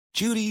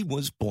Judy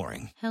was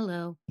boring.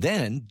 Hello.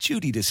 Then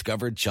Judy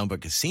discovered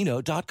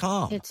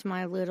ChumbaCasino.com. It's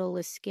my little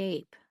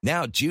escape.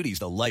 Now Judy's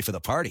the life of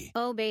the party.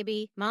 Oh,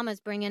 baby, mama's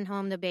bringing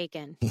home the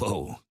bacon.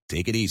 Whoa,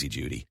 take it easy,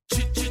 Judy.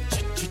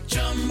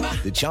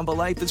 The Chumba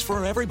life is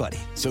for everybody.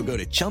 So go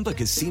to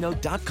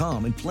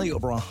ChumbaCasino.com and play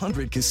over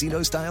 100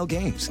 casino-style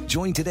games.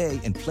 Join today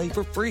and play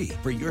for free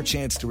for your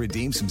chance to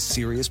redeem some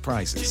serious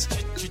prizes.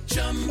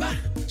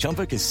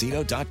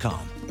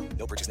 ChumbaCasino.com.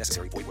 No purchase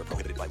necessary. Void where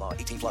prohibited by law.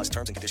 18 plus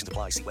terms and conditions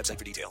apply. See website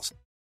for details.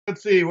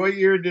 Let's see. What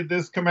year did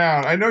this come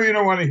out? I know you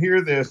don't want to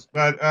hear this,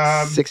 but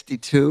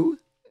 62,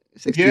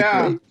 63.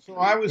 Yeah. So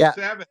I was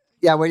 7.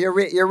 Yeah. Well,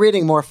 you're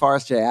reading more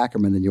Forrest J.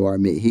 Ackerman than you are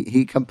me.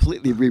 He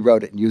completely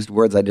rewrote it and used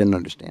words I didn't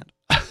understand.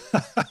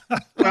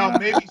 Well,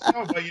 maybe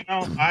so, but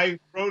I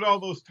wrote all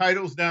those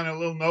titles down in a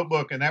little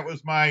notebook, and that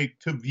was my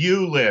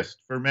to-view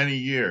list for many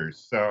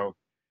years. So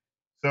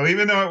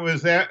even though it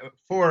was at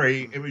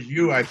Forey, it was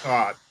you, I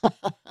thought.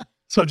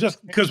 So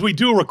just because we're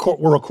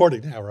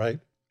recording now, right?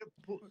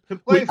 To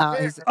play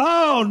fair,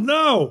 oh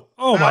no!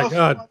 Oh my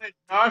God! I wanted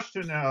Josh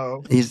to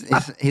know.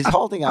 He's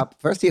holding up.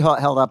 First, he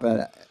held up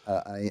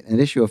an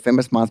issue of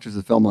Famous Monsters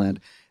of Filmland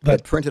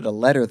that printed a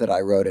letter that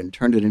I wrote and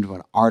turned it into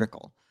an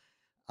article.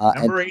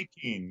 Number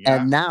 18. Yeah.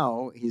 And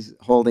now he's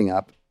holding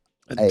up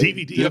a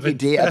DVD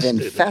of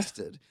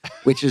Infested,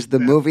 which is the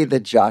movie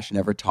that Josh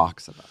never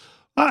talks about.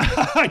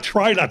 I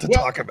try not to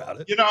talk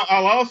about it.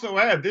 I'll also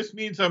add, this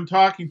means I'm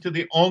talking to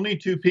the only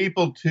two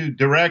people to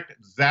direct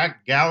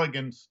Zach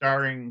Galligan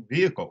starring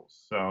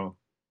vehicles. So,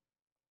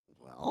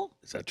 well,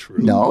 is that true?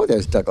 No,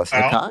 there's Douglas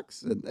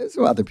Hickox and there's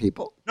other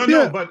people.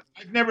 No, but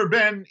I've never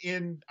been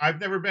in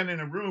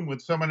a room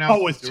with someone else.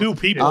 Oh, with two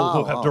people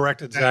who have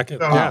directed Zach. So,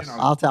 yes.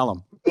 I'll tell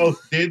them.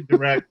 Both did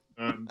direct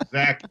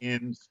Zach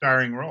in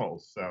starring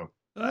roles. So.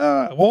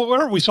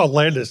 Well, we saw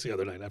Landis the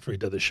other night after he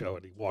did the show,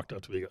 and he walked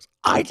up to me and goes,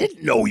 "I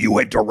didn't know you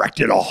had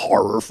directed a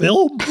horror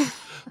film."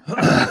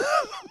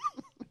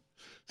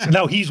 So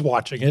now he's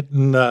watching it,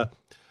 and the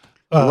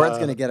word's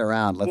going to get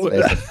around. Let's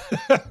face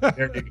it.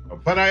 There you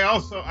go. But I'm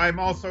also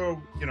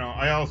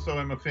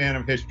am a fan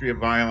of History of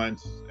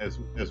Violence as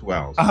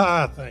well.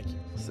 So. Thank you.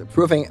 So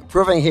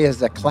proving he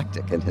is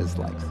eclectic in his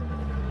likes.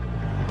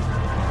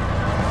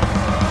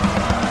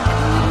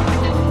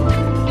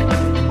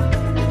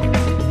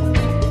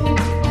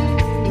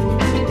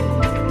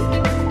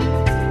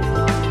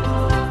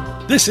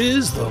 This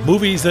is The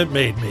Movies That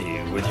Made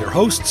Me, with your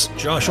hosts,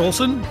 Josh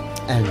Olson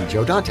and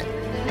Joe Dante.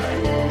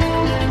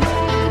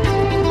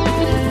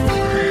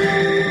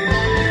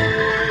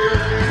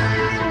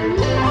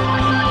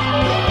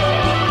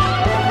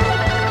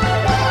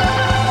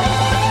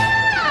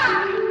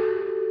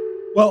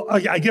 Well,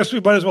 I guess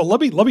we might as well.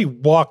 Let me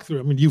walk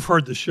through. I mean, you've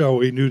heard the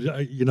show. I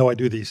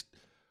do these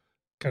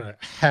kind of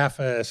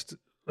half-assed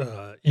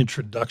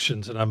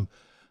introductions, and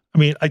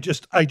I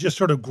just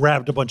sort of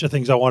grabbed a bunch of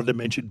things I wanted to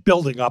mention,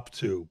 building up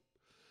to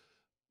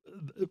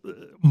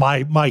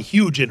my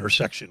huge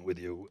intersection with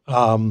you.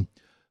 I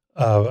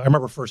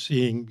remember first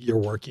seeing your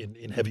work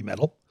in Heavy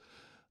Metal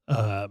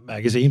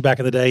magazine back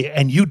in the day,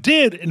 and you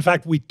did. In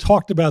fact, we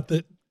talked about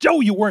that.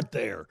 Joe, you weren't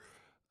there.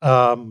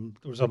 There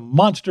was a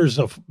Masters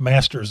of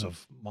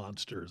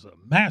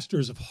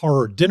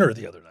Horror dinner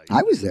the other night.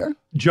 I was there.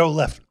 Joe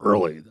left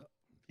early.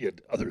 He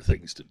had other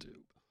things to do.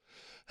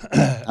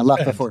 I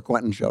left before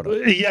Quentin showed up.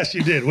 Yes,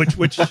 you did,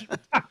 which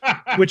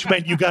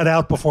meant you got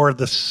out before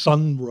the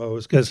sun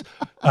rose, because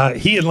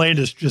he and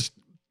Landis just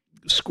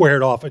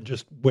squared off and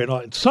just went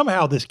on. And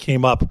somehow this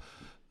came up,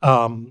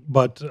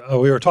 but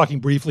we were talking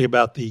briefly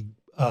about the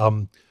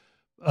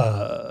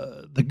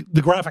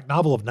graphic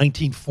novel of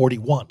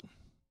 1941.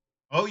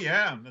 Oh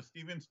yeah, the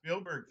Steven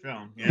Spielberg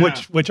film. Yeah.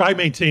 Which I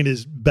maintain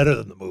is better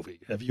than the movie.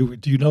 Do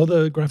you know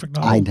the graphic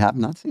novel? I have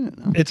not seen it.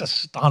 No. It's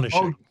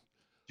astonishing. Oh,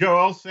 Joe,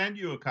 I'll send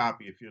you a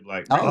copy if you'd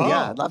like. Oh,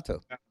 yeah, I'd love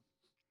to.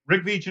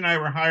 Rick Veitch and I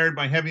were hired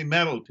by Heavy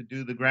Metal to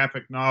do the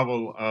graphic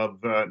novel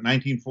of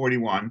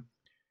 1941.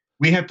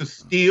 We had to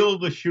steal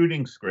the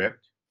shooting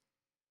script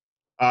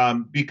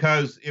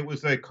because it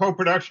was a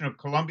co-production of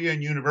Columbia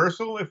and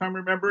Universal, if I'm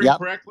remembering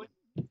correctly.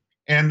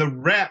 And the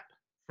rep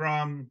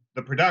from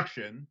the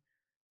production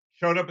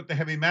showed up at the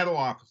Heavy Metal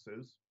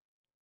offices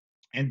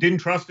and didn't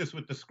trust us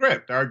with the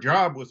script. Our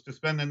job was to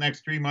spend the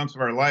next 3 months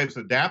of our lives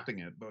adapting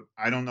it, but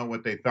I don't know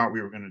what they thought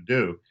we were going to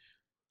do.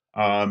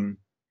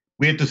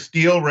 We had to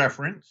steal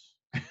reference.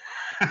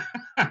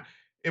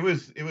 It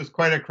was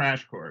quite a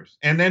crash course.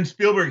 And then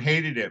Spielberg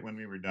hated it when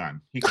we were done.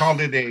 He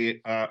called it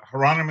a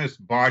Hieronymus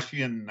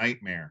Boschian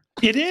nightmare.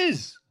 It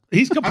is.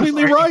 He's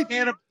completely right.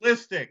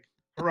 Cannibalistic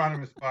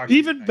Hieronymus Boschian.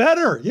 Even nightmare.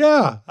 Better.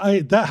 Yeah.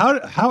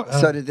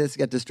 So did this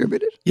get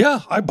distributed? Yeah,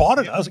 I bought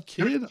it. I was a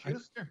kid.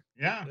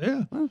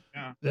 Yeah.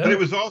 But it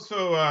was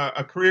also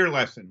a career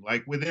lesson.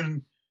 Like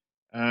within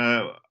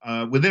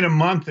a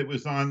month, it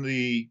was on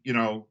the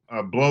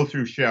blow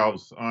through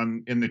shelves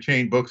in the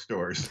chain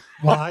bookstores.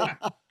 Well,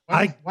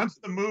 once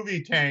the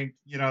movie tanked,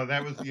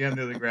 that was the end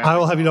of the graphic. I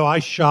will have you know, I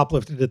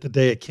shoplifted it the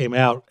day it came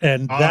out,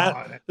 and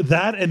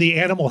that and the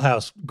Animal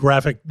House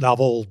graphic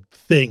novel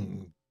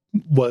thing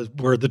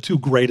were the two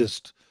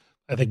greatest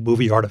I think,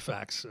 movie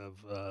artifacts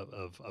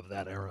of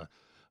that era.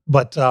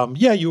 But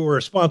yeah, you were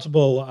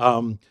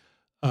responsible.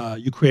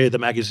 You created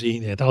the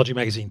anthology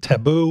magazine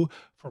Taboo,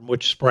 from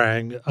which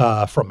sprang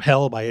From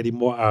Hell by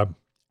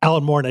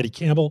Alan Moore and Eddie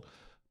Campbell.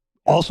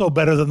 Also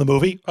better than the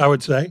movie, I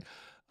would say.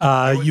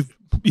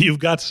 You've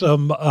got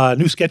some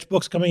new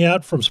sketchbooks coming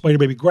out from Spider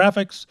Baby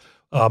Graphics,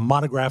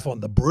 monograph on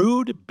The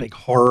Brood, big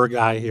horror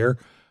guy here.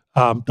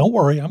 Don't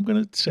worry, I'm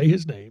going to say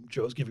his name.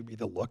 Joe's giving me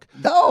the look.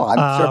 No,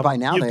 I'm sure by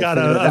now you've got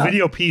a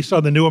video piece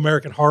on the New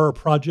American Horror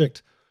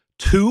Project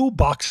 2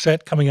 box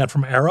set coming out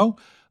from Arrow,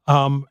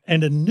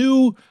 and a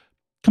new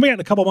coming out in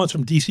a couple months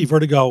from DC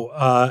Vertigo,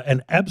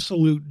 an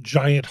absolute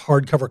giant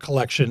hardcover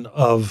collection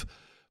of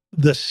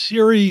the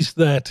series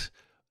that,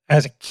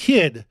 as a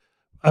kid,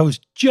 I was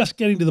just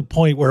getting to the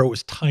point where it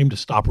was time to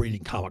stop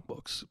reading comic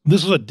books.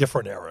 This was a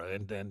different era,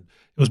 and it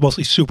was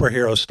mostly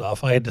superhero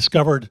stuff. I had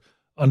discovered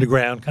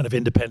underground kind of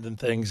independent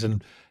things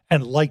and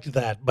liked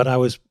that, but I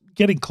was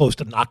getting close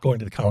to not going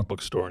to the comic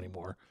book store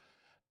anymore.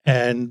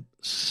 And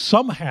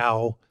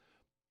somehow,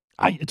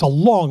 it's a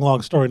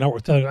long story, not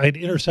worth telling. I had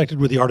intersected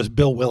with the artist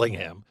Bill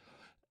Willingham,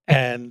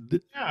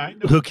 and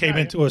who came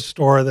into a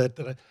store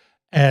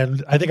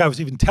and I think I was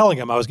even telling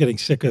him I was getting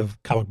sick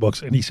of comic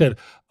books, and he said,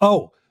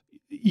 "Oh,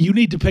 you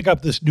need to pick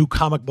up this new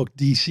comic book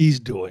DC's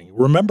doing.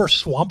 Remember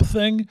Swamp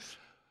Thing?"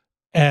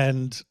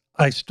 And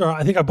I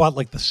think I bought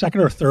like the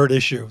second or third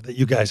issue that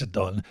you guys had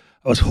done.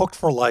 I was hooked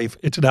for life.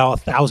 It's now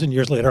 1,000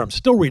 years later. I'm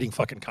still reading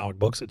fucking comic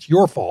books. It's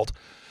your fault.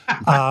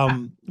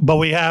 But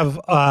we have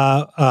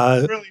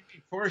really,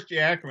 Forrest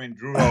Ackerman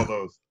drew all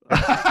those.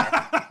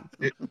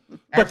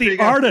 But the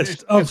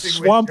artist of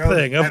Swamp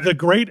Thing, of the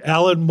great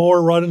Alan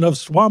Moore run of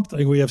Swamp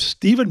Thing, we have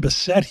Stephen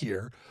Bissette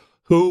here,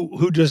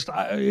 who just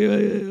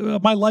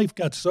my life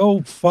got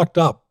so fucked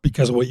up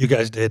because of what you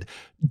guys did.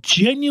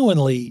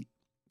 Genuinely,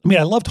 I mean,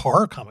 I loved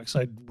horror comics.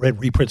 I read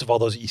reprints of all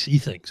those EC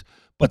things,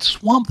 but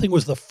Swamp Thing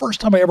was the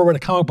first time I ever read a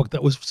comic book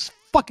that was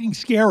fucking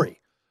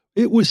scary.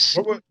 It was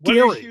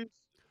scary.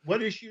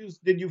 What issues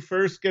did you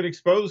first get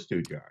exposed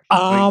to, Josh?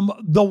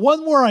 The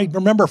one where I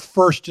remember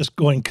first just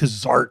going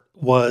kazart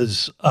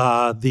was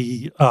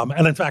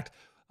and in fact,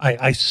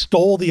 I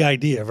stole the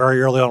idea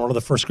very early on. One of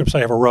the first scripts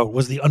I ever wrote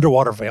was the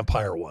underwater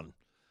vampire one.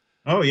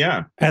 Oh,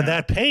 yeah. And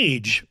that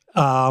page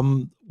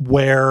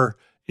where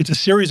it's a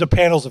series of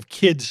panels of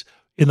kids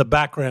in the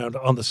background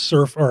on the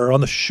surf or on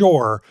the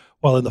shore,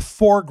 while in the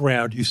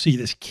foreground you see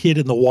this kid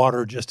in the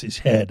water, just his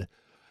head.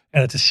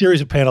 And it's a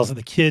series of panels, and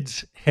the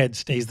kid's head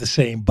stays the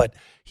same, but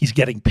he's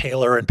getting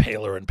paler and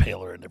paler and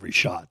paler in every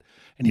shot.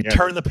 And you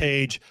turn the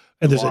page,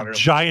 and there's a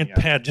giant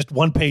just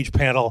one-page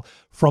panel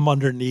from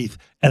underneath,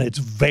 and it's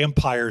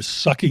vampires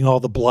sucking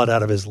all the blood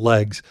out of his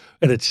legs,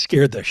 and it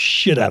scared the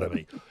shit out of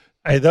me.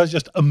 That was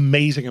just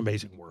amazing,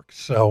 amazing work.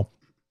 So,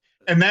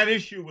 and that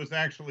issue was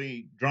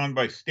actually drawn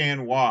by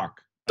Stan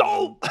Walk.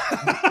 Oh!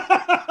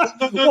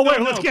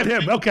 Let's get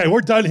him. Okay,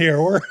 we're done here.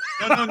 No.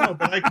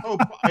 But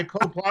I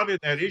co-plotted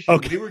that issue.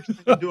 Okay. We were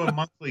trying to do a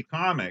monthly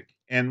comic,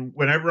 and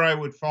whenever I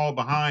would fall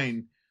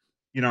behind,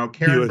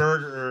 Karen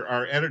Berger,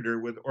 our editor,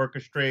 would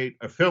orchestrate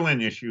a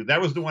fill-in issue.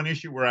 That was the one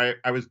issue where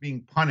I was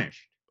being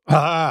punished.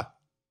 I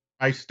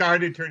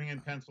started turning in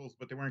pencils,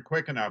 but they weren't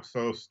quick enough.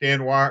 So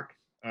Stan Walk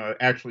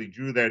actually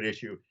drew that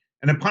issue.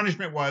 And the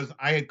punishment was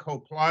I had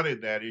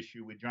co-plotted that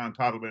issue with John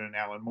Toddleman and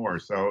Alan Moore.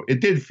 So it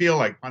did feel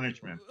like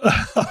punishment.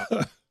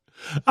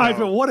 I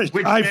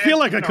feel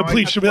like a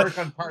complete schmidt. Work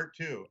on part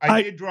 2.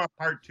 I did draw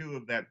part 2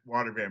 of that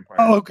water vampire.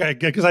 Oh, okay,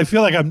 good. Because I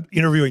feel like I'm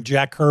interviewing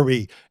Jack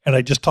Kirby, and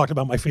I just talked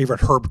about my favorite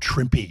Herb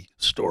Trimpe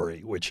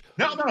story, which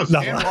no,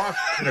 Stan Walk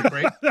did a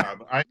great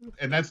job.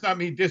 And that's not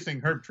me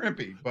dissing Herb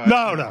Trimpe, but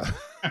no.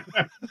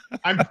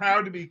 I'm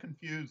proud to be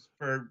confused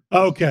for.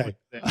 Okay.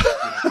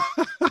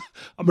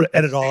 I'm going to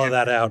edit all of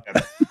that out.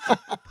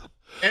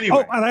 Anyway.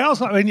 Oh, and I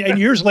also, and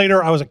years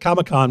later, I was at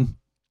Comic-Con.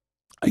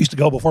 I used to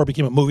go before it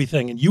became a movie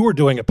thing, and you were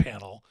doing a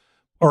panel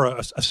or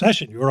a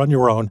session. You were on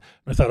your own. And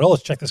I thought,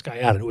 let's check this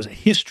guy out. And it was a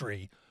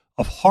history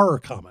of horror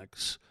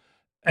comics.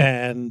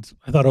 And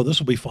I thought, this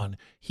will be fun.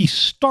 He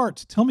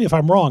starts, tell me if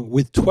I'm wrong,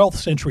 with 12th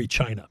century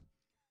China.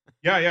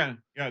 Yeah.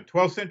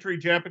 12th century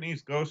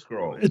Japanese ghost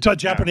scrolls. It's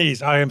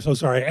Japanese. I am so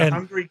sorry. And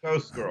hungry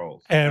ghost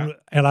scrolls. And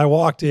I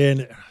walked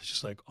in, and I was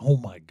just like, oh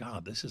my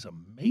God, this is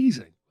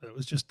amazing.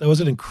 That was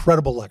an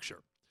incredible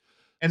lecture.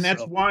 And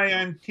that's why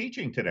I'm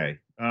teaching today.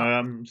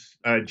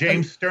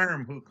 James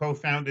Sturm, who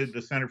co-founded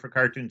the Center for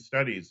Cartoon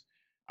Studies,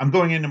 I'm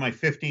going into my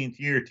 15th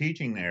year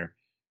teaching there.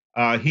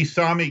 He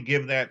saw me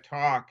give that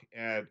talk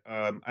at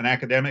an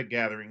academic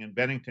gathering in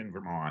Bennington,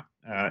 Vermont,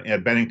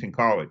 at Bennington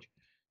College.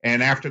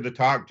 And after the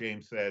talk,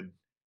 James said,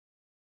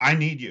 I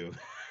need you.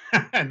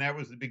 And that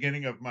was the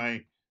beginning of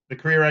the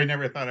career I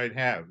never thought I'd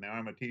have. Now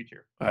I'm a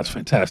teacher. That's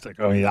fantastic.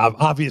 I mean,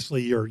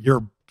 obviously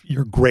you're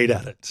great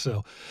at it.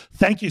 So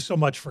thank you so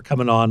much for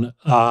coming on.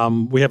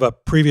 We have a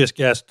previous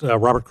guest,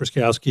 Robert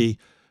Kriskowski,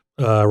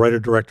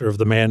 writer-director of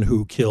The Man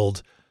Who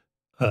Killed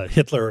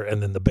Hitler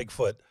and then the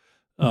Bigfoot,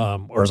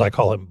 or as I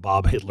call him,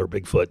 Bob Hitler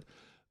Bigfoot.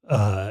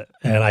 And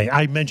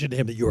I mentioned to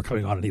him that you were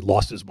coming on, and he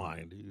lost his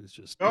mind. He was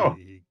just Oh.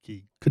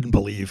 he couldn't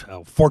believe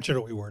how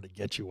fortunate we were to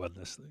get you on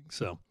this thing.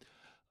 So,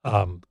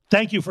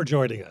 thank you for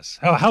joining us.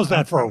 How's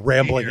that for a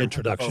rambling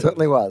introduction? It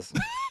certainly was.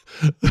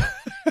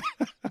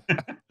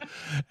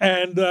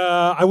 And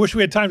I wish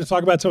we had time to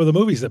talk about some of the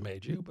movies that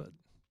made you, but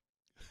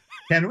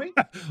can we?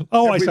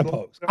 Oh,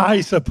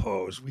 I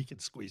suppose we can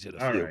squeeze in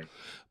a few. Right.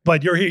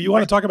 But you're here. You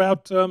want to talk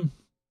about?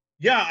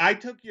 Yeah, I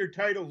took your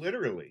title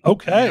literally.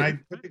 Okay. I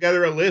put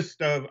together a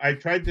list of. I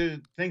tried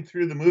to think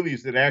through the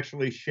movies that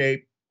actually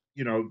shaped,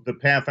 the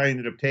path I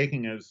ended up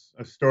taking as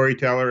a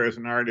storyteller, as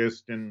an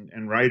artist,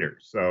 and writer.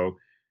 So,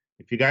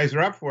 if you guys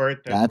are up for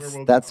it,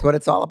 that's what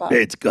it's all about.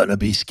 It's gonna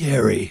be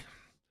scary.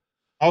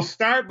 I'll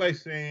start by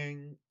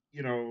saying,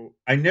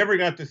 I never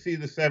got to see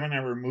the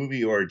 7-hour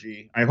movie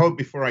Orgy. I hope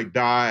before I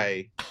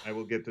die, I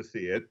will get to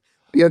see it.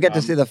 You'll get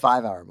to see the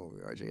 5-hour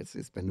movie Orgy.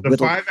 It's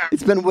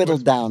been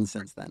whittled down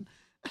since then.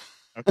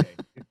 Okay,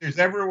 if there's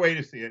ever a way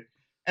to see it.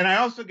 And I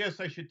also guess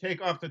I should take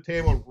off the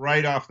table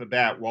right off the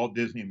bat Walt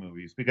Disney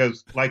movies,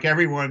 because like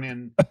everyone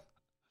in,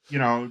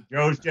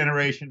 Joe's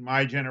generation,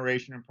 my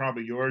generation, and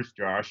probably yours,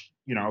 Josh,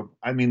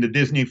 the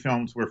Disney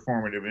films were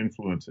formative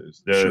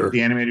influences, the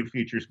animated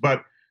features,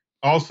 but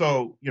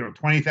also,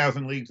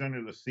 20,000 Leagues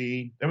Under the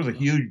Sea. That was a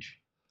huge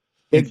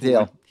big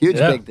deal.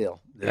 Big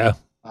deal. Yeah.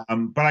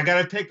 But I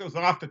got to take those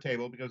off the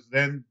table, because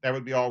then that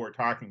would be all we're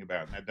talking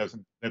about. And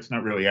that's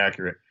not really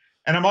accurate.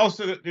 And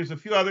there's a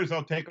few others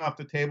I'll take off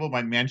the table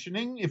by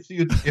mentioning, if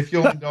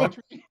you'll indulge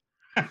me.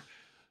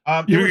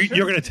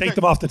 You're going to take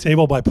them off the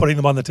table by putting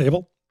them on the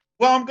table?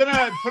 Well, I'm going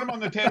to put them on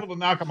the table to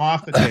knock them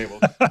off the table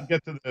and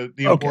get to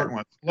the important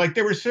ones. Like,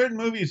 there were certain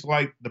movies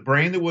like The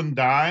Brain That Wouldn't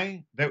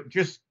Die that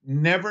just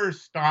never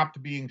stopped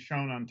being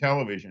shown on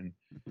television,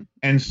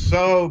 and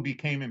so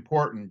became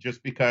important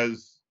just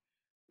because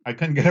I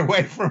couldn't get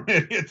away from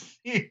it.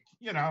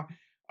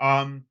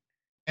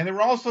 And there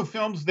were also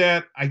films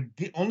that I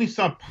only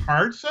saw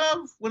parts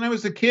of when I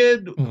was a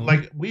kid. Mm-hmm.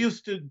 Like, we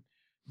used to,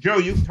 Joe,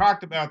 you've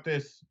talked about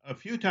this a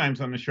few times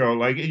on the show.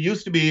 Like, it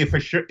used to be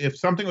if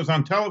something was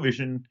on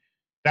television,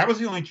 that was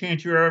the only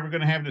chance you were ever going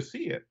to have to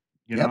see it,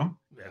 know?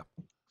 Yeah.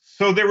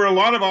 So there were a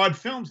lot of odd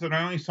films that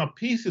I only saw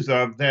pieces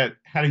of that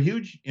had a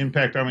huge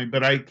impact on me,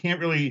 but I can't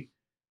really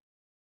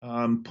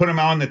put them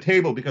on the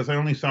table because I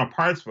only saw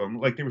parts of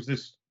them. Like, there was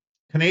this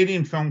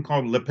Canadian film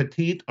called Le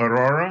Petite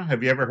Aurora.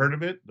 Have you ever heard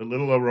of it? The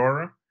Little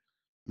Aurora?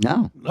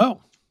 No.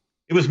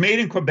 It was made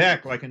in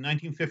Quebec, like in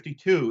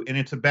 1952, and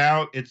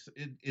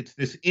it's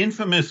this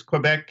infamous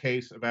Quebec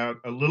case about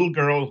a little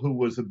girl who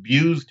was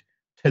abused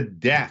to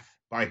death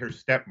by her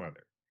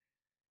stepmother.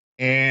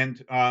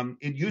 And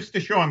it used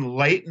to show on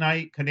late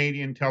night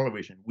Canadian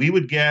television. We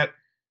would get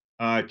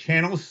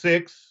Channel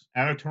 6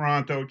 out of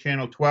Toronto,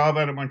 Channel 12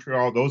 out of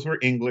Montreal. Those were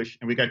English.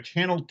 And we got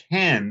Channel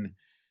 10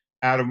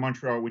 out of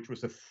Montreal, which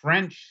was a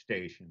French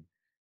station.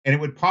 And it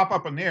would pop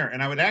up on there.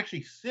 And I would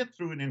actually sit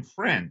through it in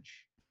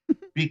French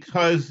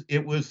because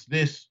it was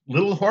this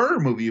little horror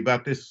movie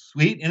about this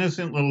sweet,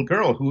 innocent little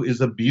girl who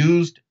is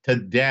abused to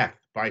death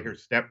by her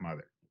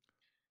stepmother.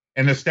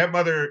 And the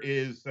stepmother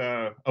is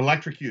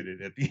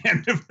electrocuted at the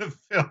end of the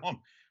film.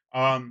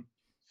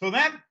 So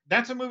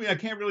that's a movie I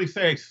can't really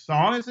say I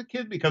saw as a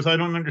kid because I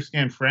don't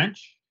understand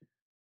French,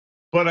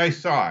 but I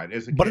saw it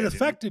as a kid. But it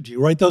affected you,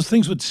 right? Those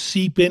things would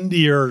seep into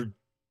your...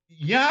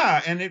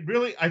 Yeah, and it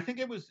really, I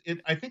think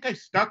I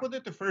stuck with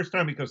it the first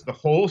time because the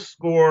whole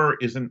score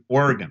is an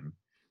organ.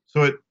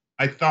 So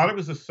I thought it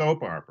was a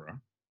soap opera.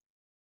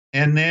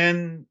 And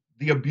then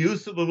the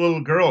abuse of the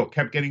little girl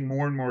kept getting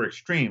more and more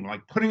extreme,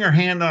 like putting her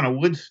hand on a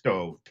wood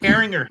stove,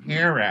 tearing her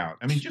hair out.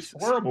 I mean, just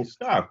horrible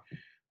stuff.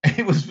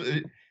 It was,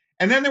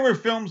 and then there were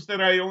films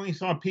that I only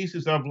saw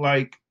pieces of,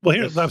 like. Well,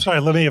 here, I'm sorry.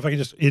 Let me, if I can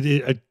just,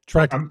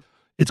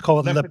 it's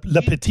called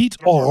La Petite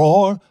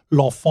Aurore,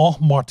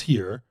 l'Enfant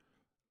Martyr.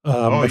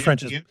 My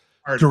French is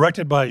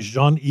directed by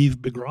Jean-Yves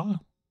Bigras.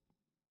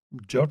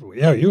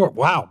 Yeah, you are.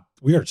 Wow,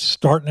 we are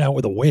starting out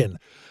with a win.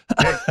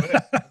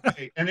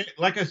 And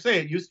like I say,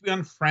 it used to be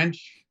on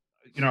French.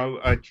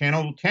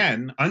 Channel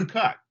 10,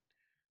 uncut.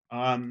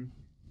 And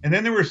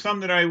then there were some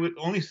that I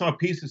only saw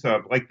pieces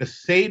of. Like The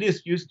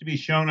Sadist used to be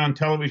shown on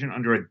television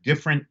under a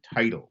different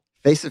title.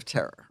 Face of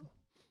Terror.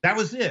 That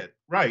was it.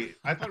 Right.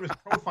 I thought it was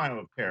Profile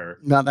of Terror.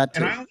 No, that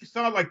too. And I only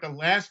saw like the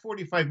last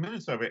 45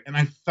 minutes of it. And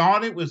I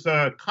thought it was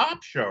a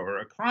cop show or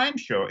a crime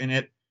show. And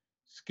it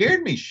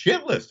scared me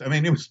shitless. I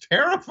mean, it was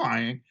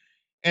terrifying.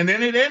 And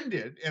then it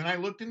ended, and I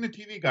looked in the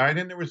TV guide,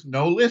 and there was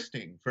no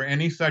listing for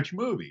any such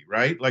movie,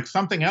 right? Like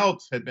something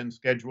else had been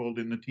scheduled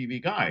in the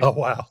TV guide. Oh,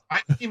 wow.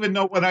 I didn't even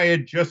know what I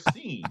had just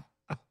seen.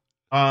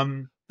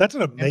 That's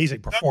an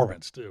amazing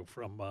performance, too,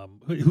 from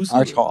who's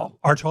Arch Hall.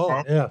 Arch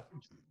Hall, yeah.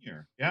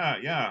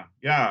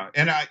 Yeah.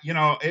 And,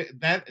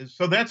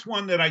 so that's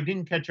one that I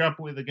didn't catch up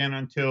with again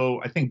until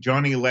I think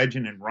Johnny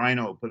Legend and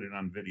Rhino put it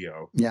on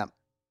video. Yeah.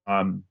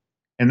 And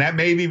that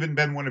may have even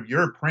been one of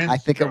your prints. I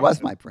think it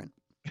was my print.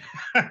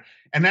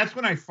 And that's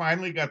when I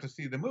finally got to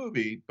see the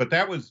movie. But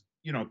that was,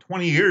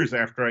 20 years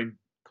after I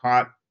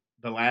caught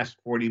the last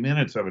 40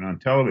 minutes of it on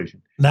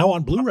television. Now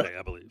on Blu-ray,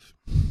 I believe.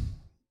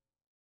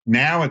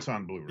 Now it's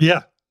on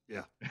Blu-ray.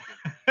 Yeah.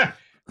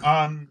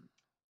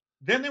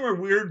 Then there were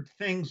weird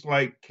things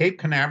like Cape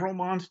Canaveral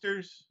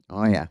Monsters.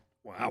 Oh yeah.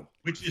 Wow.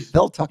 Which is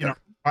Phil Tucker.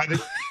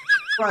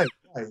 Right,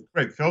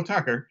 Phil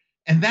Tucker.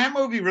 And that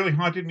movie really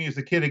haunted me as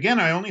a kid. Again,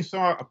 I only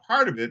saw a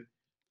part of it,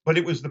 but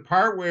it was the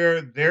part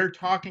where they're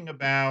talking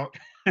about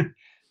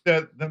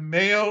the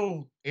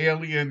male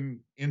alien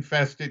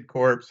infested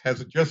corpse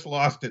has just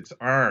lost its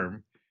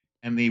arm,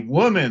 and the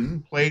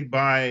woman played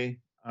by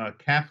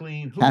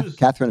Kathleen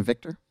Catherine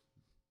Victor.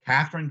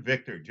 Catherine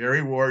Victor,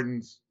 Jerry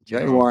Warden's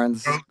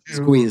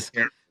squeeze.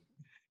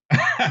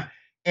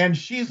 And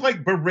she's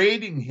like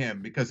berating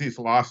him because he's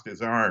lost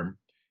his arm.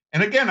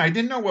 And again, I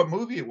didn't know what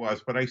movie it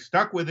was, but I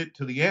stuck with it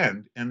to the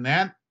end. And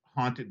that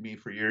haunted me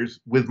for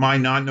years with my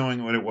not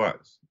knowing what it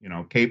was,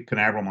 Cape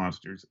Canaveral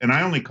Monsters. And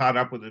I only caught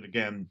up with it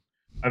again,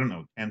 I don't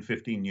know, 10,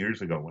 15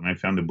 years ago when I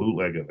found a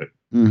bootleg of it.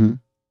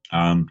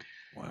 Mm-hmm.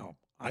 Wow.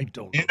 I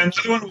don't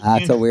know.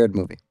 That's a weird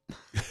movie.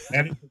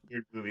 That is a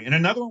weird movie. And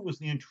another one was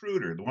The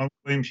Intruder, the one with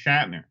William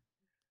Shatner.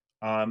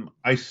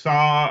 I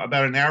saw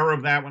about an hour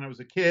of that when I was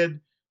a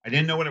kid. I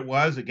didn't know what it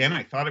was. Again,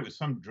 I thought it was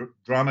some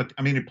drama.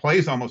 I mean, it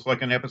plays almost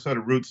like an episode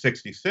of Route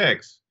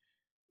 66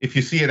 if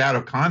you see it out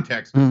of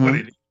context. Mm-hmm. What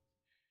it is.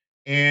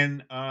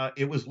 And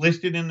it was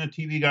listed in the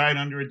TV guide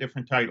under a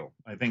different title.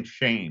 I think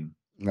Shame.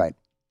 Right.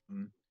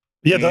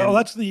 Yeah,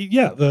 that's the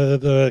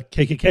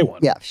KKK one.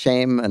 Yeah,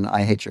 Shame and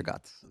I Hate Your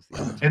Guts.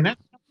 And that's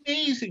an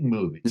amazing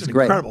movie. It's an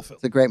great. Incredible film.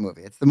 It's a great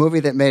movie. It's the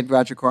movie that made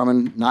Roger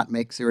Corman not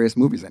make serious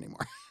movies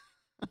anymore.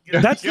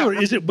 That's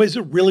is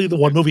it really the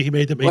one movie he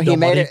made that made no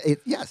money?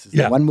 Yes, it's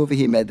the one movie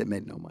he made that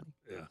made no money.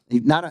 Yeah.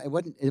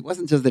 It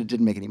wasn't just that it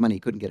didn't make any money; he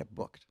couldn't get it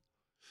booked.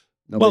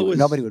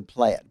 Nobody would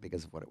play it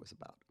because of what it was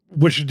about.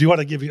 Which do you want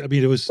to give you? I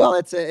mean, it was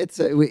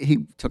he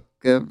took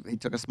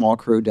a small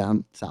crew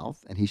down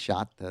south and he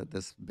shot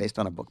this based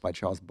on a book by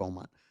Charles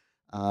Beaumont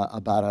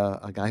about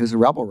a guy who's a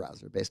rebel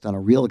rouser based on a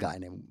real guy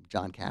named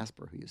John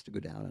Casper who used to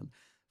go down and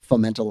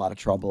foment a lot of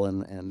trouble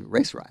and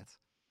race riots.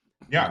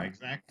 Yeah,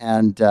 exactly.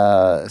 And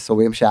so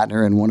William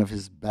Shatner, in one of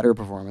his better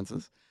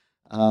performances,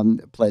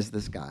 plays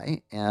this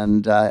guy.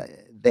 And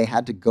they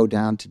had to go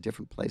down to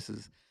different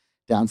places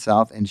down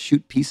south and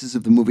shoot pieces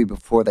of the movie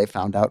before they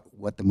found out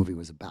what the movie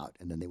was about.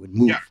 And then they would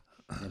move. Yeah.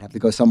 And they'd have to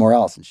go somewhere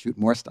else and shoot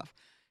more stuff.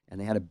 And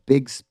they had a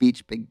big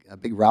speech, a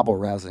big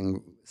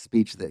rabble-rousing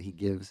speech that he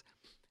gives,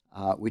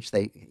 which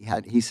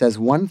he says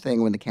one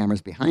thing when the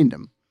camera's behind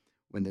him,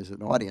 when there's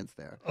an audience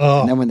there. Oh.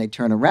 And then when they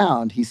turn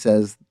around, he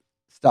says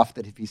stuff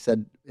that if he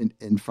said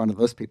in front of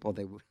those people,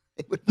 they would.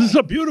 This is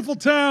a beautiful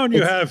town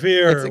you have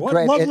here. What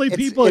lovely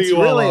people you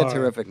are. It's really a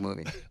terrific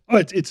movie. Oh,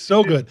 it's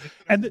so good.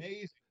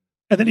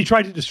 And then he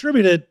tried to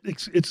distribute it.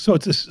 It's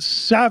a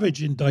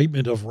savage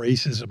indictment of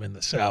racism in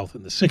the South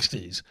in the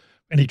 60s.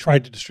 And he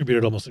tried to distribute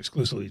it almost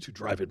exclusively to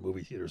drive-in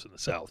movie theaters in the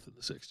South in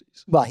the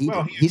 60s. Well,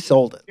 he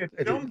sold it. It's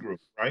a film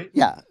group, right?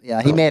 Yeah.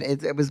 He made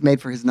it. It was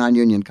made for his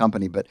non-union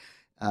company, but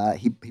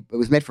it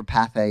was made for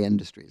Pathé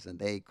Industries, and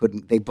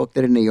they booked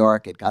it in New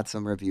York. It got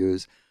some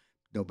reviews.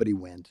 Nobody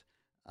went.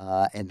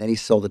 And then he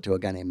sold it to a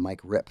guy named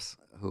Mike Rips,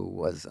 who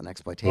was an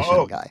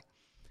exploitation guy.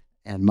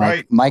 And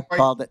Mike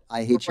called it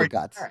 "I Hate Your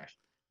Guts." Trash.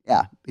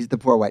 Yeah, he's the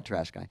poor white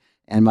trash guy.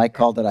 And Mike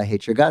called it "I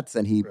Hate Your Guts,"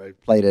 and he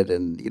played it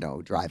in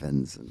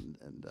drive-ins and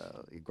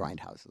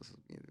grindhouses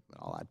and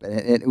all that. But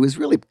it was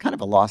really kind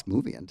of a lost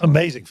movie until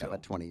amazing film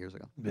about 20 years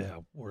ago. Yeah,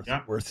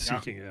 worth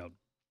seeking out.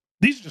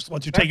 These are just the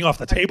ones you're taking off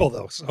the table,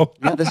 though. So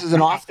yeah, this is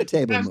an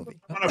off-the-table movie.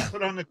 I want to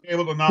put on the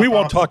table to knock. We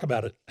won't talk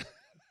about it.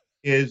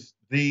 Is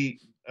the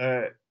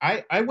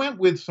I went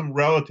with some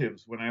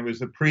relatives when I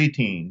was a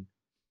preteen,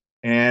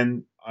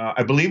 and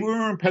I believe we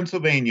were in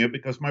Pennsylvania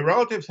because my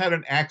relatives had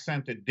an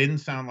accent that didn't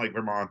sound like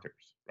Vermonters,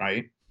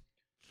 right?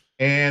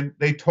 And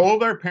they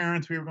told our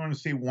parents we were going to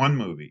see one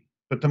movie,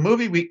 but the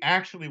movie we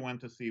actually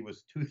went to see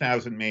was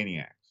 2000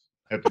 Maniacs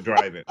at the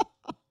drive-in.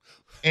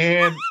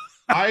 And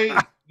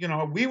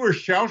we were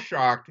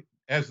shell-shocked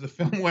as the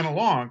film went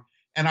along,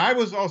 and I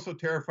was also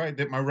terrified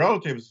that my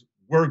relatives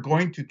were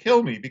going to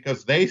kill me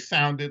because they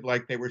sounded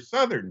like they were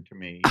Southern to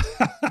me.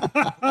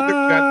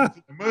 The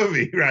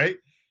movie, right?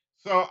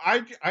 So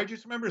I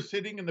just remember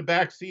sitting in the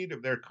back seat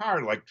of their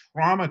car, like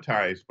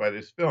traumatized by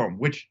this film,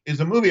 which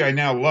is a movie I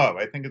now love.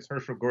 I think it's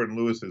Herschel Gordon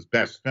Lewis's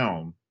best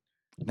film.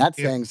 That's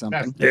saying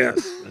something. Yes.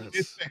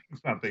 It's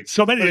saying something.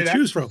 So many to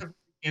choose from.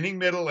 Beginning,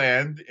 middle,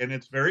 end, and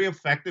it's very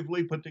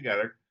effectively put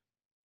together.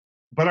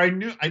 But I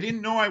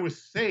didn't know I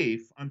was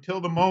safe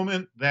until the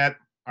moment that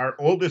our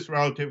oldest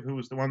relative, who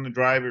was the one in the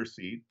driver's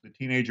seat, the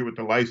teenager with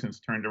the license,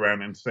 turned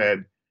around and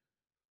said,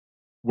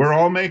 "We're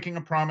all making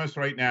a promise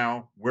right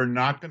now. We're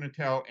not going to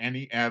tell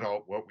any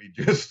adult what we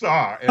just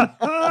saw." And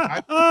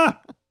I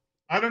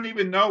don't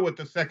even know what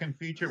the second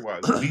feature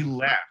was. We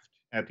left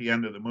at the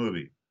end of the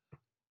movie.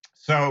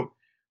 So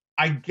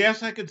I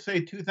guess I could say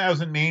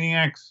 2000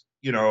 Maniacs,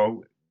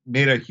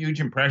 made a huge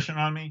impression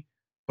on me,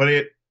 but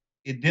it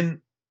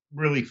didn't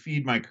really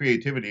feed my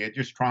creativity. It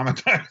just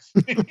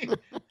traumatized me.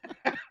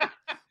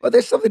 Well,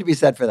 there's something to be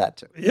said for that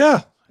too.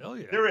 Yeah. Hell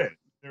yeah. There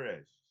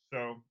is.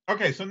 So,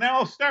 Okay, so now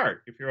I'll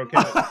start, if you're okay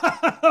with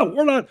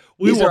it.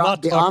 We These will are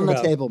not the talk on the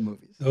about table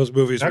movies. those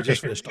movies we Okay,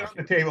 just here finished we go,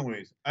 talking. the table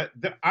movies.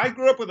 I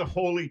grew up with a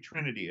holy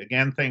trinity,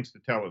 again, thanks to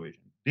television.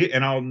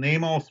 And I'll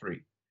name all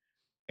three.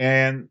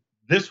 And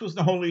this was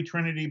the holy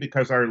trinity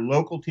because our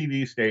local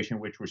TV station,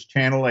 which was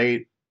Channel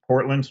 8,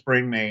 Portland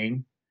Spring,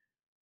 Maine,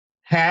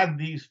 had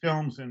these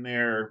films in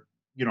their,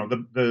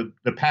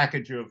 the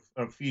package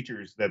of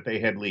features that they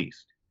had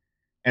leased.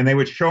 And they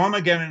would show them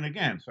again and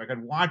again. So I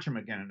could watch them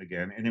again and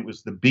again. And it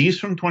was The Beast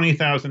from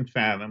 20,000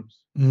 Fathoms,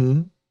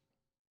 Mm-hmm.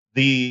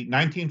 the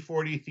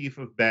 1940 Thief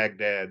of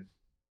Baghdad,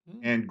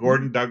 and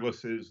Gordon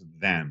Douglas's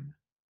Them.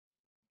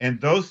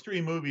 And those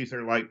three movies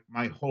are like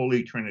my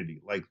holy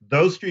trinity. Like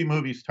those three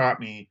movies taught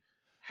me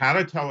how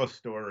to tell a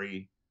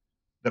story,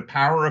 the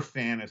power of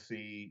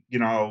fantasy.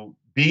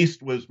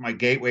 Beast was my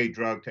gateway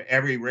drug to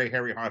every Ray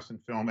Harryhausen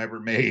film ever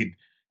made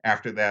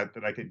after that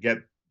I could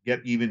get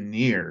even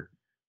near.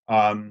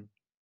 And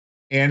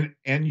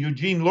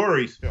Eugene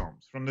Laurie's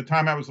films from the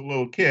time I was a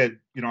little kid.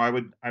 I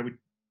would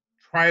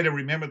try to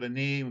remember the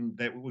name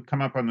that would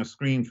come up on the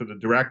screen for the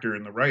director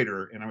and the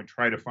writer, and I would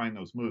try to find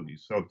those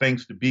movies. So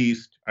thanks to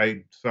Beast,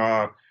 I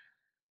saw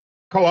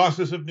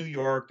Colossus of New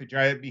York, The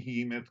Giant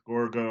Behemoth,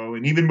 Gorgo,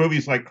 and even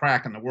movies like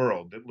Crack in the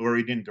World that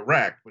Laurie didn't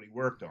direct, but he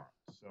worked on.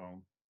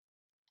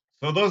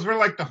 So those were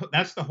like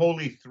that's the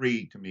holy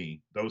three to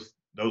me.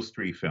 Those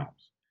three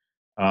films.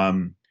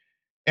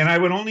 And I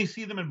would only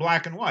see them in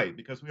black and white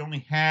because we only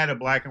had a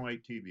black and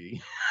white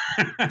TV.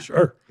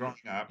 Sure. Growing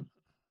up.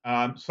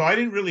 So I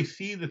didn't really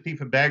see The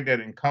Thief of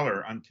Baghdad in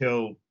color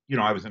until,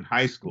 I was in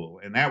high school.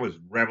 And that was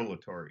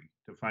revelatory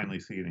to finally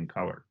see it in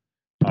color.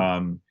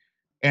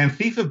 And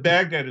Thief of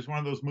Baghdad is one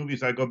of those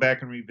movies I go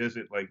back and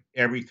revisit like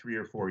every 3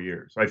 or 4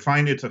 years. I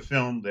find it's a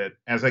film that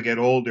as I get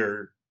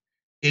older,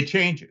 it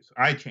changes.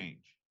 I change.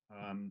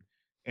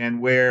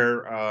 And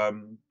where,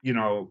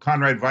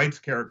 Conrad Veidt's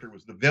character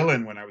was the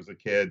villain when I was a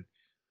kid,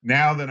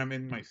 now that I'm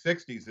in my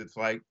 60s, it's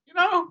like,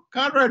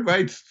 Conrad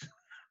Veidt's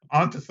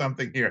onto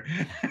something here.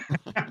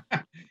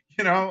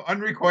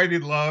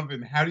 Unrequited love,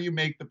 and how do you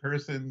make the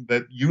person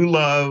that you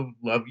love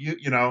you?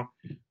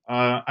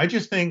 I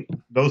just think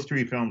those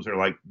three films are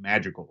like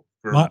magical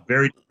for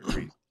very different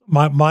reasons.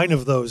 Mine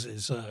of those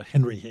is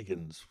Henry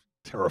Higgins,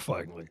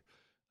 terrifyingly.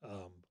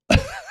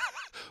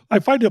 I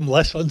find him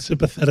less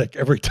unsympathetic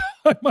every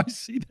time I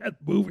see that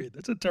movie.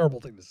 That's a terrible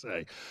thing to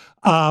say.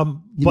 But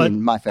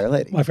mean My Fair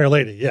Lady? My Fair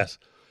Lady, yes.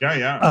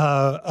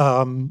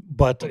 Yeah.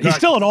 But he's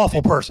still an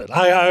awful person.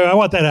 I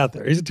want that out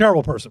there. He's a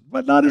terrible person,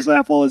 but not as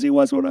awful as he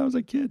was when I was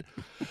a kid.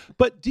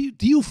 But do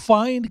you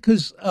find,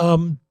 because,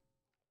 I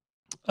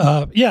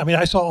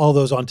saw all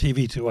those on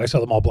TV too. I saw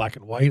them all black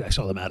and white. I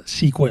saw them out of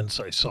sequence.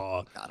 I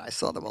saw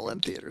them all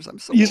in theaters.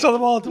 You saw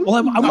them all? Well,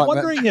 I'm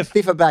wondering if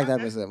Thief of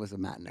Baghdad was a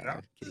matinee.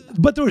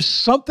 But there was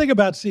something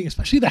about seeing,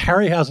 especially the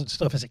Harryhausen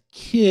stuff as a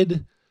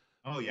kid.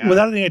 Oh yeah.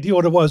 Without any idea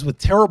what it was, with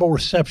terrible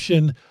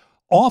reception.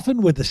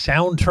 Often with the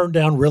sound turned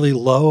down really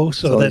low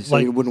so that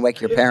you wouldn't wake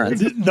your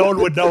parents. No one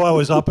would know I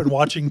was up and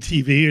watching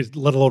TV,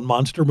 let alone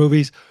monster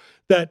movies.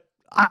 That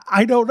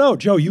I don't know,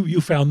 Joe.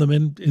 You found them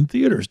in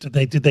theaters. Did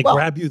they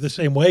grab you the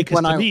same way? Because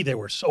to me they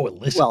were so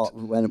illicit. Well,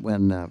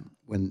 when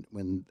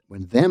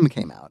Them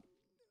came out,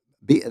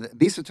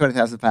 Beast of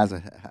 20,000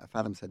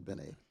 Fathoms had been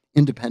an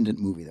independent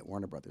movie that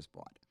Warner Brothers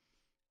bought,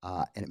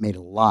 and it made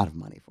a lot of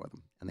money for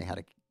them. And they had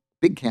a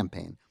big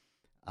campaign,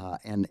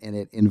 and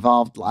it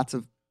involved lots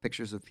of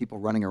pictures of people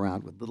running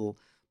around with little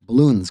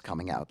balloons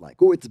coming out,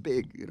 like, oh, it's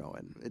big,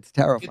 and it's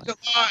terrifying.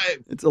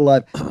 It's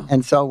alive.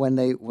 And so when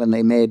they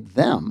made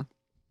Them,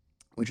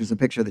 which was a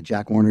picture that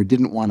Jack Warner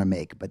didn't want to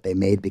make, but they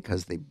made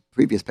because the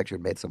previous picture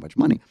had made so much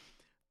money,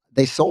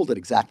 they sold it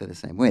exactly the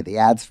same way. The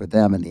ads for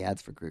Them and the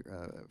ads for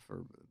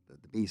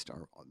the Beast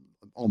are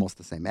almost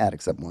the same ad,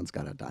 except one's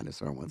got a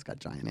dinosaur and one's got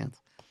giant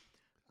ants.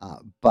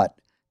 But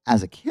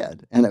as a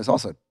kid, and it was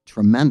also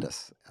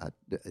tremendous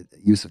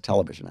use of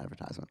television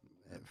advertisement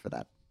for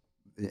that.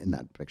 In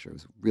that picture, it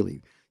was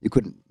really,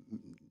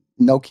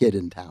 no kid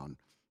in town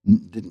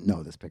didn't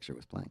know this picture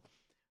was playing.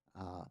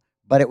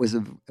 But it was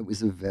a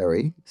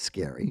very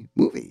scary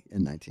movie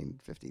in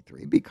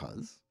 1953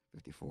 because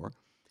it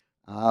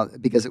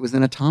was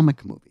an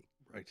atomic movie.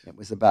 Right. It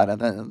was about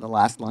the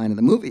last line of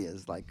the movie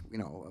is like,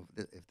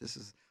 if this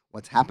is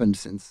what's happened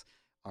since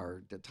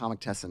our atomic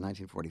tests in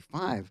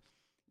 1945,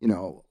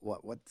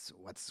 what's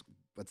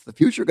the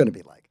future going to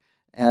be like?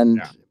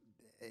 And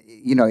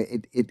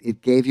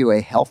it gave you a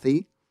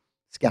healthy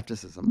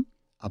skepticism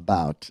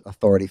about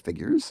authority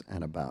figures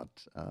and about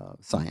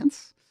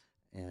science,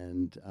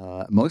 and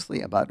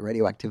mostly about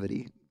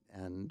radioactivity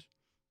and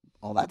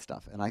all that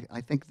stuff. And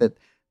I think that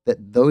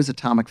those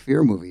atomic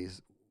fear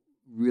movies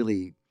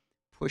really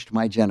pushed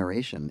my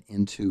generation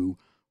into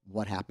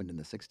what happened in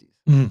the 60s.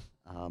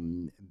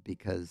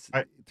 Because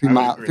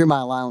Three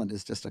Mile Island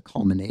is just a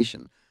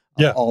culmination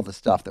of all the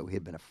stuff that we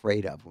had been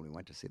afraid of when we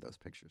went to see those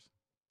pictures.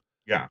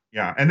 Yeah.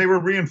 And they were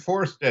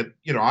reinforced at,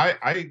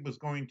 I was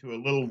going to a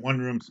little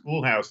one-room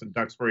schoolhouse in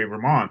Duxbury,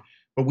 Vermont,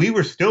 but we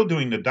were still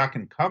doing the duck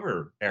and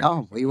cover exercise.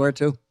 Oh, we were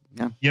too.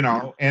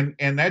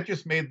 And that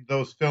just made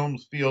those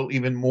films feel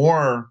even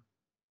more,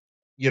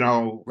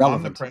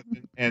 relevant,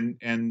 omnipresent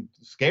and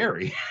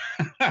scary.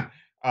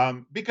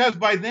 Because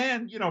by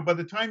then, by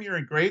the time you're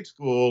in grade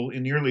school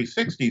in the early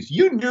 60s,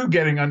 you knew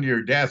getting under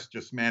your desk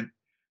just meant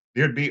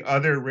there'd be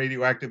other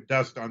radioactive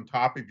dust on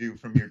top of you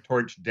from your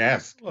torch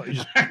desk. Well,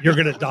 you're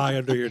going to die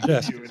under your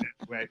desk.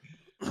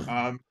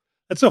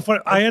 That's so funny.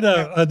 I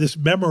had this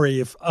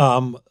memory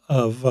from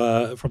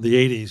the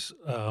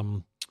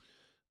 80s,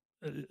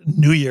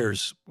 New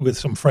Year's with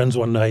some friends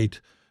one night,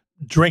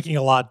 drinking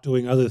a lot,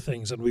 doing other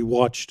things, and we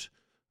watched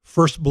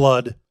First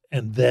Blood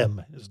and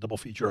Them as a double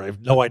feature. I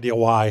have no idea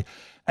why.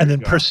 And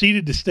then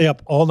proceeded to stay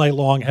up all night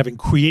long, having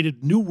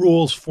created new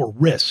rules for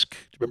Risk. Do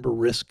you remember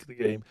Risk, the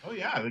game? Oh,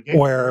 yeah. The game.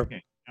 Where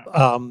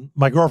yeah.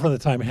 My girlfriend at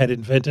the time had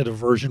invented a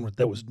version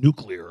that was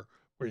nuclear,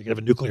 where you could have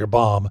a nuclear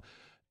bomb.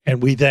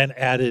 And we then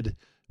added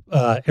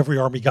every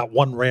army got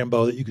one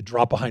Rambo that you could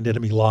drop behind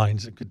enemy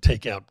lines and could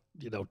take out,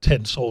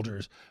 10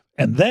 soldiers.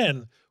 And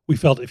then we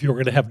felt if you were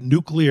going to have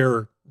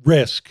nuclear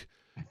Risk,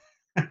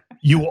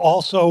 you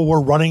also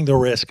were running the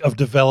risk of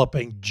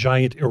developing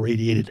giant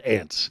irradiated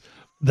ants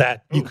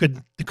that you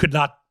could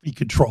not be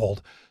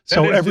controlled.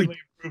 So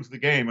improves the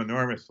game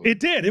enormously. It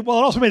did. It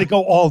also made it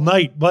go all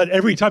night. But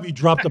every time you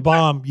dropped a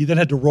bomb, you then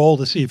had to roll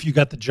to see if you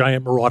got the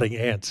giant marauding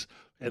ants,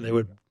 and it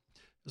was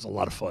a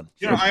lot of fun.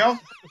 I also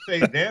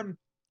have to say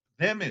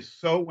them is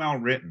so well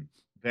written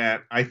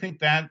that I think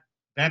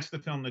that's the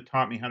film that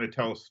taught me how to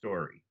tell a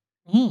story.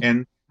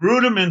 And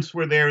rudiments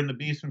were there in The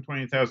Beast from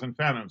 20,000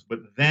 Fathoms, but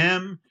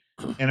them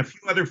and a few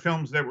other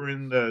films that were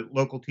in the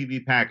local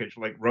TV package,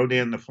 like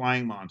Rodan the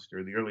Flying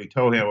Monster, the early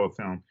Toho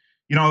film.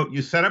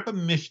 You set up a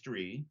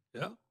mystery.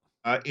 Yeah.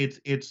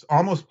 It's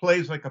almost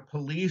plays like a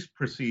police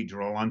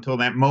procedural until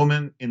that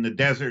moment in the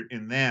desert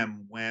in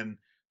Them when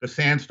the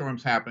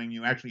sandstorm's happening.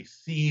 You actually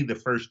see the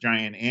first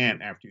giant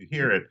ant after you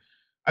hear it.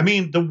 I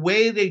mean, the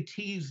way they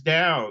teased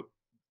out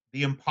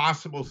the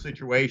impossible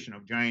situation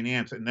of giant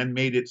ants and then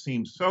made it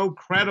seem so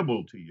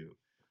credible to you.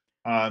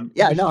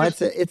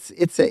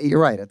 You're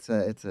right. It's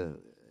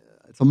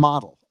a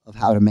model of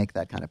how to make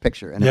that kind of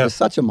picture, and it was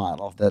such a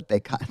model that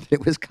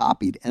it was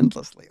copied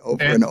endlessly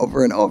over and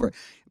over and over.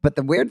 But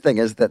the weird thing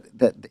is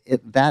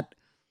that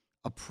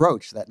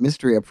approach, that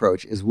mystery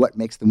approach, is what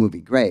makes the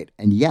movie great,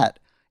 and yet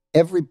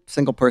every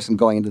single person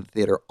going into the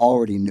theater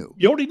already knew.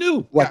 You already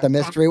knew what the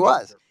mystery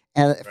was,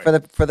 and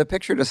for the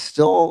picture to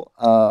still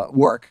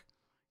work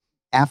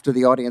after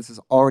the audience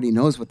already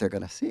knows what they're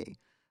going to see.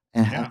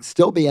 And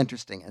still be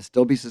interesting and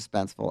still be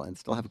suspenseful and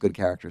still have good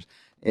characters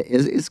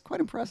is quite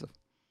impressive.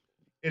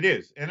 It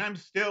is. And I'm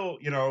still,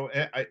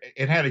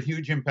 it had a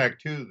huge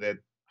impact too that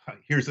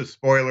here's a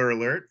spoiler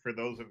alert for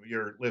those of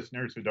your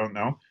listeners who don't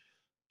know.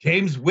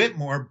 James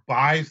Whitmore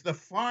buys the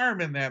farm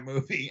in that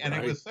movie. And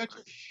It was such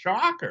a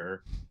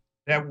shocker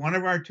that one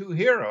of our two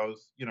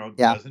heroes,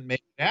 doesn't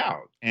make it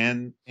out.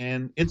 And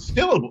it's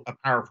still a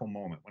powerful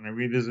moment when I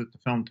revisit the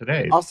film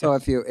today. Also,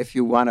 if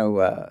you want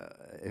to,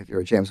 if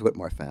you're a James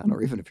Whitmore fan,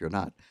 or even if you're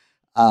not,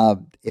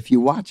 if you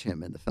watch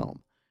him in the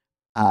film,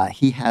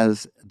 he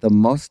has the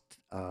most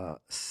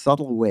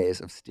subtle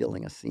ways of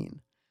stealing a scene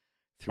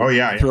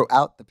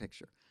throughout the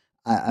picture.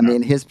 I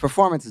mean, his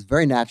performance is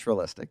very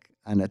naturalistic,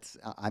 and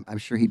I'm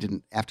sure he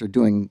didn't, after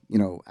doing,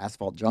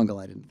 Asphalt Jungle,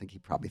 I didn't think he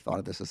probably thought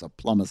of this as a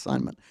plum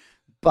assignment.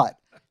 But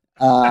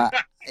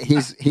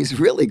he's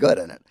really good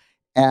in it.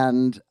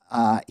 And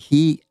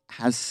he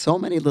has so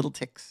many little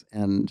ticks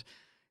and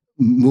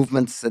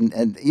movements,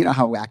 and you know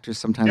how actors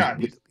sometimes... Yeah,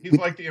 he's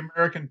like the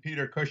American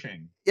Peter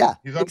Cushing. Yeah,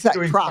 he's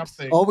exactly. Props.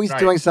 Always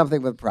doing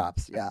something with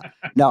props, yeah.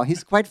 No,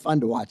 he's quite fun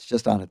to watch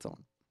just on its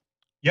own.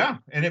 Yeah,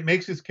 and it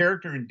makes his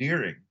character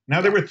endearing.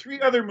 Now, there were three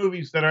other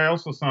movies that I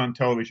also saw on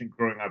television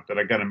growing up that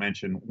I got to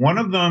mention. One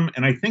of them,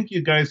 and I think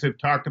you guys have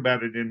talked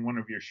about it in one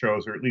of your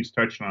shows, or at least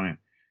touched on it.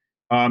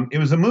 It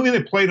was a movie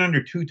that played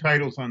under two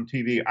titles on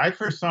TV. I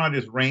first saw it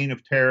as Reign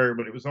of Terror,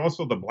 but it was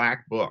also The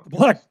Black Book.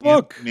 Black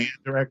Book. Man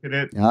directed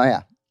it. Oh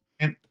yeah.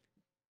 And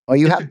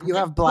you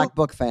have Black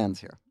Book fans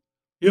here.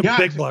 You have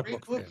big Black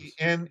Book fans.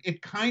 And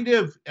it kind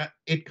of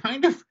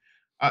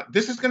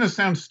this is going to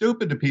sound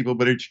stupid to people,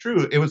 but it's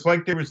true. It was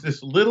like there was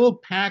this little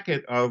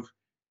packet of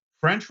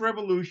French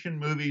Revolution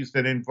movies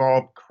that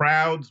involved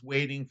crowds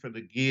waiting for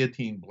the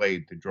guillotine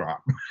blade to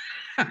drop.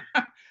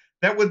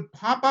 That would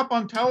pop up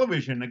on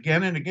television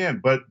again and again.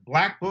 But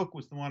Black Book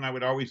was the one I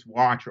would always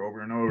watch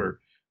over and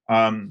over.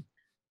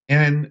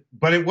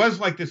 But it was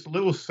like this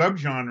little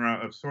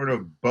subgenre of sort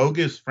of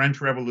bogus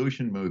French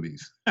Revolution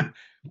movies.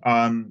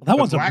 That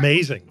one's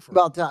amazing.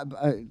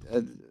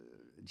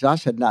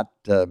 Josh had not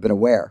been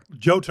aware.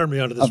 Joe turned me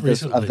onto this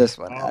recently. Of this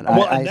one. And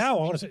now I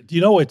want to say, do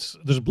you know there's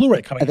a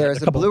Blu-ray coming out?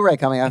 There's a Blu-ray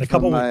coming out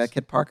from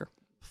Kit Parker,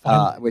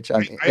 and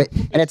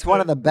it's one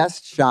of the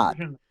best shot.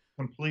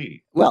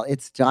 Complete. Well,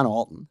 it's John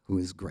Alton, who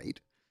is great.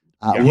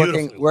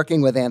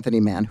 Working with Anthony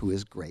Mann, who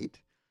is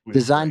great.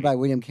 Designed by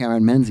William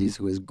Cameron Menzies,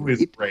 who is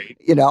great.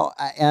 You know,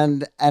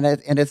 and the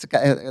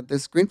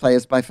screenplay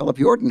is by Philip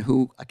Yordan,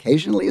 who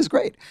occasionally is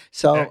great.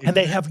 So and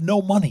they have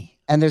no money.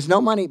 And there's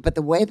no money, but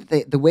the way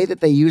that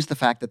they use the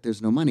fact that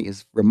there's no money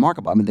is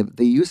remarkable. I mean,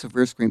 the use of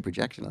rear screen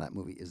projection in that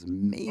movie is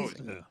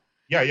amazing. Oh,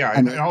 yeah.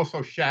 And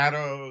also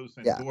shadows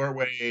and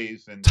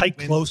doorways and tight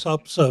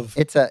close-ups of.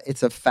 It's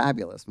a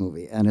fabulous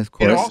movie, and of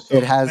course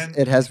it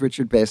has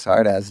Richard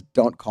Basehart as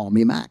 "Don't Call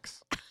Me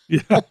Max."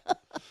 Yeah,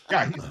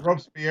 he's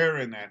Robespierre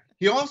in that.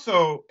 He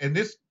also, and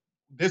this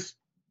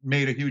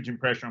made a huge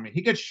impression on me.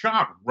 He gets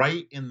shot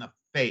right in the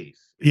face.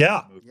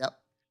 Yeah. Yep.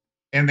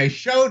 And they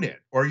showed it,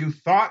 or you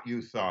thought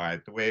you saw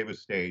it, the way it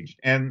was staged.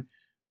 And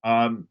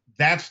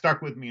that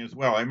stuck with me as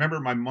well. I remember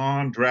my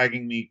mom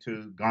dragging me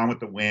to Gone with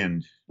the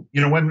Wind.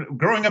 When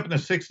growing up in the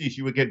 60s,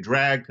 you would get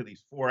dragged to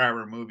these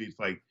 4-hour movies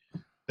like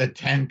The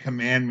 10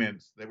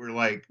 Commandments. They were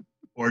like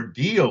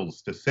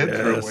ordeals to sit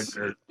through when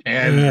you're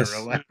 10 or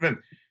 11.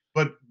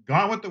 But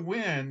Gone with the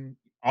Wind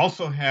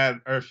also had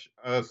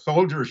a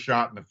soldier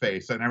shot in the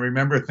face. And I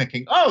remember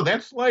thinking, oh,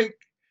 that's like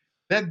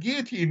that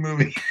guillotine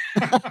movie.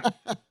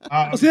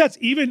 See, that's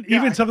even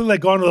something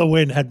like Gone with the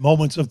Wind had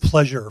moments of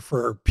pleasure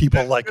for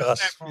people like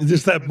us.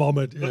 Just that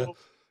moment.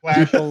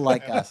 People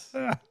like us.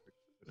 The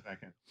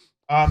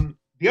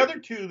other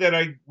two that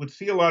I would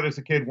see a lot as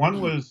a kid,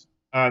 one was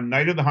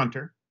Night of the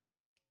Hunter,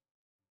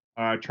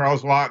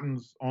 Charles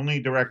Laughton's only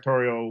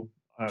directorial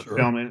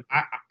film. And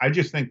I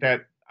just think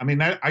that,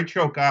 I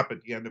choke up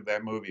at the end of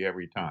that movie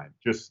every time.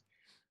 Just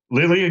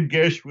Lillian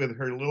Gish with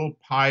her little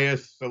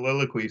pious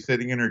soliloquy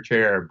sitting in her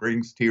chair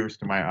brings tears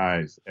to my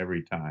eyes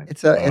every time.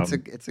 It's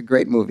a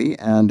great movie,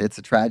 and it's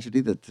a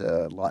tragedy that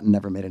Lawton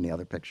never made any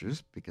other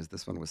pictures because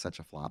this one was such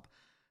a flop.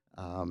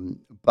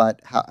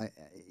 But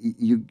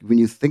when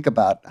you think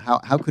about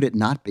how could it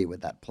not be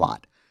with that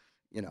plot,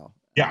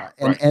 Yeah,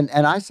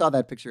 and I saw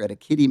that picture at a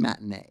kiddie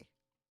matinee.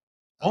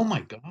 Oh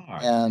my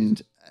God!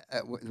 And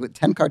with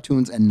 10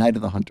 cartoons and Night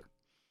of the Hunter.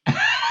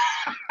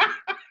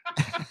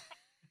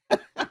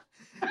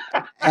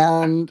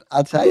 And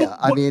I'll tell you,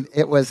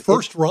 it was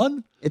first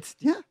run. It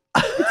stayed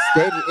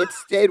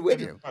with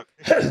you.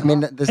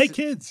 Hey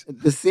kids,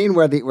 the scene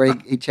where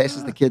he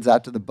chases the kids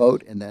out to the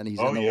boat, and then he's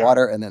in the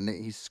water, and then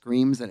he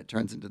screams, and it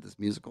turns into this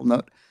musical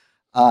note.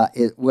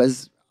 It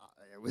was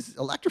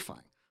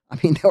electrifying.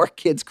 There were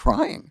kids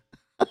crying.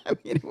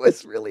 It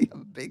was really a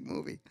big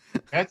movie.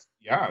 That's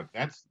Night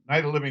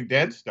of the Living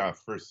Dead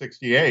stuff for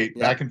 '68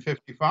 back in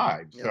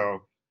 '55. Yeah.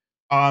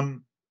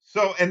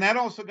 So, and that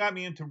also got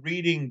me into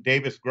reading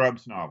Davis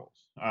Grubb's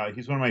novels.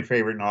 He's one of my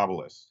favorite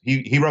novelists.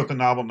 He wrote the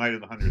novel Night of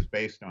the Hunter is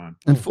based on.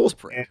 And Fool's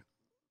Parade. And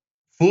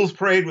Fool's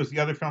Parade was the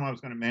other film I was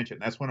going to mention.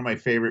 That's one of my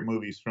favorite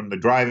movies from the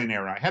drive-in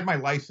era. I had my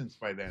license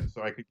by then,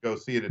 so I could go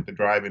see it at the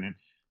drive-in. And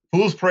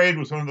Fool's Parade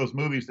was one of those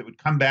movies that would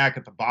come back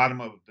at the bottom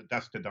of the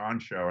Dusk to Dawn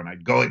show, and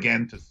I'd go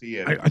again to see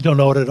it. I don't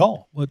know it at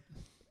all. What?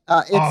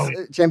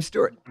 It's James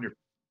Stewart.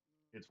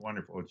 It's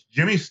wonderful. It's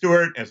Jimmy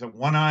Stewart as a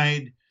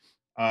one-eyed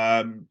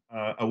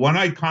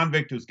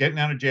convict who's getting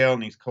out of jail,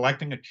 and he's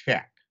collecting a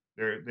check.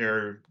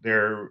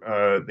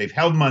 They've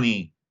held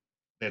money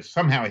that's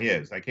somehow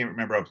his. I can't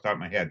remember off the top of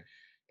my head.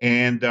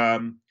 And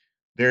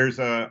there's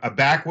a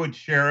backwoods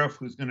sheriff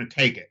who's going to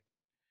take it.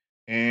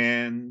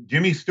 And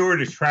Jimmy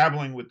Stewart is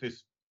traveling with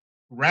this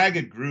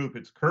ragged group.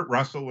 It's Kurt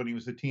Russell when he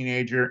was a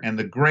teenager, and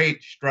the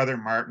great Strother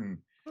Martin,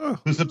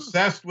 who's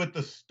obsessed with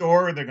the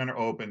store they're going to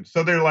open.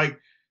 So they're like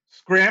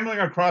scrambling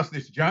across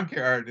this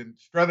junkyard, and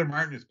Strother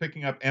Martin is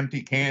picking up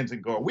empty cans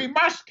and going, "We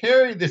must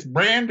carry this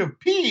brand of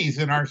peas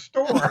in our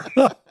store."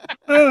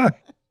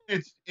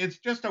 It's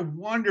just a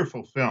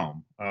wonderful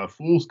film.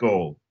 Fool's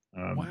Gold.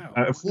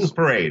 Fool's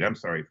Parade. I'm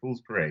sorry, Fool's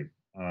Parade.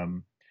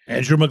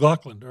 Andrew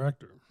McLaughlin,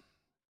 director.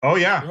 Oh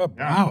yeah.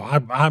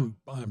 Wow. I'm.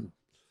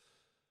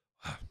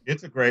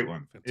 It's a great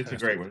one. Fantastic. It's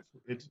a great one.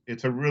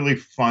 It's a really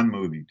fun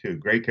movie too.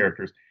 Great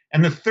characters.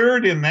 And the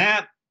third in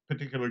that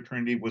particular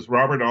trinity was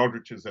Robert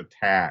Aldrich's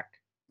Attack.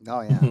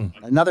 Oh yeah,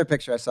 another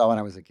picture I saw when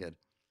I was a kid.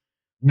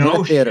 No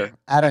in a theater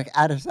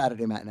at a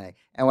Saturday matinee,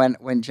 and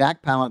when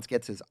Jack Palance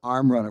gets his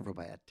arm run over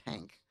by a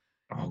tank.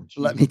 Oh,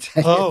 let me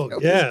tell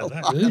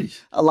you.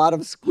 A lot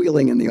of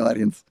squealing in the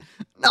audience.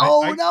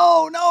 No,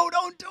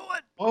 don't do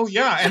it. Oh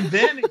yeah, and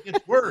then it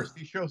gets worse.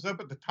 He shows up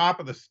at the top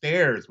of the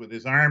stairs with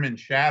his arm in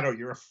shadow.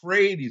 You're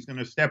afraid he's going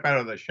to step out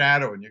of the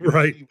shadow, and you're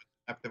going to see what's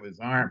left of his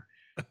arm.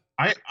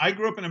 I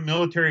grew up in a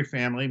military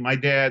family. My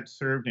dad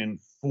served in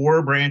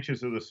 4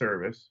 branches of the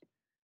service.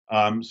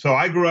 So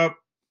I grew up,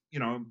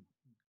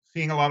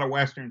 seeing a lot of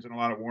Westerns and a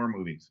lot of war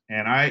movies.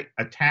 And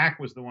Attack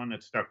was the one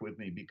that stuck with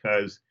me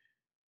because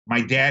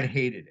my dad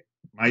hated it.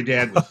 My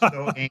dad was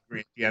so angry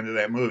at the end of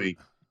that movie.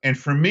 And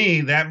for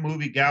me, that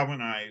movie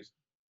galvanized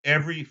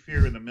every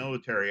fear of the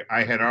military.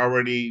 I had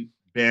already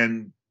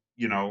been,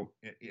 it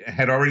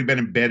had already been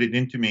embedded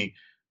into me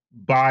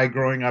by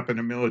growing up in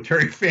a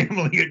military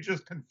family. It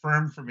just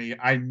confirmed for me,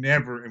 I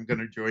never am going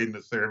to join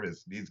the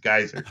service. These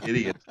guys are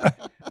idiots.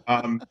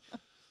 And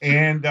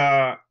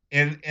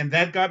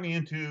that got me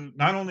into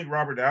not only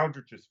Robert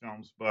Aldrich's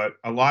films, but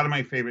a lot of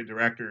my favorite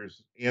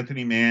directors,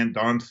 Anthony Mann,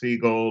 Don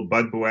Siegel,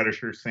 Bud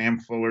Boetticher, Sam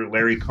Fuller,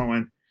 Larry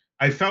Cohen.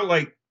 I felt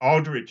like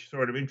Aldrich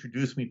sort of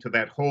introduced me to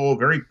that whole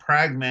very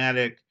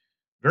pragmatic,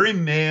 very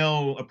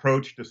male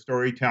approach to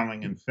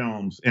storytelling in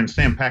films. And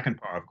Sam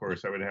Peckinpah, of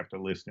course, I would have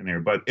to list in there.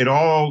 But it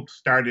all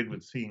started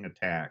with seeing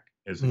Attack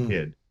as a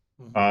kid.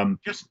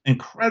 Just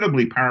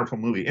incredibly powerful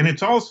movie. And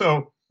it's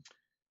also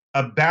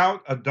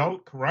about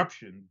adult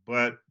corruption,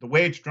 but the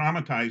way it's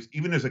dramatized,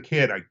 even as a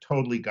kid, I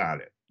totally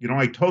got it.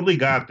 I totally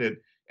got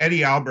that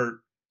Eddie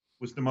Albert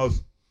was the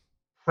most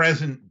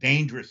present,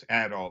 dangerous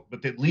adult,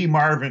 but that Lee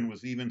Marvin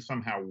was even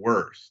somehow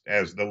worse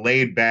as the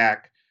laid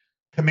back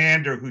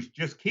commander who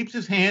just keeps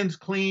his hands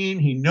clean.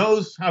 He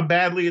knows how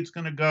badly it's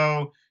going to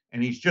go,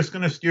 and he's just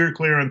going to steer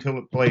clear until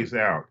it plays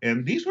out.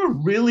 And these were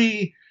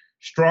really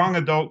strong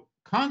adult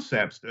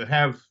concepts to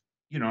have,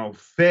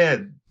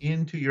 fed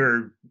into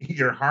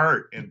your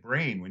heart and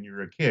brain when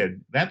you're a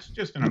kid. That's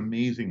just an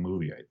amazing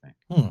movie, I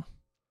think.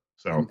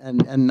 So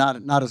and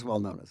not as well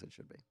known as it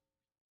should be.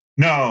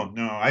 No,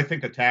 I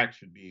think Attack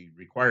should be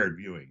required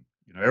viewing.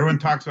 Everyone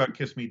talks about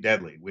Kiss Me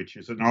Deadly, which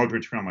is an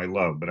Aldrich film I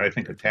love, but I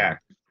think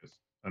Attack is just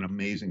an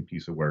amazing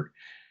piece of work.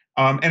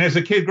 And as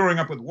a kid growing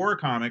up with war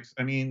comics,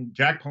 I mean,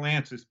 Jack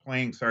Palance is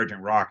playing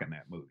Sergeant Rock in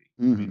that movie.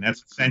 I mean,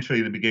 that's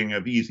essentially the beginning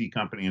of Easy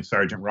Company and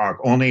Sergeant Rock.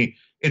 Only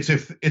it's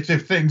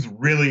if things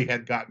really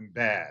had gotten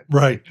bad,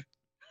 right?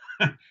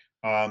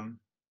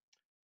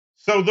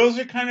 So those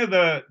are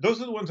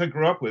the ones I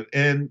grew up with,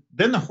 and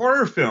then the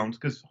horror films,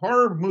 because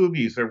horror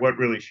movies are what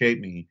really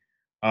shaped me.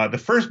 The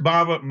first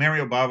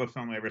Mario Bava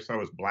film I ever saw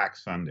was Black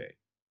Sunday,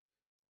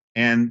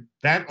 and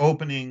that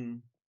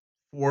opening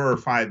 4 or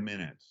 5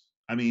 minutes.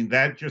 I mean,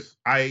 that just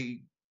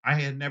I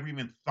had never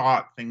even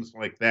thought things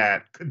like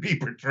that could be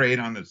portrayed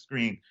on the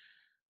screen.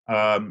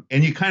 And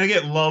you kind of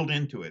get lulled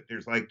into it.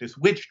 There's like this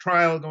witch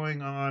trial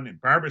going on, and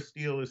Barbara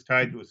Steele is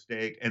tied to a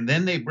stake, and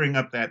then they bring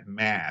up that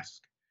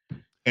mask,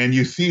 and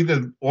you see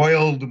the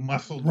oiled,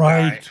 muscled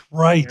guy.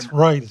 Right.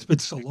 It's been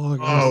so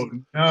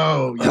long.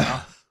 Oh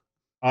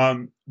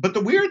no, but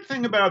the weird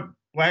thing about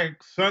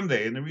Black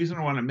Sunday, and the reason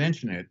I want to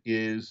mention it,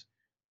 is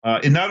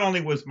it not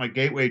only was my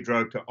gateway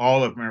drug to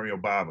all of Mario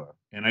Bava,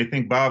 and I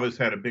think Bava's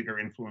had a bigger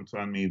influence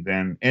on me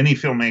than any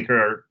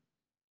filmmaker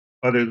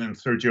other than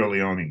Sergio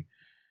Leone,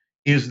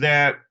 is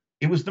that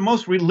it was the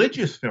most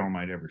religious film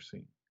I'd ever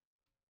seen.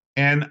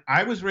 And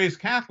I was raised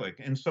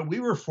Catholic, and so we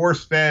were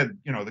force-fed,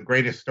 the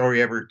greatest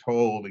story ever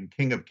told and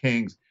King of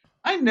Kings.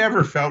 I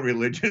never felt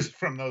religious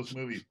from those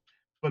movies.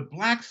 But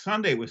Black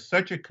Sunday was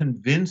such a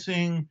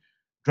convincing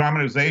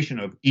dramatization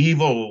of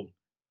evil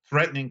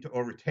threatening to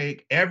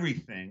overtake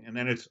everything, and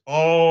then it's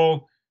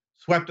all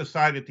swept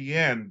aside at the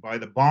end by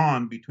the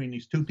bond between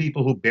these two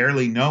people who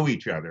barely know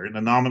each other, and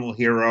the nominal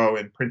hero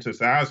and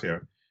Princess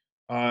Asia,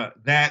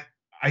 that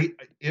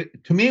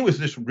to me, it was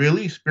this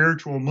really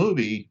spiritual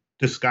movie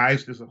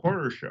disguised as a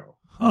horror show.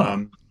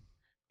 And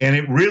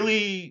it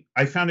really,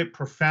 I found it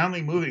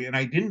profoundly moving. And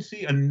I didn't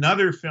see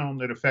another film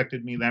that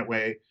affected me that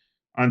way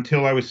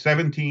until I was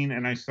 17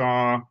 and I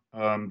saw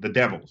The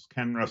Devils,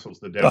 Ken Russell's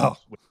The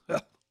Devils. Oh.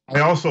 I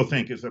also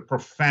think is a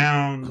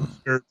profound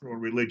spiritual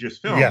religious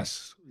film.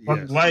 Yes.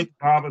 But like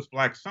Bava's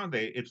Black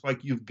Sunday, it's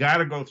like you've got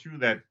to go through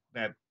that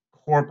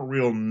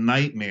corporeal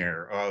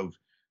nightmare of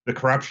the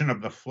corruption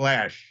of the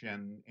flesh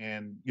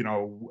and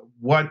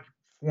what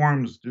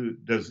forms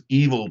does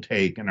evil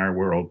take in our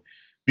world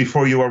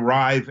before you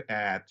arrive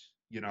at,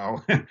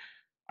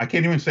 I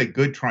can't even say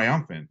good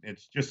triumphant.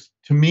 It's just,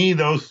 to me,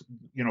 those,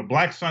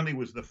 Black Sunday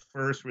was the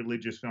first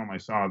religious film I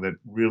saw that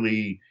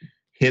really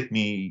hit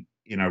me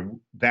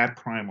that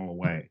primal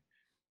way.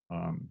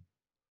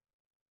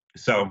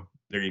 So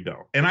there you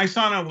go. And I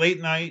saw on a late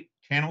night,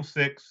 Channel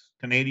 6,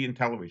 Canadian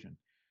television.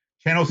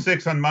 Channel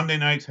 6 on Monday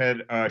nights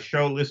had a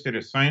show listed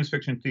as science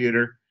fiction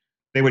theater.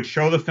 They would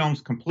show the films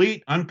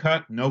complete,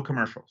 uncut, no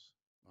commercials.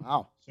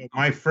 Wow. So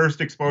my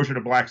first exposure to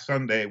Black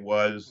Sunday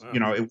was,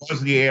 it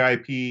was the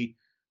AIP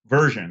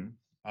version,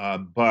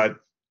 but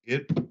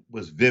it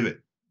was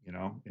vivid.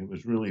 It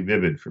was really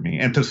vivid for me.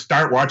 And to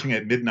start watching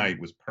at midnight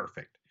was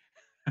perfect.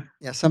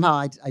 Yeah, somehow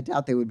I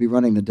doubt they would be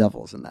running The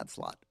Devils in that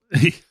slot.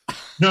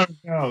 No.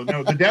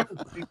 The Devils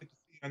didn't get to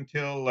see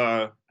until,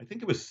 I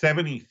think it was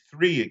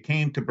 73. It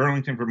came to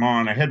Burlington,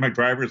 Vermont. I had my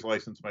driver's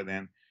license by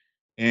then.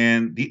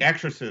 And The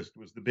Exorcist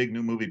was the big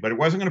new movie, but it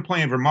wasn't going to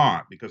play in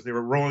Vermont because they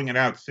were rolling it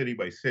out city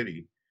by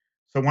city.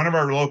 So one of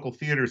our local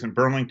theaters in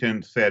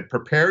Burlington said,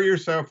 prepare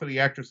yourself for The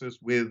Exorcist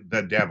with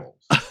The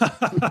Devils.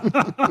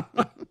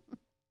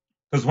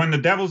 Because when The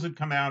Devils had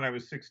come out, I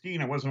was 16.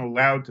 I wasn't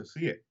allowed to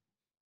see it.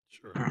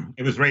 Sure.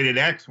 It was rated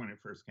X when it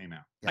first came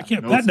out. Yeah. I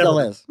can't. No, That it still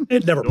never is.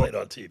 It never played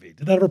on TV.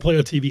 Did that ever play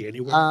on TV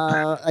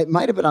anywhere? It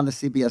might have been on the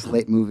CBS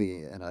late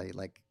movie in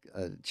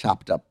a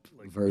chopped up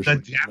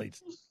version. The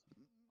Devils?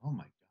 Oh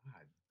my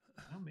God.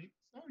 Well, maybe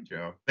so,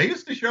 Joe. They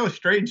used to show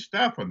strange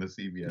stuff on the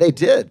CBS. They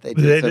did. They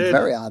They some did.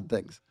 very odd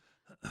things.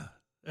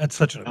 That's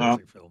such an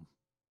amazing film,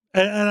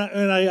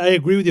 and I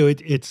agree with you.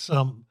 It's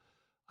I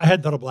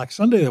hadn't thought of Black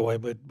Sunday that way,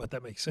 but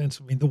that makes sense.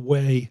 I mean, the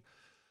way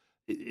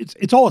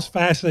it's always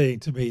fascinating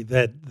to me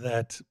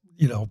that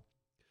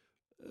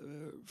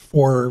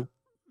for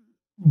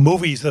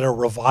movies that are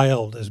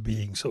reviled as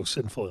being so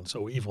sinful and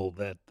so evil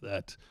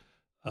that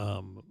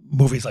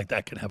movies like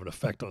that can have an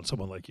effect on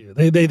someone like you.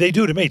 They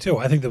do to me too.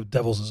 I think The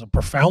Devils is a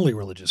profoundly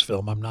religious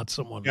film. I'm not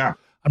someone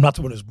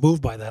who's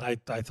moved by that.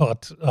 I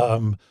thought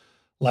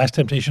Last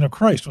Temptation of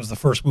Christ was the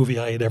first movie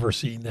I had ever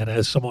seen that,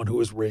 as someone who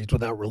was raised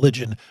without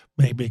religion,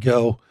 made me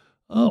go,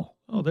 oh,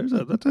 that's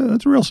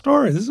a real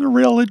story. This is a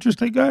real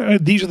interesting guy.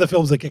 These are the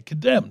films that get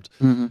condemned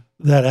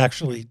that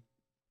actually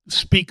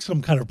speak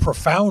some kind of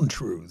profound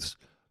truths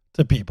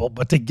to people.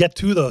 But to get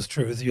to those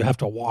truths, you have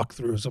to walk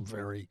through some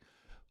very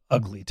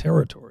ugly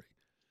territory.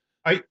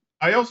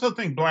 I also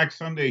think Black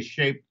Sunday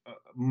shaped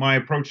my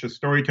approach to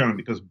storytelling,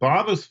 because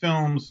Bava's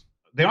films,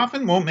 they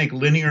often won't make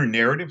linear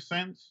narrative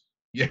sense.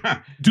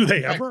 Yeah. Do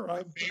they ever?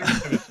 Like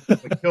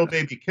Kill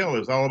Baby Kill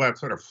is all about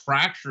sort of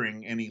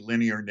fracturing any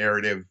linear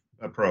narrative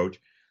approach.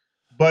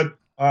 But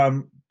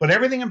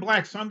everything in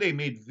Black Sunday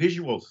made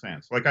visual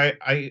sense. Like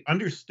I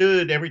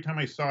understood every time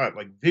I saw it.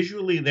 Like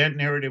visually, that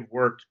narrative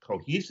worked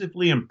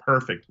cohesively and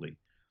perfectly.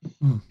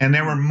 And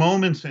there were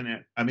moments in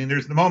it. I mean,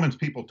 there's the moments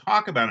people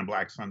talk about in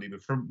Black Sunday,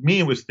 but for me,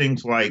 it was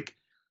things like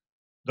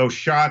those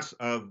shots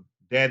of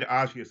dead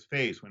Asia's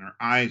face when her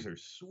eyes are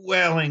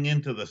swelling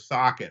into the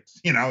sockets.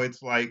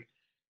 It's like,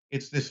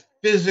 it's this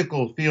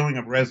physical feeling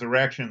of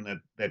resurrection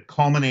that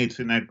culminates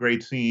in that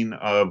great scene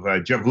of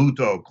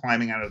Javuto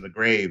climbing out of the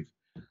grave.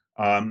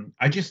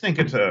 I still think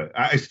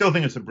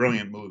it's a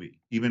brilliant movie,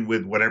 even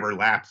with whatever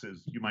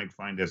lapses you might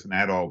find as an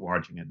adult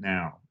watching it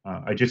now.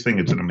 I just think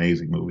it's an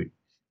amazing movie.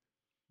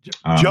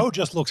 Joe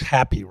just looks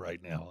happy right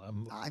now.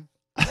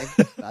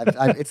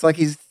 It's like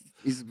he's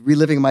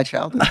reliving my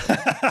childhood.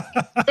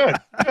 Good.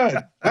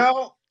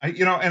 Well,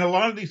 and a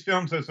lot of these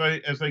films, as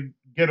I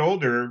get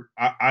older,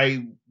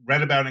 I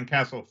read about in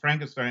Castle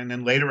Frankenstein, and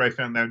then later I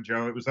found out,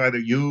 Joe, it was either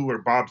you or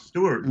Bob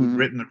Stewart who'd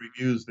written the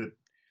reviews that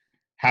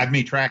had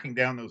me tracking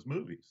down those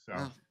movies.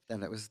 So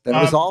then it was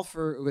all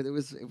for it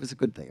was a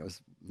good thing. It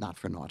was not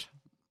for naught.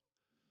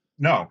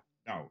 No.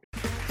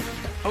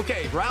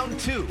 Okay, round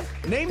 2.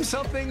 Name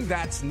something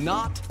that's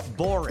not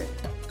boring.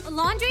 A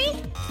laundry?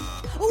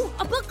 Ooh,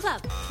 a book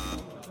club.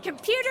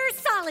 Computer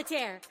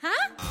solitaire,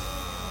 huh?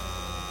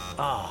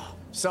 Ah,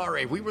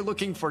 sorry, we were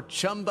looking for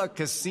Chumba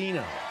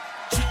Casino.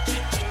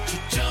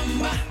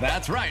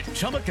 That's right,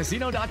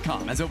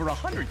 ChumbaCasino.com has over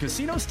 100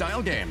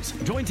 casino-style games.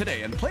 Join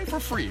today and play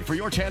for free for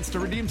your chance to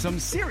redeem some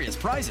serious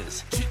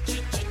prizes.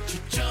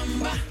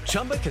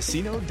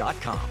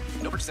 ChumbaCasino.com.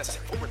 No purchase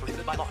necessary. Void where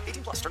prohibited by law.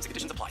 18+ terms and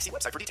conditions apply. See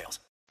website for details.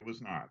 It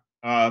was not.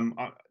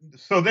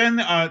 So then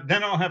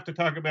I'll have to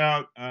talk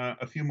about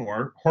a few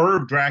more. Horror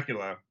of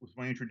Dracula was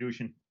my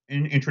introduction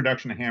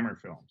to Hammer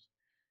films,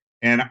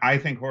 and I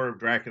think Horror of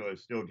Dracula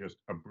is still just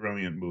a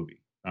brilliant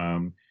movie.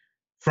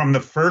 From the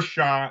first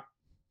shot,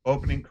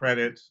 opening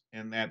credits,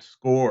 and that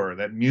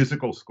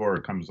musical score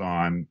comes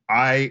on,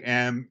 I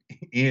am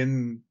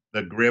in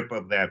the grip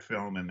of that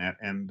film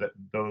and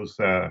those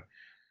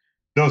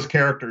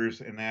characters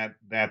and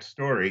that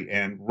story,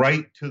 and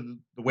right to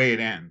the way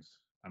it ends.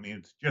 I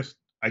mean,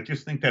 I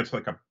just think that's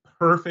like a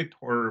perfect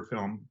horror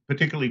film,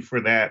 particularly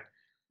for that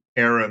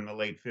era in the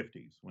late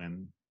 50s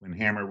when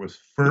Hammer was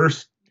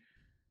first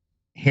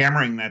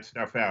hammering that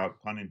stuff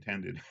out, pun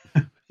intended.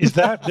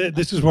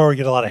 This is where we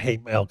get a lot of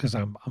hate mail, because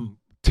I'm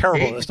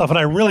terrible at this stuff, and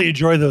I really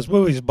enjoy those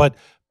movies, but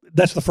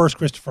that's the first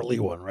Christopher Lee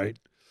one, right?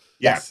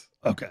 Yes.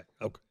 Okay.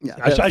 Yeah,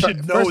 I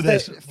should know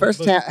this.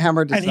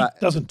 Hammer decided, and he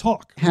doesn't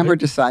talk. Hammer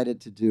decided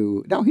to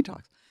do. No, he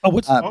talks. Oh,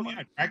 what's?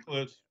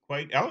 Dracula's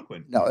quite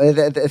eloquent. No,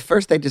 at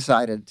first they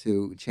decided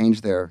to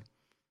change their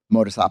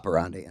modus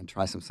operandi and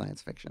try some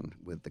science fiction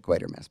with the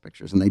Quatermass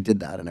pictures, and they did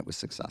that, and it was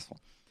successful.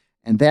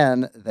 And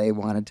then they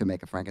wanted to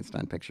make a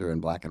Frankenstein picture in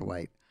black and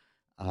white,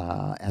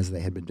 as they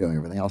had been doing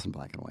everything else in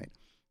black and white,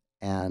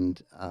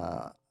 and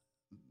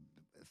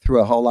through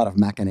a whole lot of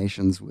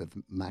machinations with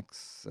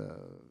Max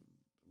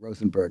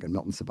Rosenberg and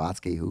Milton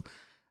Subotsky, who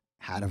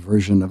had a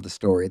version of the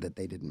story that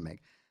they didn't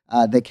make.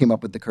 They came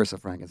up with The Curse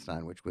of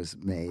Frankenstein, which was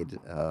made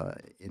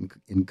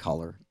in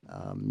color,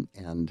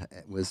 and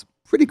it was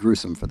pretty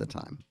gruesome for the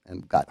time,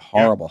 and got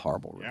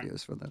horrible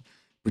reviews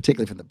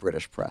particularly from the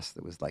British press.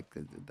 That was like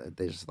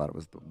they just thought it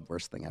was the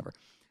worst thing ever.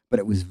 But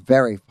it was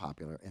very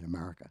popular in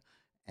America,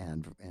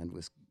 and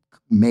was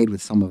made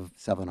with some of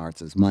Seven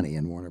Arts' money,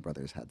 and Warner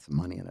Brothers had some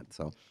money in it.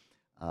 So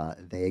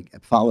they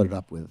followed it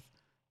up with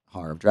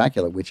Horror of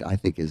Dracula, which I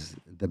think is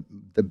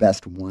the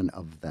best one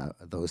of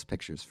those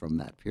pictures from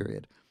that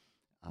period.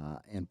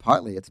 And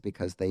partly it's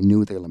because they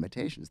knew their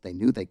limitations. They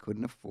knew they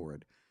couldn't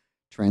afford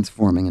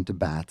transforming into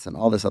bats and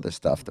all this other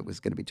stuff that was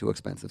going to be too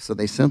expensive. So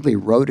they simply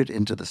wrote it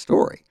into the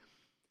story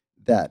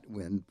that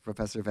when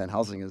Professor Van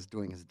Helsing is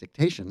doing his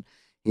dictation,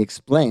 he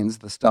explains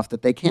the stuff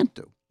that they can't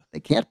do. They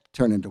can't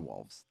turn into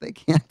wolves. They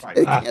can't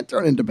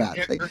turn into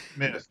bats.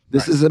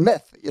 This is a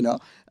myth,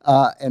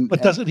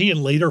 But doesn't he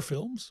in later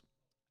films?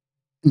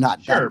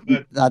 Not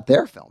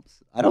their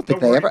films. I don't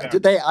think they ever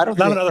did. They I don't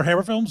not think in other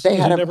Hammer films. They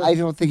had. I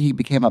don't think he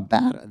became a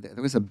bat.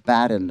 There was a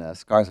bat in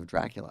Scars of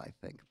Dracula, I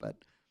think, but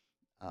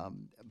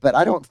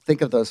I don't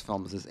think of those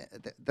films as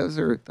those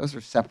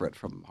are separate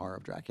from Horror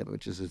of Dracula,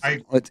 which is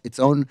its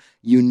own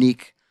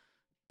unique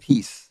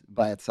piece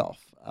by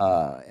itself.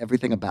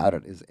 Everything about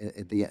it is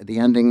the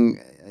ending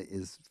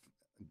is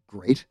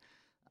great.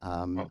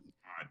 God.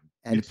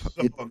 And It's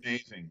so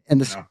amazing.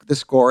 And the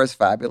score is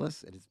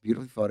fabulous. It is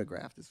beautifully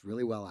photographed. It's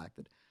really well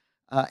acted.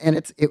 And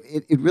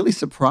it really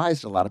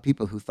surprised a lot of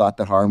people who thought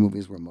that horror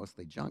movies were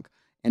mostly junk.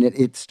 And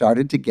it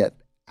started to get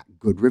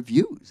good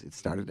reviews. It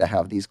started to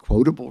have these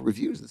quotable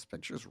reviews. This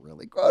picture's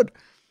really good.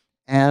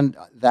 And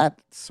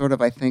that sort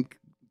of, I think,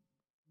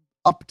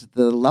 upped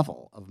the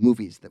level of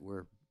movies that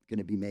were going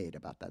to be made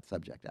about that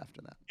subject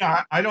after that.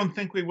 Yeah, I don't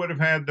think we would have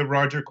had the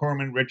Roger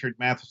Corman, Richard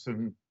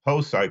Matheson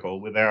Poe cycle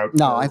without.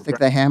 No, I think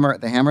the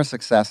Hammer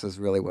success is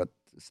really what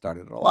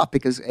started it all off,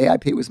 because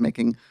AIP was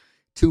making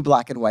 2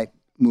 black and white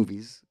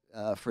movies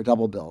for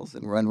double bills,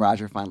 and when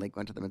Roger finally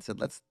went to them and said,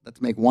 "Let's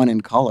make one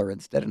in color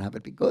instead and have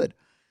it be good,"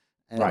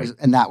 and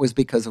and that was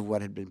because of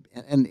what had been,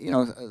 and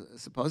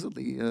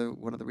supposedly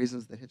one of the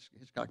reasons that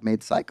Hitchcock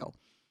made Psycho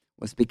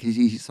was because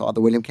he saw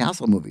the William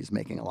Castle movies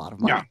making a lot of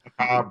money.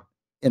 Yeah.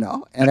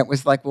 And it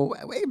was like, well,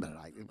 wait a minute,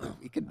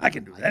 I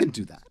can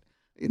do that,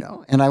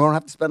 and I won't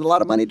have to spend a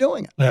lot of money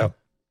doing it. Yeah.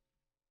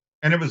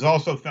 And it was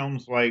also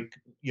films like,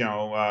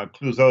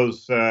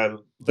 Clouseau's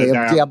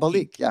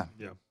Diabolique, yeah.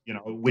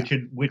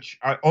 Which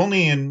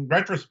only in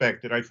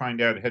retrospect did I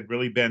find out had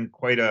really been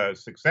quite a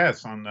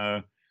success in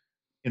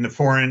the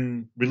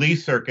foreign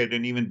release circuit,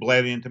 and even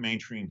bled into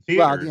mainstream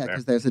theaters. Well, yeah,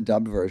 because there's a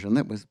dubbed version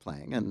that was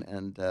playing,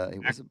 and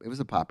it was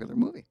a popular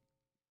movie.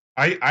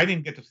 I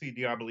didn't get to see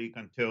Diabolique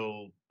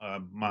until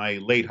my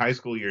late high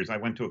school years. I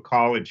went to a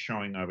college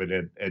showing of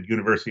it at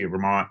University of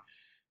Vermont,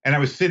 and I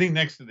was sitting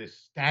next to this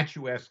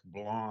statuesque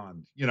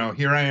blonde.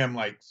 Here I am,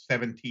 like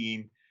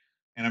 17,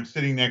 and I'm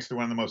sitting next to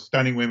one of the most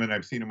stunning women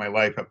I've seen in my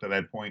life up to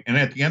that point. And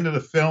at the end of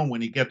the film,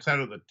 when he gets out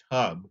of the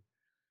tub,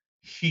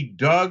 she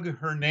dug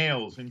her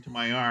nails into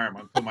my arm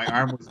until my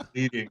arm was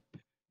bleeding,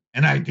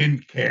 and I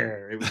didn't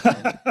care. It was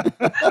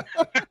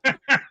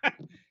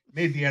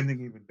made the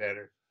ending even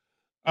better.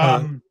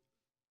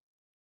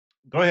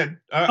 Go ahead.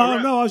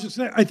 No, I was just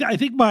saying. I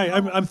think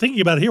I'm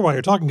thinking about it here while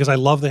you're talking, because I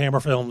love the Hammer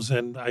films,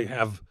 and I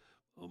have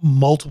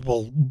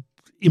multiple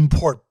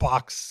import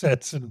box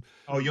sets and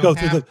go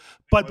through the.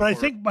 But I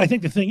think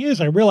the thing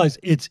is, I realize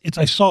it's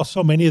I saw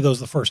so many of those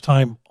the first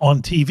time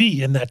on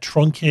TV, in that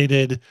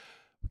truncated,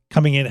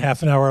 coming in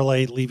half an hour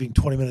late, leaving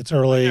 20 minutes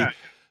early. Yeah.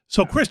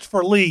 So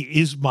Christopher Lee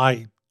is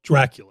my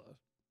Dracula.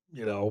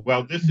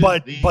 Well,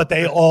 but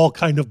they all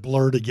kind of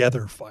blur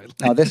together finally.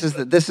 No, this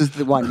is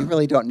the one. You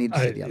really don't need to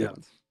see the other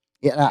ones.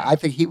 Yeah, I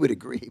think he would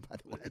agree, by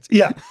the way.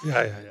 Yeah.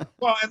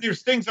 Well, and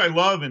there's things I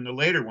love in the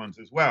later ones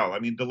as well. I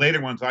mean, the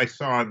later ones I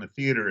saw in the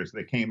theater as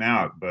they came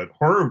out, but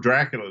Horror of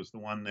Dracula is the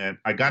one that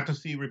I got to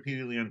see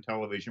repeatedly on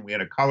television. We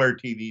had a color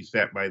TV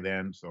set by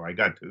then, so I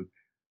got to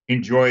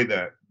enjoy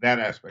that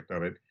aspect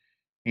of it.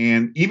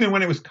 And even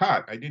when it was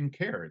cut, I didn't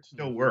care. It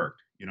still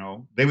worked.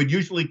 They would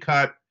usually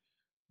cut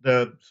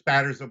the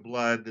spatters of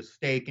blood, the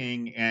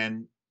staking,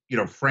 and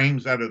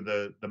frames out of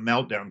the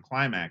meltdown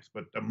climax,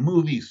 but the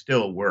movie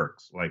still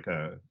works like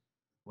a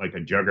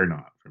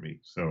juggernaut for me.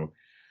 So,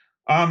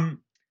 and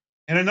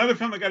another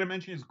film I got to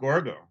mention is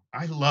Gorgo.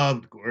 I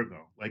loved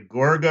Gorgo. Like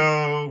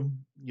Gorgo,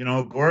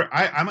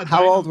 I'm a.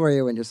 How old were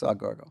you when you saw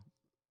Gorgo?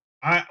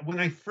 When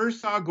I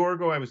first saw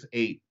Gorgo, I was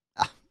 8.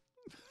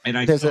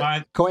 And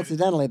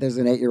coincidentally, there's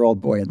an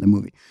 8-year-old boy in the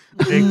movie.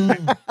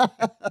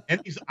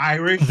 And he's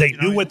Irish. They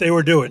knew what they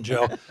were doing,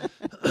 Joe.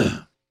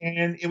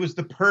 And it was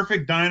the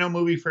perfect dino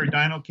movie for a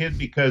dino kid,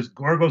 because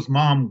Gorgo's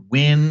mom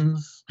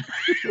wins.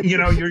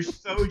 You're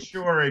so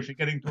sure as you're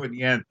getting toward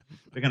the end,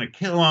 they're going to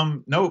kill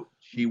him. Nope,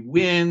 she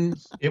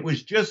wins. It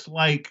was just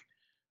like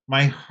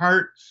my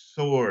heart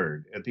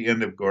soared at the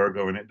end of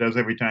Gorgo, and it does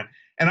every time.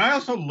 And I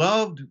also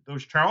loved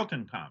those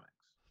Charlton comics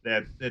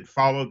that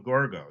followed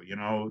Gorgo.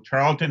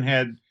 Charlton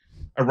had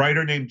a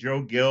writer named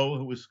Joe Gill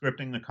who was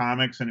scripting the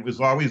comics, and it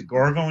was always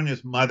Gorgo and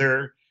his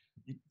mother.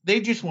 They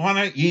just want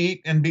to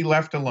eat and be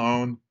left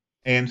alone.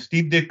 And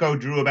Steve Ditko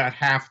drew about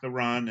half the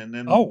run, and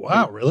then. Oh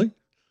wow! Really?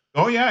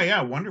 Oh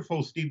yeah,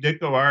 wonderful Steve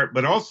Ditko art,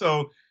 but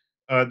also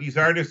these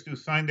artists who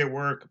signed their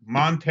work,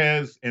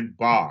 Montez and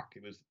Bach.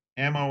 It was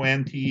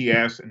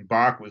Montes, and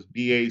Bach was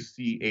Bache.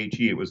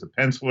 It was a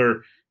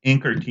penciler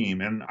inker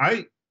team, and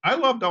I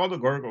loved all the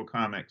Gorgo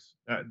comics.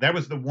 That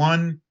was the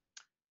one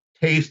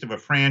taste of a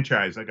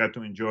franchise I got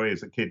to enjoy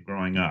as a kid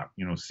growing up.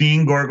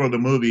 Seeing Gorgo the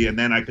movie, and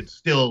then I could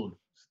still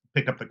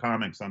pick up the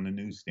comics on the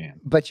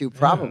newsstand. But you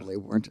probably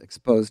weren't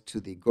exposed to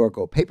the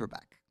Gorgo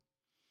paperback.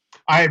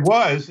 I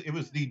was. It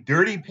was the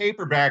dirty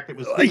paperback that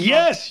was.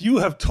 Yes, you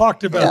have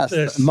talked about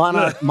this.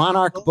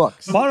 Monarch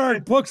Books.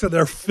 Monarch Books and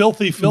their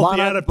filthy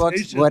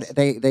adaptations. Books,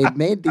 they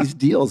made these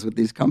deals with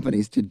these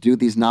companies to do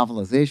these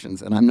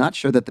novelizations, and I'm not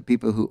sure that the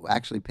people who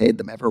actually paid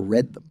them ever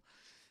read them.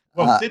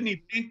 Well, Sidney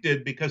Pink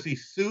did, because he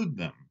sued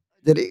them.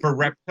 Did he? For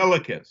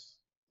Reptilicus.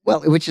 Well,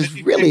 which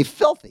is really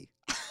filthy.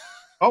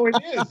 Oh, it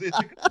is. It's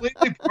a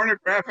completely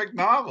pornographic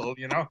novel,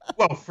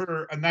 Well,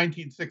 for a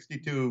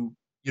 1962,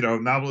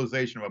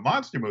 novelization of a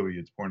monster movie,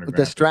 it's pornographic.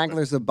 The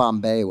Stranglers of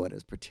Bombay one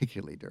is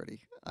particularly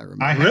dirty. I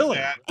remember. I really?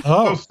 That.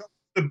 Oh. So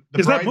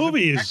Because that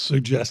movie is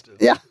suggestive.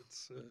 Yeah.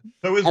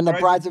 And the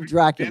Brides of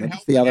Dracula.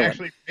 That's the other one.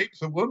 Actually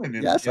rapes a woman.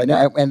 Yes, I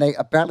know. And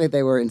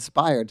they were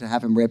inspired to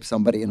have him rape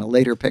somebody in a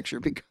later picture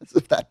because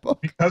of that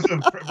book. Because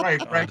of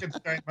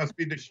Frankenstein must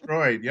be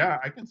destroyed. Yeah,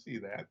 I can see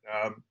that.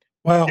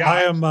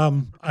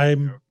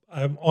 I'm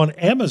on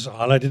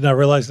Amazon. I did not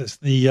realize this.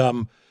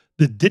 The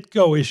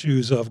Ditko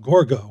issues of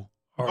Gorgo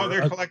are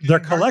they're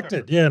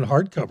collected. In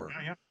hardcover.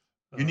 Yeah.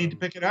 You need to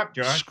pick it up,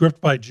 Josh.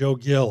 Script by Joe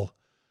Gill.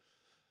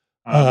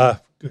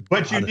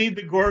 But you need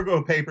the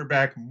Gorgo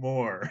paperback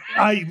more.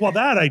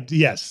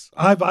 Yes.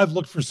 I've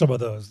looked for some of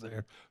those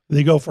there.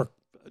 They go for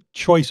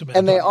choice amounts.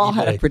 And they all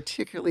had a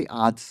particularly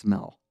odd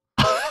smell.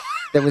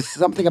 There was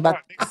something about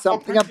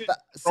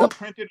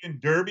printed in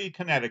Derby,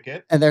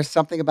 Connecticut. And there's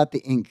something about the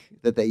ink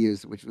that they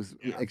used, which was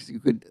you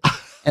could,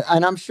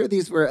 and I'm sure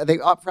they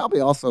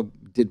probably also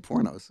did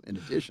pornos in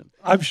addition.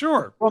 I'm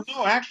sure. Well,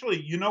 no,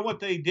 actually, you know what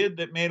they did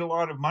that made a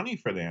lot of money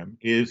for them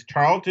is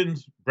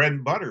Charlton's bread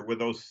and butter were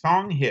those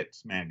song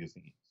hits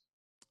magazines.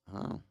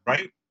 Oh,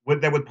 right.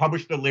 That would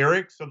publish the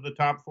lyrics of the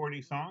top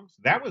 40 songs.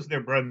 That was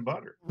their bread and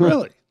butter.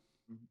 Really?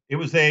 It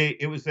was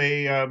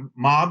a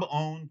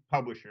mob-owned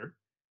publisher.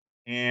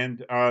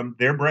 And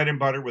their bread and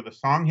butter were the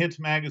song hits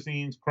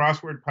magazines,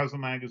 crossword puzzle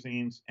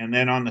magazines, and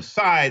then on the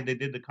side they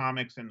did the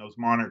comics in those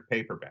Monarch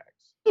paperbacks.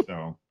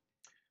 So,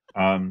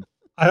 those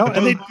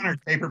Monarch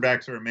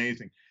paperbacks are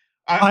amazing.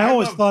 I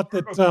always thought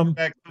that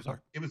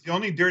it was the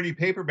only dirty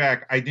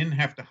paperback I didn't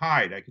have to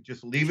hide. I could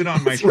just leave it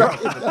on my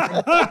shelf.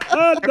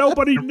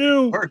 Nobody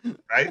knew,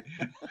 right?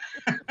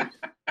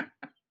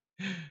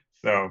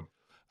 So.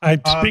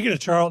 Speaking of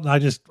Charlton,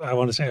 I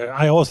want to say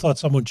I always thought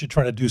someone should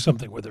try to do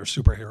something with their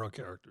superhero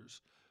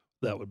characters.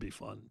 That would be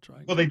fun.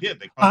 Well, they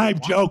did. I'm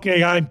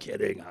joking. I'm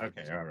kidding.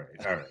 Okay. All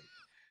right.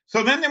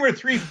 So then there were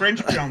 3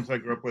 French films I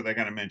grew up with. I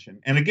got to mention,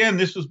 and again,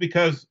 this was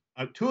because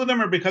 2 of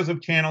them are because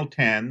of Channel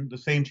 10, the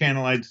same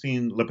channel I'd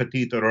seen Le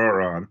Petit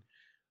Aurore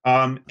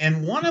on,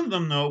 and one of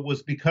them though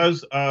was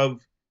because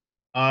of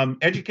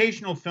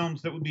educational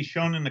films that would be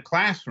shown in the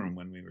classroom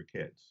when we were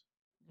kids.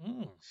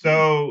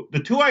 So the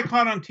 2 I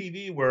caught on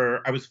TV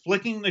were I was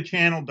flicking the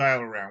channel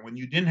dial around when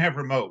you didn't have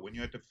remote, when you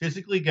had to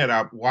physically get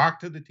up, walk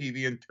to the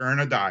TV and turn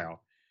a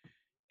dial.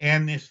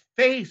 And this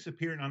face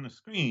appeared on the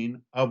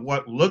screen of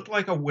what looked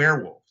like a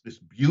werewolf, this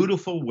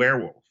beautiful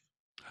werewolf.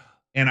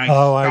 And I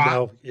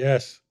know.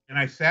 Yes. And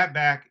I sat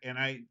back and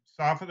I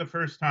saw for the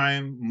first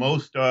time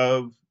most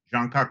of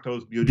Jean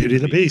Cocteau's Beauty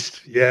and the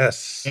Beast.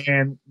 Yes.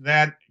 And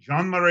that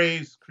Jean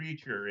Marais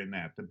creature in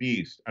that, the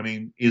beast,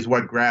 is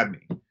what grabbed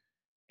me.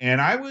 And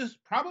I was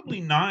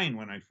probably 9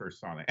 when I first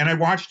saw that. And I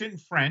watched it in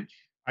French.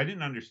 I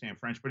didn't understand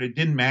French, but it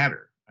didn't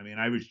matter.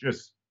 I was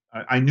just,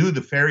 I knew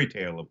the fairy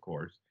tale, of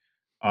course,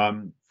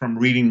 from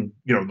reading,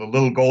 the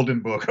little golden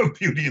book of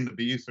Beauty and the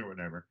Beast or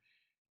whatever.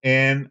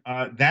 And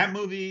that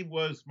movie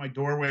was my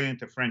doorway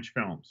into French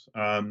films.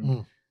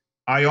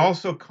 I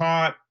also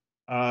caught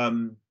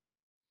our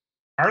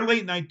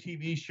late night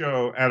TV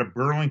show out of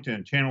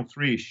Burlington, Channel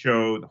 3,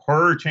 showed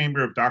Horror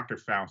Chamber of Dr.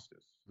 Faustus.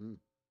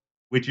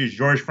 Which is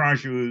Georges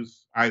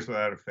Franju's Eyes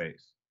Without a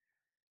Face.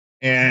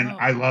 And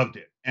I loved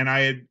it. And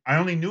I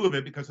only knew of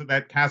it because of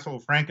that Castle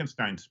of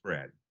Frankenstein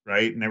spread,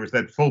 right? And there was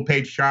that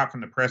full-page shot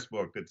from the press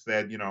book that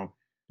said,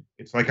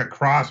 it's like a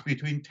cross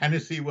between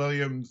Tennessee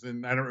Williams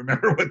and I don't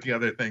remember what the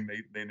other thing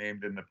they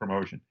named in the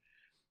promotion.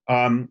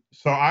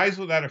 So Eyes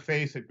Without a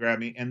Face had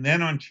grabbed me. And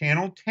then on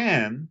Channel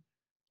 10,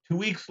 2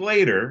 weeks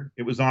later,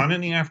 it was on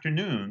in the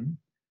afternoon.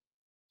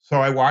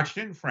 So I watched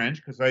it in French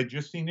because I had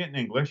just seen it in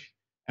English.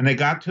 And they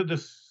got to the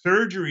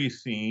surgery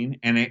scene,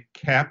 and it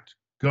kept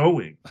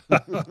going.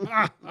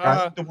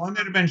 The one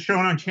that had been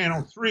shown on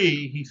Channel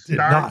 3, he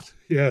starts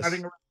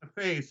cutting around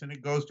the face, and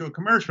it goes to a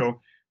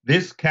commercial.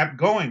 This kept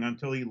going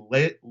until he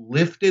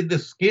lifted the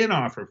skin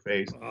off her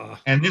face.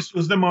 And this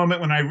was the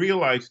moment when I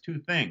realized 2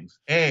 things.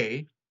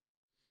 A,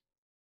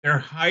 they're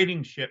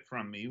hiding shit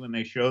from me when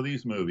they show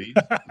these movies.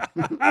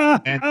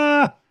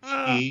 And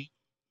B,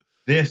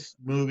 this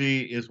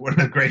movie is one of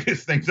the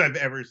greatest things I've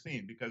ever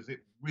seen because it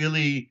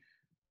really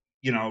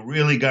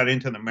got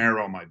into the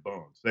marrow of my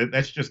bones.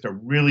 That's just a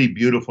really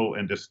beautiful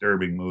and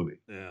disturbing movie.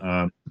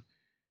 Yeah.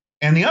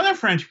 And the other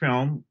French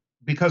film,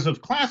 because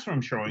of classroom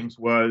showings,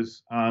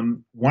 was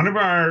one of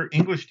our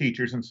English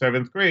teachers in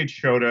 7th grade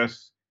showed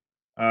us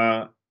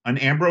an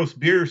Ambrose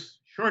Bierce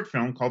short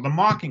film called The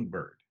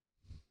Mockingbird.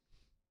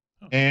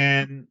 Oh.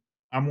 And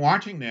I'm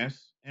watching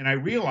this, and I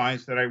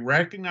realized that I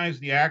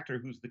recognized the actor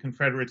who's the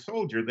Confederate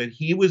soldier, that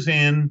he was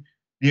in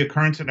The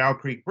Occurrence at Owl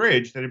Creek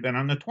Bridge that had been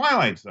on The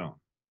Twilight Zone.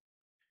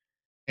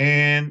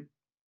 And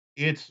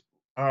it's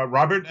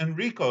Robert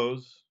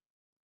Enrico's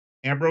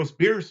Ambrose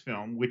Bierce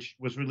film, which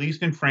was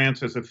released in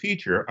France as a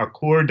feature, A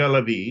Cours de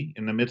la Vie,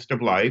 In the Midst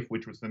of Life,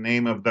 which was the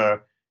name of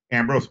the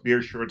Ambrose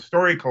Bierce short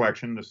story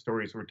collection the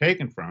stories were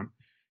taken from.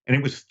 And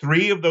it was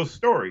 3 of those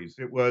stories.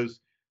 It was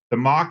The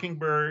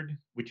Mockingbird,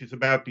 which is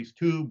about these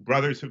 2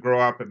 brothers who grow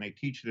up and they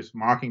teach this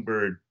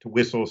mockingbird to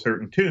whistle a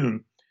certain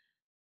tune.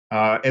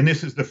 And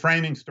this is the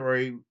framing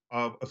story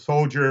of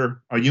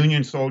a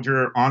Union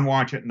soldier on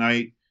watch at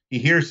night. He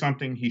hears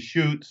something, he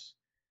shoots,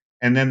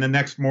 And then the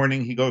next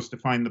morning, he goes to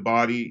find the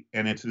body,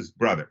 and it's his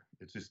brother.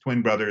 It's his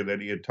twin brother that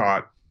he had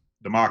taught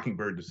the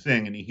mockingbird to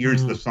sing, and he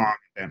hears the song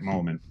at that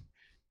moment.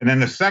 And then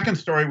the second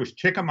story was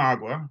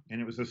Chickamauga, and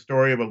it was a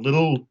story of a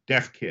little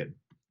deaf kid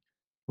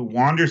who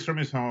wanders from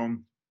his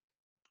home,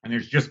 and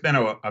there's just been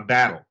a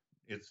battle.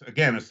 It's,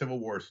 again, a Civil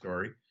War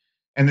story.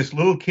 And this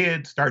little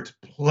kid starts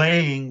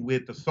playing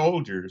with the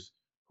soldiers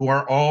who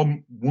are all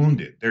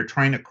wounded. They're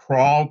trying to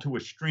crawl to a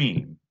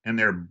stream, and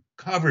they're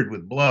covered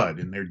with blood,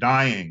 and they're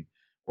dying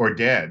or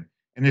dead.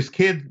 And this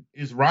kid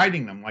is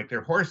riding them like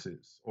they're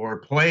horses or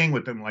playing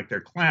with them like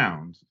they're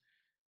clowns.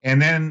 And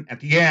then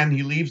at the end,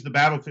 he leaves the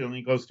battlefield and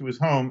he goes to his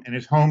home, and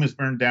his home is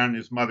burned down and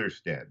his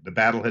mother's dead. The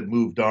battle had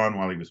moved on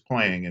while he was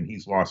playing, and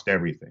he's lost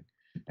everything.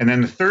 And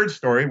then the third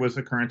story was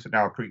Occurrence at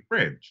Owl Creek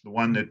Bridge, the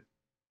one that,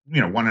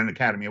 won an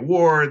Academy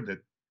Award that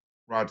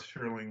Rod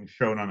Serling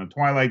showed on The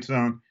Twilight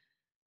Zone.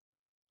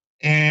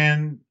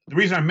 And the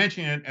reason I'm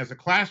mentioning it as a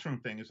classroom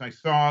thing is I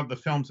saw the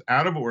films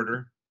out of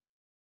order,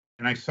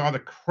 and I saw the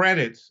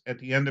credits at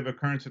the end of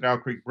Occurrence at Owl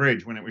Creek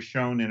Bridge when it was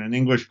shown in an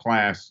English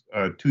class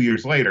 2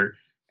 years later.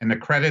 And the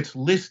credits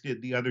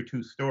listed the other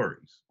two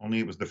stories, only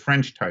it was the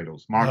French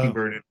titles,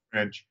 Mockingbird in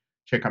French,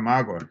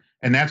 Chickamauga.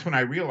 And that's when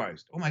I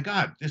realized, oh my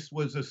God, this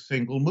was a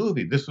single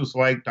movie. This was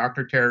like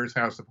Dr. Terror's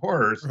House of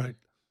Horrors. Right.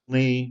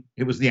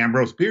 It was the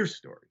Ambrose Bierce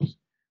stories.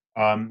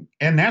 And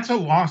that's a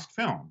lost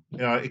film.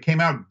 It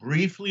came out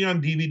briefly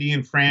on DVD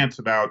in France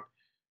about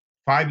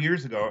 5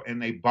 years ago,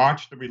 and they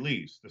botched the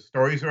release. The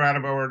stories are out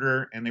of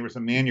order, and there was a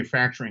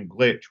manufacturing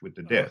glitch with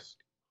the disc.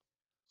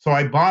 So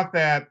I bought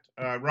that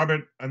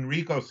Robert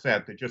Enrico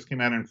set that just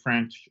came out in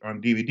French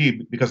on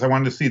DVD because I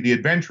wanted to see The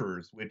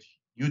Adventurers, which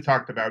you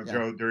talked about,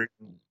 Joe, during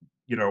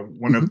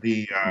one of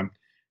the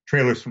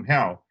trailers from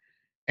hell.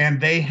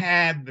 And they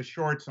had the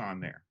shorts on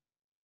there.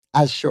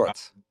 As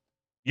shorts?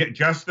 Yeah,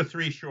 just the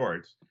 3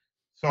 shorts.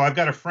 So I've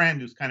got a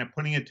friend who's kind of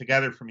putting it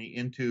together for me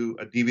into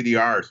a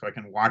DVD-R so I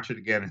can watch it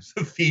again as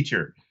a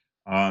feature.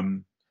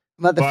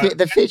 But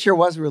the feature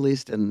was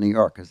released in New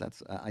York, because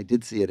I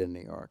did see it in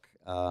New York.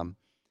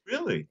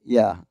 Really?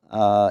 Yeah,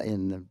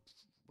 in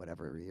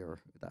whatever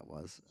year that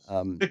was.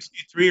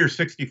 63 or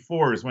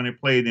 64 is when it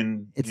played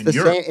in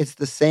Europe. It's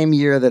the same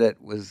year that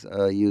it was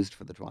used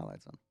for The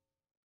Twilight Zone.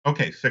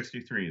 Okay,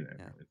 63 then,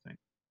 I think.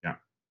 Yeah.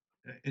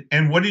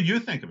 And what did you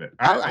think of it?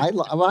 I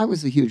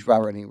was a huge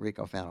Robert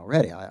Enrico fan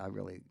already. I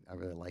really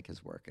like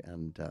his work,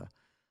 and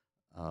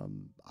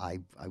I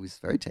was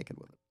very taken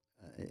with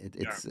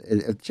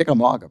it.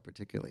 Chickamauga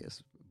particularly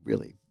is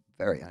really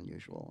very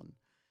unusual,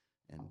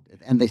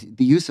 and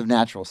the use of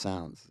natural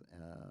sounds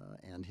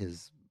and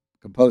his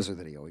composer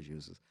that he always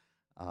uses.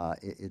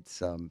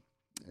 It's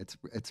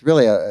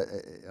really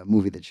a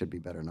movie that should be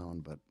better known,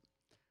 but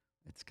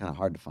it's kind of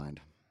hard to find.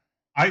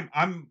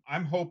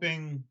 I'm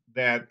hoping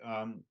that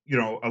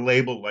a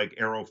label like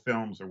Arrow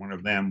Films or one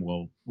of them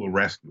will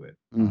rescue it,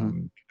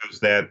 because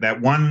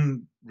that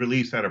one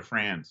release out of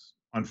France,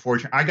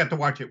 unfortunately, I got to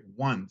watch it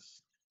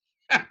once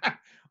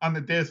on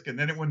the disc, and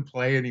then it wouldn't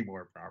play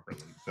anymore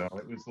properly. So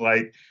it was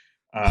like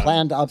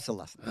planned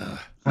obsolescence.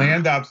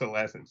 Planned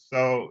obsolescence.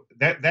 So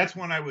that's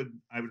one I would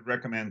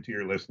recommend to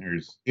your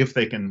listeners if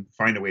they can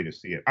find a way to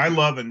see it. I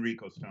love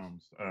Enrico's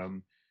films.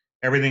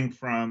 Everything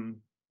from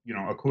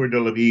A Coeur de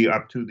la Vie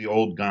up to The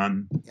Old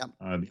Gun. Yep.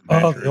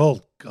 The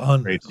Old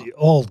Gun. The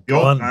Old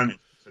Gun.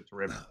 It's a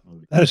terrific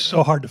movie. That is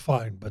so hard to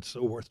find, but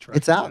so worth trying.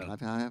 It's out.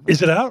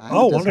 Is it out?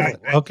 Oh,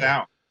 wonderful. Okay.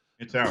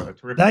 It's out. It's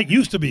terrific. That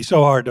used to be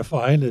so hard to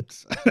find.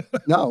 It's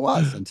no, it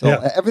was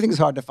until everything's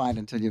hard to find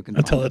until you can.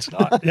 Until it's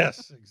not.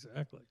 Yes,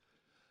 exactly.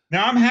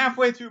 Now I'm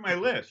halfway through my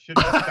list. Should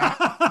I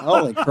stop?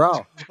 Holy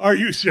crow! Are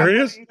you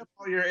serious? I'm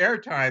all your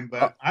airtime,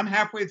 but I'm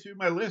halfway through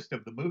my list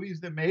of the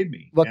movies that made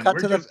me. Well, cut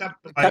to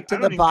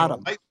the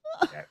bottom.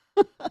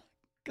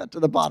 Cut to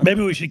the bottom.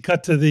 Maybe we should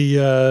cut to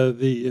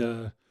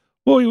the.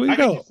 Well, we got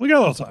a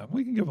little time.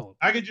 We can give a little.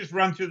 I could just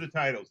run through the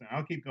titles now.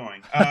 I'll keep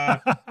going.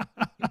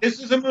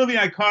 This is a movie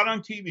I caught on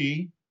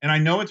TV, and I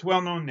know it's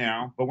well known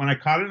now. But when I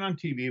caught it on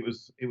TV,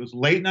 it was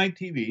late night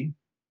TV.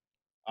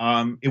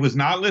 It was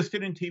not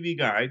listed in TV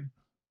Guide,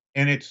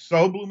 and it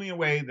so blew me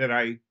away that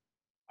I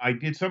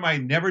did something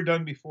I'd never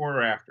done before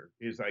or after.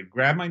 Is I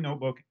grabbed my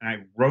notebook and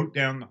I wrote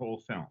down the whole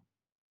film,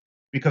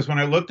 because when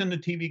I looked in the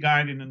TV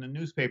Guide and in the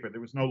newspaper,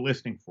 there was no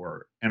listing for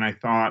it, and I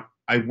thought,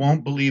 I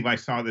won't believe I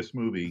saw this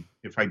movie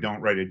if I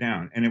don't write it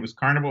down. And it was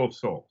Carnival of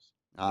Souls.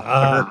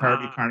 Herb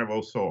Harvey, Carnival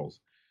of Souls.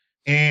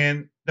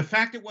 And the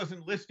fact it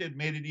wasn't listed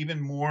made it even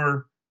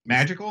more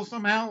magical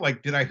somehow.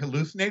 Like, did I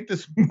hallucinate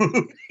this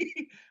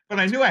movie?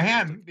 But I knew I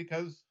hadn't,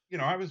 because,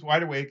 I was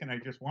wide awake and I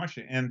just watched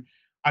it. And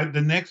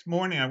the next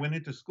morning I went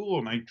into school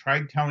and I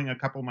tried telling a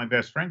couple of my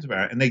best friends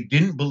about it, and they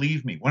didn't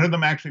believe me. One of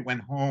them actually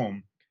went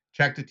home,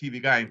 checked the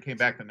TV Guide, and came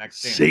back the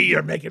next day. See,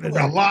 you're making it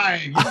up.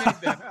 Lying. You made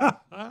that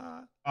up.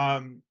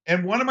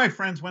 And one of my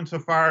friends went so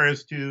far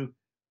as to,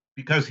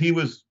 because he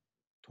was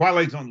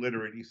Twilight Zone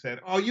literate, he said,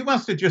 "Oh, you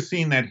must have just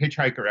seen that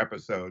Hitchhiker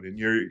episode, and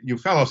you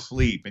fell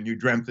asleep and you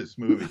dreamt this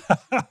movie."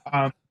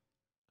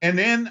 And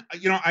then,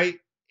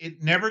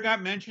 it never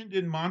got mentioned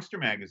in monster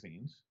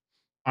magazines.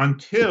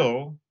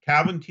 until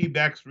Calvin T.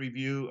 Beck's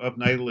review of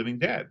Night of the Living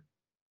Dead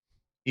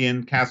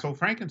in Castle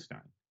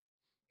Frankenstein.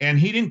 And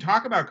he didn't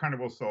talk about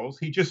Carnival of Souls.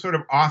 He just sort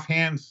of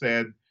offhand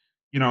said,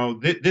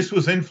 this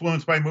was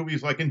influenced by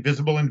movies like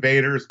Invisible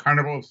Invaders,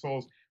 Carnival of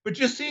Souls. But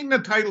just seeing the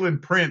title in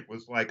print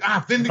was like,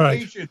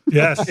 vindication. Right.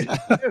 Yes.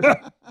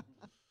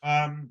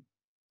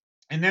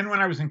 And then when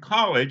I was in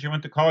college, I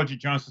went to college at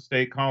Johnson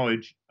State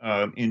College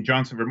in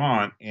Johnson,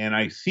 Vermont, and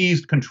I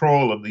seized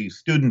control of the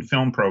student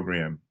film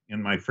program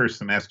in my first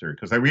semester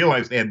because I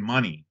realized they had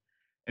money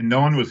and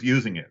no one was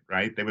using it,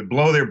 right? They would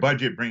blow their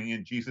budget bringing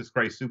in Jesus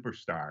Christ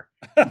Superstar.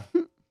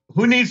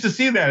 Who needs to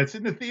see that? It's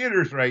in the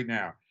theaters right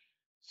now.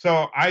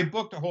 So I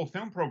booked a whole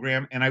film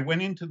program and I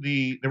went into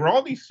there were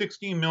all these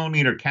 16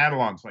 millimeter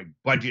catalogs, like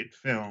budget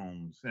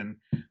films. And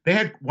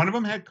one of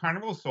them had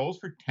Carnival of Souls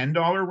for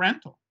 $10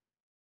 rental.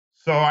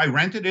 So I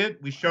rented it.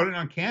 We showed it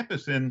on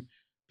campus and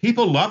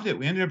people loved it.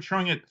 We ended up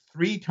showing it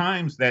 3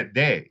 times that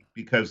day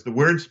because the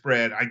word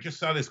spread. I just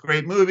saw this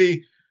great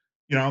movie.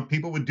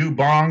 People would do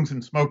bongs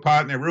and smoke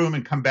pot in their room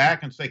and come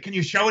back and say, can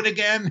you show it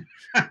again?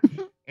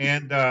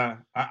 And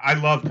I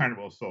love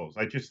Carnival of Souls.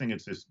 I just think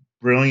it's this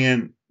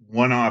brilliant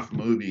one-off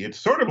movie. It's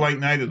sort of like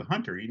Night of the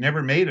Hunter. He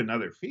never made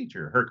another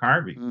feature, Herc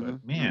Harvey. Mm-hmm.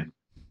 But man,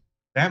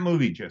 that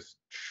movie just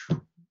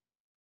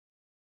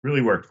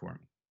really worked for me.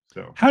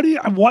 So how do you,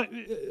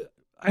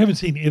 I haven't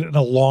seen it in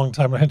a long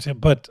time. I haven't seen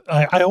it, but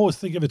I always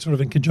think of it sort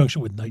of in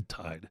conjunction with Night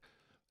Tide.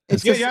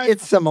 It's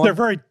similar. They're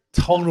very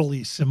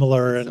tonally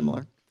similar.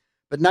 Similar.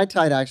 But Night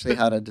Tide actually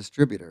had a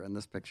distributor in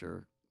this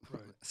picture.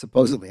 Right.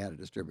 Supposedly had a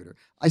distributor.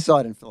 I saw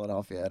it in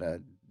Philadelphia at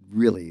a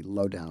really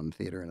low-down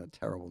theater in a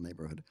terrible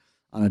neighborhood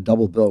on a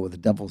double bill with The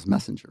Devil's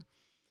Messenger.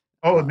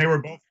 Oh, and they were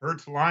both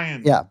Hertz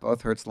Lion. Yeah,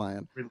 both Hertz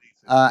Lion. Releases,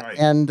 right.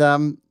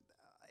 And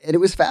it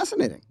was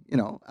fascinating.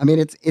 I mean,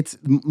 it's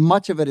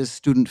much of it is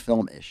student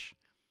film-ish.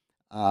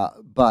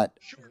 But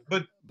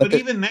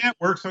even that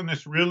works on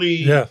this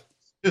really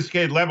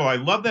sophisticated level. I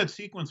love that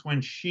sequence when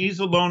she's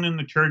alone in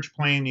the church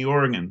playing the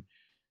organ.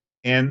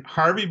 And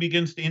Harvey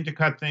begins to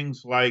intercut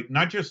things like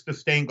not just the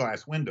stained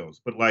glass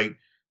windows, but like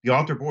the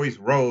altar boy's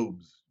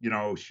robes,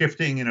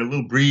 shifting in a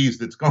little breeze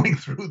that's going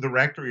through the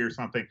rectory or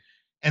something.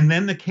 And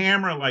then the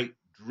camera like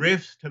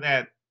drifts to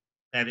that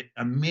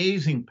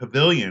amazing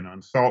pavilion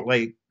on Salt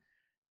Lake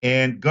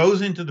and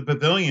goes into the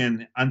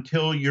pavilion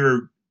until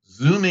you're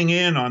zooming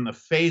in on the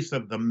face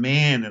of the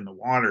man in the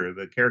water,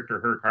 the character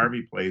Herc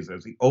Harvey plays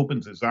as he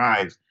opens his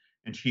eyes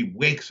and she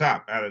wakes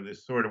up out of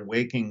this sort of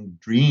waking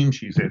dream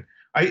she's in.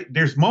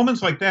 There's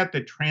moments like that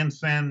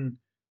transcend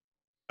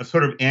a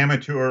sort of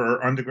amateur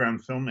or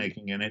underground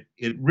filmmaking, and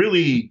it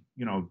really,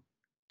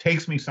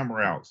 takes me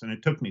somewhere else, and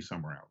it took me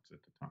somewhere else at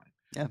the time.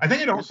 Yeah. I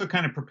think it also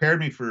kind of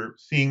prepared me for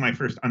seeing my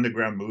first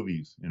underground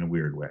movies in a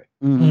weird way.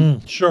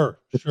 Mm-hmm. Sure.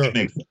 It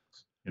makes sense,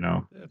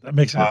 Yeah, that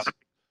makes sense.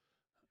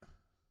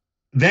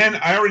 Then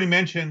I already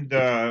mentioned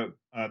The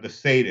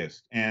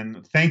Sadist,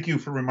 and thank you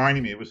for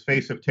reminding me. It was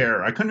Face of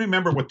Terror. I couldn't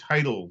remember what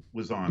title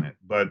was on it,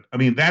 but I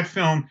mean, that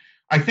film,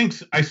 I think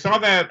I saw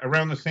that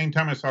around the same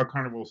time I saw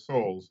Carnival of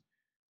Souls.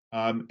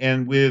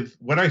 And with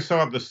what I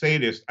saw of The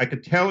Sadist, I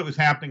could tell it was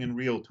happening in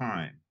real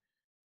time.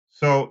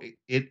 So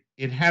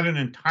it had an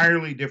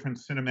entirely different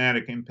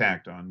cinematic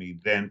impact on me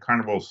than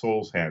Carnival of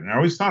Souls had. And I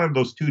always thought of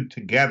those two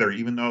together,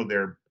 even though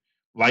they're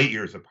light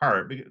years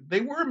apart. Because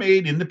they were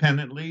made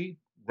independently,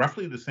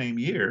 roughly the same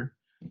year,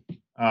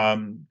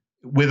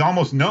 with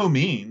almost no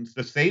means.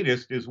 The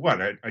Sadist is what?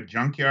 A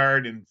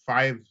junkyard and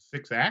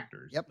 5-6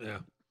 actors. Yep. Yeah.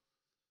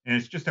 And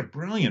it's just a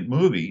brilliant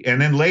movie. And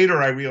then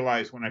later I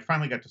realized when I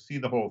finally got to see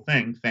the whole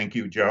thing, thank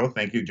you, Joe,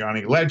 thank you,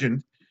 Johnny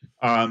Legend,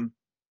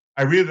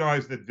 I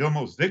realized that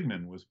Vilmos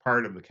Zsigmond was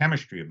part of the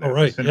chemistry of that. Oh,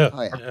 right, yeah.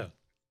 The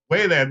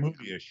way that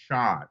movie is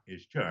shot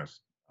is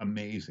just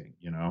amazing,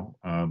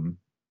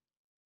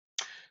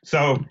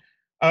 So,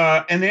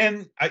 and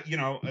then,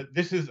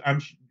 this is,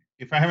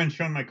 if I haven't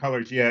shown my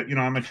colors yet,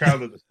 I'm a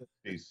child of the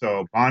 60s.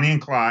 So Bonnie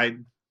and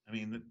Clyde,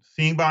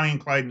 seeing Bonnie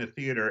and Clyde in the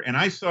theater, and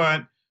I saw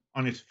it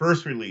on its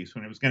first release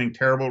when it was getting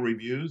terrible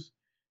reviews,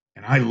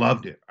 and I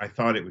loved it. I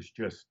thought it was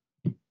just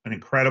an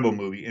incredible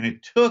movie, and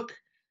it took,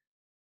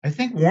 I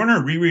think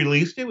Warner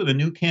re-released it with a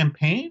new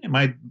campaign.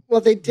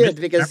 Well, they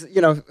did because,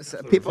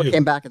 people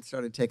came back and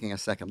started taking a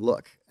second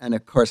look. And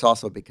of course,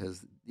 also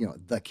because,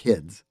 the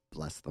kids,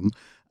 bless them,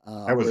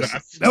 that was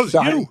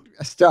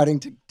starting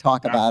to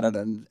talk about it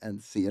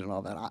and see it and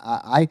all that.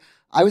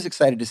 I was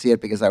excited to see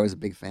it because I was a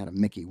big fan of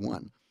Mickey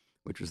 1,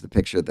 which was the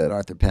picture that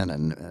Arthur Penn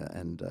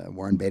and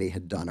Warren Beatty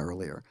had done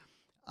earlier.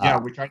 Yeah,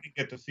 which I didn't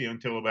get to see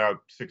until about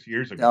 6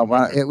 years ago.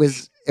 Well, it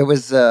was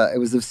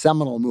a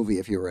seminal movie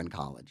if you were in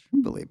college.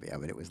 Believe me,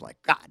 it was like,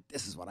 God,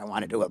 this is what I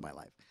want to do with my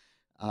life.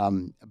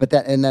 And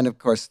then of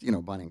course,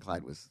 Bonnie and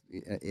Clyde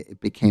it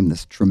became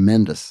this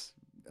tremendous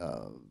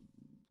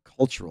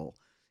cultural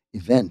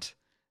event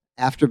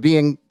after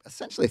being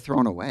essentially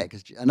thrown away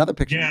because another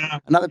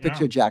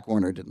picture Jack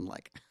Warner didn't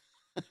like.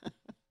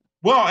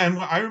 Well, and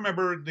I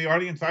remember the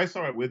audience I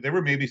saw it with. There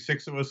were maybe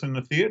 6 of us in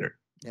the theater.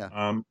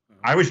 Yeah.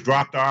 I was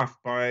dropped off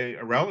by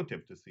a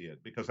relative to see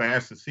it because I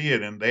asked to see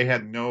it and they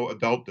had no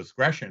adult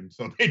discretion.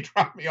 So they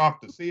dropped me off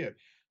to see it.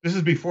 This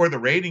is before the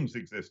ratings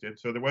existed.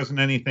 So there wasn't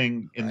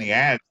anything in the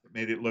ads that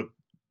made it look,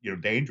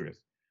 dangerous.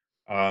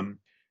 Um,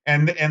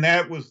 and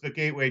that was the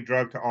gateway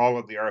drug to all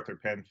of the Arthur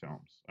Penn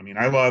films. I mean,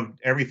 I loved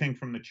everything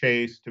from The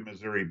Chase to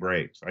Missouri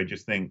Breaks. I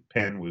just think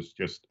Penn was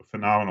just a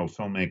phenomenal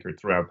filmmaker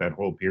throughout that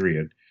whole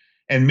period.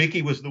 And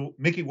Mickey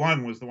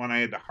 1 was the one I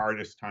had the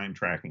hardest time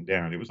tracking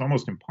down. It was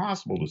almost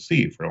impossible to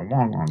see for a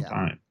long, long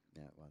time.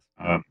 Yeah,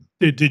 it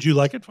was. Did you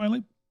like it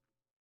finally?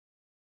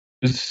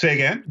 Say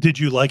again? Did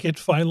you like it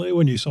finally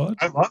when you saw it?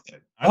 I loved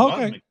it. I love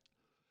Mickey.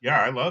 Yeah,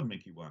 I love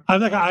Mickey 1.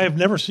 I have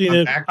never seen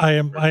it. I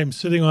am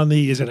sitting on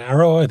the, is it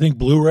Arrow? I think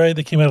Blu-ray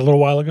that came out a little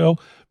while ago.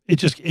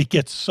 It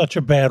gets such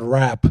a bad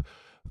rap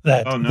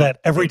that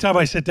every time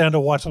I sit down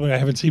to watch something I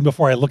haven't seen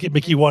before, I look at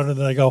Mickey 1 and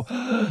then I go,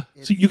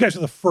 so you guys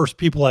are the first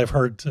people I've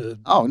heard to.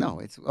 Oh, no.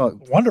 It's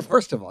wonderful.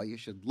 First of all, you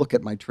should look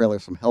at my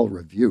Trailers from Hell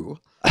review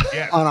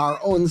on our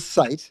own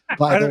site,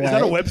 by the way. Is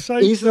that a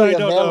website? Easily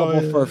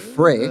available for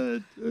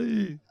free.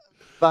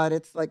 But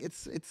it's like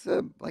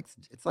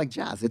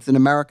jazz. It's an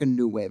American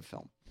new wave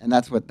film. And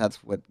that's what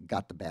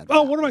got the bad.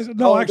 Oh, what am I saying?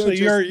 No, actually,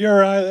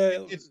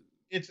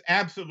 it's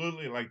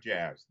absolutely like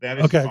jazz. That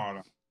is spot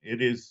on.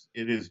 It is.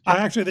 Jazz. I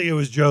actually think it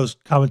was Joe's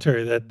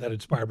commentary that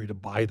inspired me to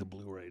buy the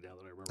Blu-ray. Now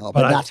that I remember,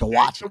 but not to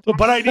watch it.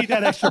 But I need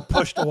that extra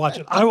push to watch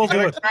it. I will do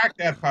it. Crack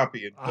that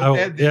puppy and put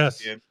that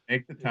disc in.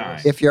 Make the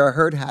time. If you're a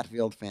Herd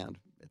Hatfield fan,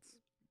 it's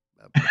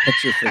a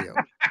picture for you.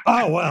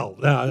 Oh well,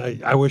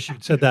 I wish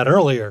you'd said that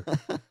earlier.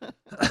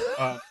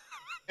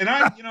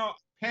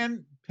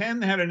 And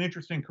Penn had an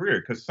interesting career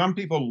because some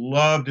people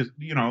loved his,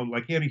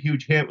 like he had a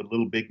huge hit with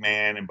Little Big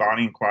Man and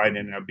Bonnie and Clyde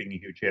ended up being a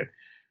huge hit.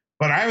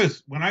 But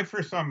when I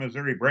first saw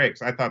Missouri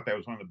Breaks, I thought that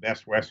was one of the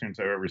best Westerns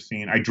I've ever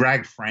seen. I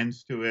dragged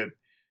friends to it.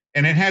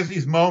 And it has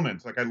these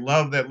moments. Like I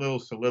love that little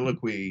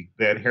soliloquy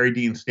that Harry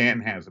Dean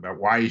Stanton has about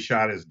why he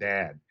shot his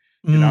dad,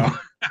 And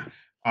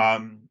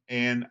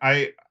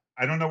I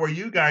don't know where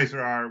you guys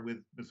are with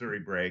Missouri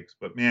Breaks,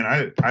 but man,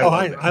 I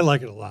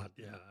like it a lot.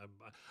 Yeah.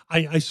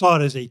 I saw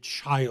it as a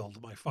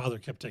child. My father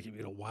kept taking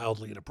me to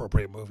wildly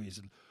inappropriate movies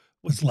and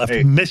was left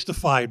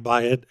mystified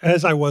by it,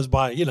 as I was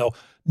by,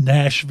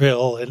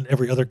 Nashville and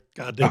every other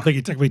goddamn thing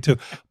he took me to.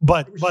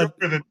 But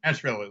than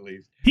Nashville, at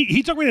least.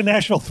 He took me to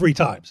Nashville 3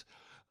 times.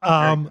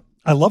 I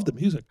love the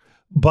music.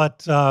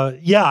 But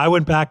I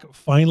went back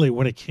finally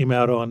when it came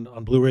out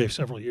on Blu-ray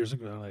several years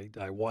ago, and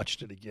I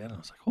watched it again. I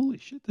was like, holy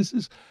shit, this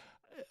is...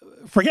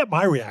 Forget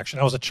my reaction.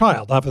 I was a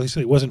child.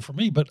 Obviously, it wasn't for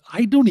me, but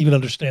I don't even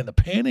understand the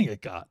panning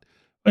it got.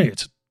 I mean,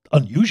 it's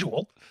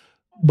unusual,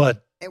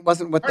 but it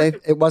wasn't what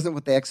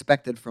they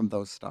expected from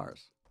those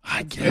stars.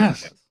 I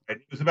guess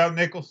it was about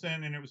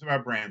Nicholson and it was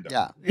about Brando.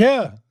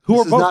 Yeah.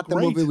 This is not the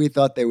movie we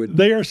thought they would.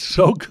 They are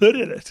so good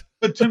at it.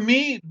 But to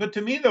me,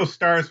 those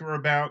stars were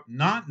about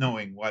not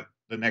knowing what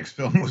the next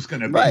film was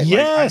going to be. Right.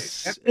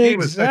 Yes,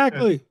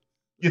 exactly.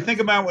 You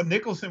think about what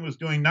Nicholson was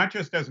doing, not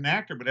just as an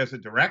actor, but as a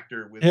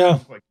director with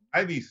films like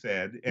Ivy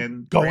said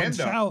and Going Brando.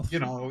 South.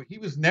 He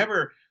was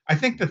never. I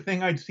think the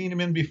thing I'd seen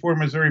him in before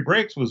Missouri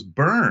Breaks was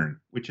Burn,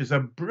 which is a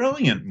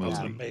brilliant movie. It's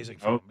an amazing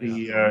film.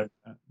 The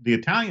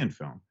Italian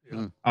film.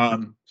 Yeah.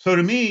 So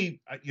to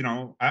me,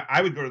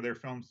 I would go to their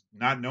films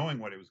not knowing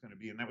what it was going to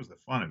be, and that was the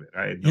fun of it.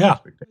 I had no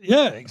expectations.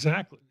 Yeah,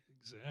 exactly.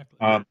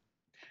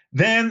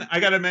 Then I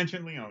got to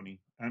mention Leone.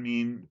 I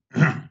mean,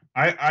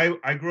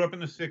 I grew up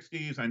in the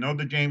 60s. I know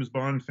the James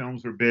Bond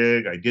films were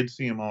big. I did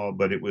see them all,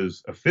 but it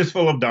was a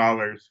fistful of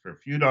dollars for a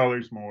few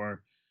dollars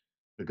more.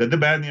 The Good, the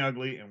Bad, and the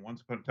Ugly, and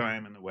Once Upon a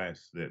Time in the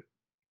West.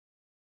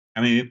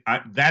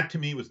 That to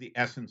me was the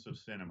essence of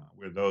cinema,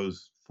 were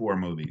those 4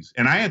 movies.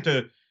 And I had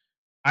to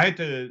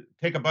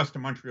take a bus to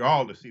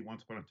Montreal to see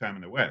Once Upon a Time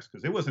in the West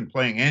because it wasn't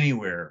playing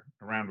anywhere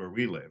around where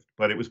we lived,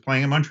 but it was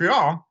playing in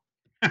Montreal.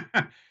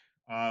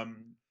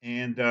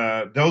 And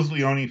those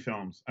Leone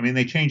films,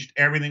 they changed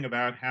everything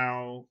about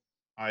how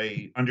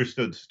I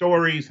understood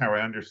stories, how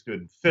I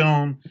understood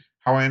film,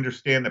 how I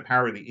understand the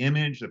power of the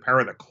image, the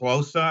power of the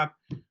close-up.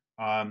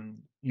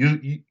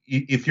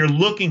 If you're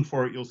looking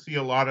for it, you'll see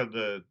a lot of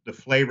the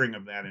flavoring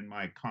of that in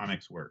my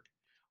comics work.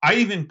 I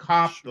even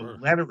copped the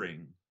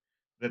lettering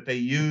that they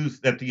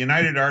used, that the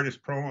United Artists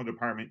promo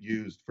department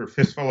used for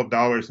Fistful of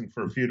Dollars and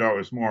for a few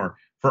dollars more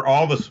for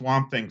all the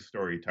Swamp Thing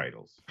story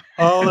titles.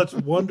 Oh, that's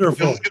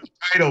wonderful. You'll see the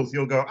titles,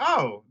 you'll go,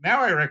 oh,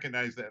 now I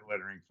recognize that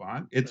lettering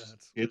font.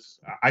 It's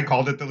I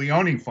called it the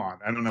Leone font.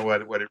 I don't know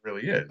what it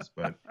really is,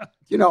 but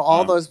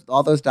all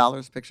those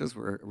dollars pictures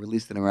were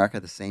released in America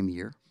the same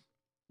year.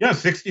 Yeah,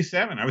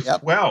 67. I was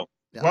 12.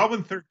 12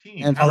 and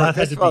 13. And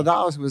Fistful of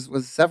Dollars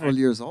was several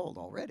years old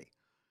already.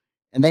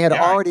 And they had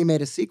already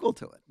made a sequel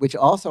to it, which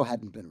also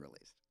hadn't been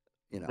released.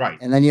 Right.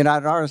 And then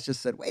United Artists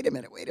just said, wait a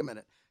minute.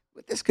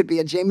 This could be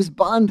a James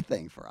Bond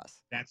thing for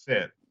us. That's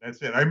it.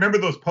 I remember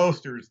those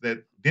posters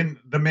that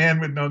The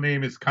Man with No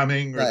Name is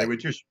Coming, or they would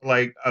just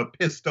like a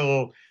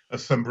pistol, a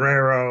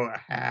sombrero, a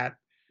hat.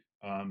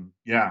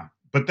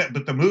 But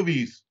the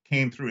movies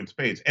came through in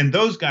spades. And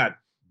those got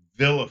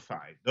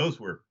vilified. Those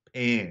were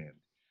panned.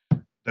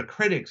 the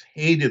critics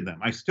hated them.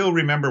 I still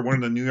remember one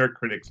of the New York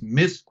critics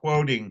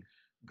misquoting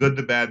Good,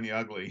 the Bad, and the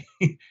Ugly.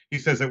 He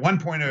says at one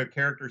point a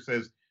character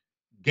says,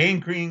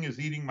 gangrene is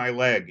eating my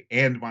leg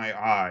and my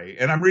eye.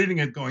 And I'm reading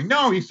it going,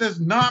 no, he says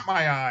not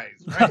my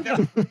eyes. Right?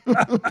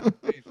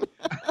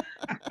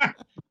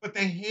 But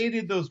they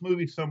hated those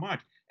movies so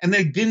much. And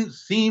they didn't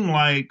seem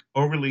like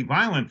overly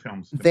violent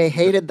films. They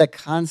hated the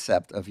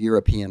concept of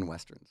European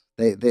Westerns.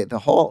 They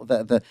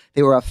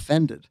were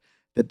offended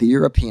that the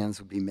Europeans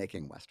would be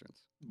making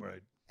Westerns.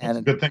 Right. And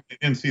it's a good thing they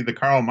didn't see the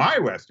Karl May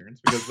Westerns,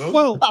 because those.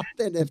 Well,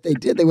 then if they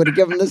did, they would have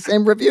given the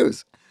same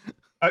reviews.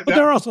 But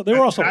they were also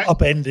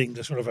upending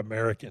the sort of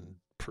American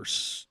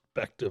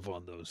perspective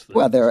on those things.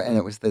 Well, and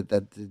it was that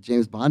the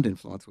James Bond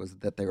influence was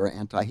that they were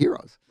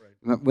anti-heroes.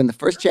 Right. When the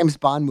first James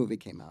Bond movie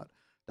came out,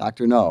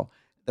 Dr. No,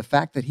 the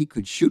fact that he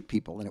could shoot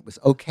people and it was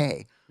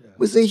okay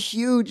was a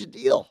huge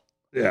deal.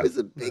 Yeah. It was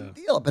a big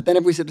deal. But then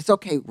everybody said, it's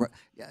okay.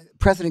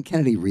 President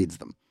Kennedy reads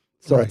them,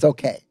 so it's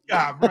okay.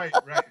 Yeah, right.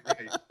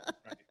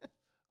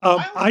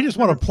 I just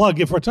want to plug,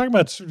 if we're talking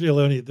about Sergio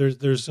Leone,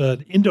 there's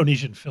an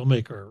Indonesian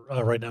filmmaker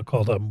right now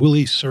called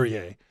Willy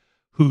Surya,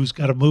 who's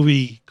got a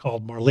movie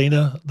called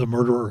Marlena, the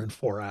Murderer in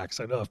 4 Acts.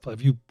 I know.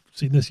 Have you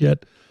seen this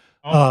yet?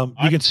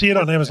 You can see it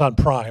on Amazon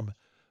Prime.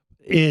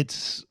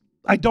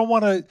 I don't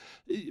want to,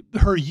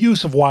 her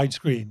use of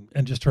widescreen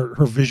and just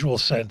her visual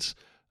sense.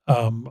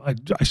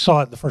 I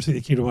saw it. The first thing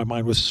that came to my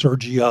mind was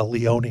Sergio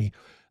Leone.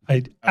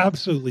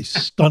 Absolutely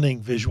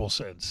stunning visual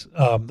sense.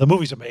 The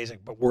movie's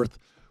amazing, but worth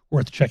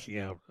checking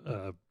out.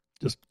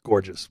 Just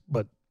gorgeous,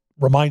 but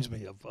reminds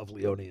me of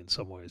Leone in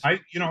some ways.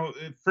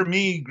 For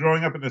me,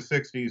 growing up in the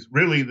 60s,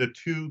 really the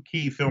two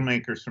key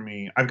filmmakers for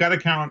me, I've got to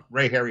count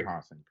Ray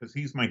Harryhausen, because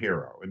he's my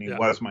hero, and he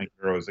was my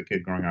hero as a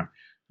kid growing up.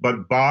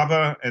 But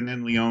Bava and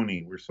then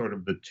Leone were sort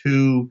of the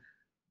two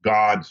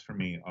gods for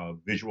me of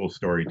visual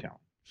storytelling,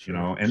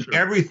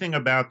 everything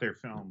about their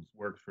films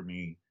worked for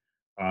me.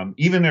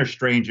 Even their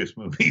strangest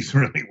movies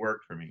really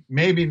worked for me.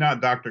 Maybe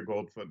not Dr.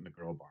 Goldfoot and the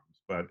Girl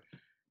Bombs, but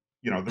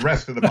the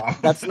rest of the Bava.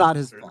 That's not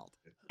his fault.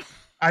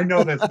 I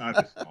know that's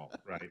not his fault,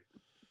 right?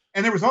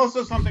 And there was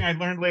also something I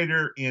learned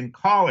later in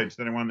college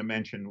that I wanted to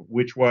mention,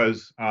 which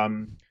was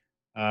when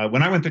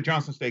I went to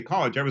Johnson State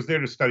College, I was there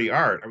to study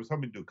art. I was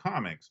hoping to do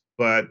comics,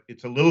 but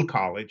it's a little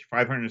college,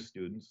 500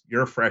 students.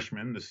 You're a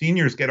freshman. The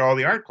seniors get all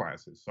the art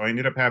classes. So I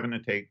ended up having to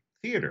take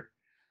theater.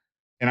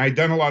 And I'd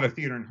done a lot of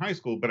theater in high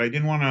school, but I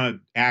didn't want to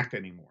act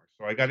anymore.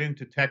 So I got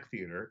into tech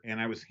theater,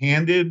 and I was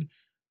handed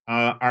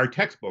our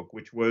textbook,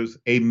 which was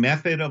A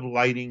Method of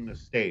Lighting the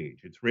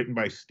Stage. It's written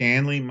by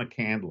Stanley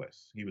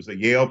McCandless. He was a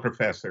Yale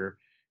professor,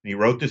 and he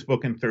wrote this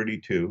book in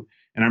 1932.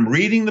 And I'm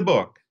reading the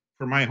book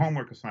for my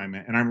homework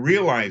assignment, and I'm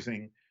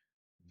realizing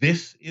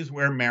this is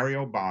where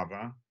Mario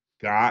Bava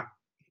got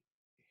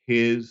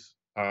his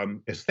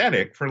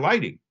aesthetic for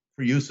lighting,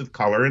 for use of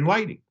color and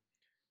lighting.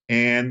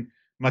 And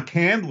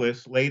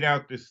McCandless laid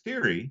out this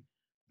theory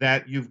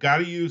that you've got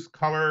to use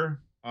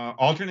color,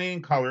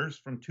 alternating colors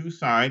from two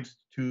sides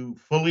to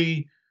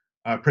fully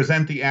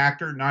present the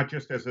actor, not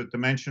just as a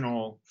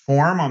dimensional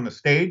form on the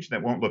stage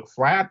that won't look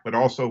flat, but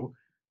also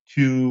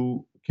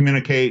to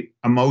communicate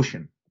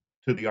emotion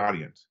to the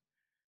audience.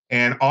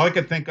 And all I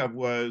could think of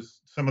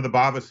was some of the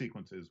Bava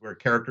sequences where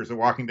characters are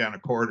walking down a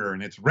corridor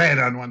and it's red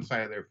on one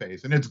side of their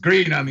face and it's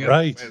green on the other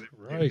side of their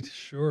face. Right,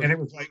 sure. And it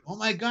was like, oh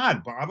my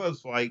God,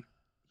 Bava's like,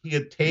 he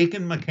had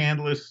taken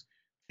McCandless'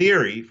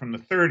 theory from the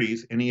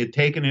 1930s and he had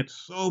taken it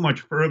so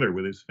much further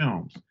with his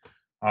films.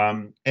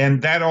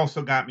 And that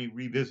also got me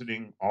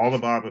revisiting all the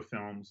Bava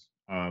films.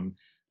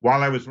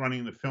 While I was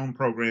running the film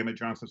program at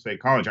Johnson State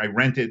College, I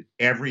rented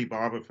every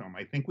Bava film.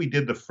 I think we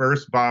did the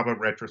first Bava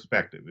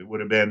retrospective. It would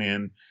have been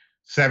in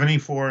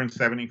 74 and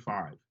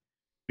 75,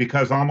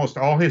 because almost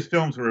all his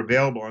films were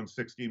available on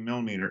 16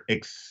 millimeter,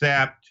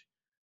 except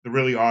the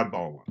really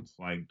oddball ones,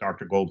 like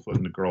Dr. Goldfoot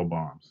and the Girl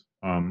Bombs.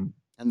 And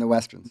the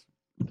Westerns.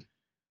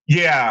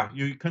 Yeah,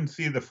 you couldn't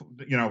see the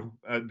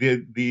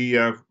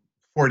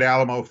Fort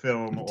Alamo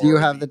film. Do you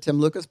have the Tim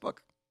Lucas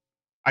book?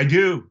 I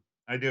do.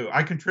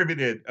 I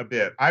contributed a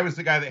bit. I was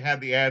the guy that had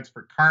the ads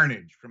for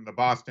Carnage from the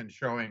Boston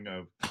showing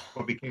of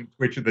what became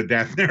Twitch of the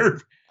Death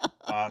Nerve.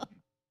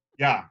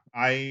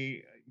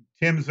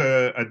 Tim's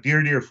a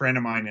dear friend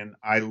of mine, and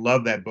I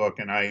love that book.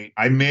 And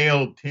I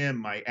mailed Tim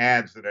my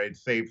ads that I'd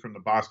saved from the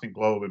Boston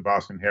Globe and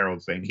Boston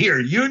Herald saying, here,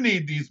 you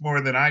need these more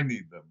than I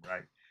need them,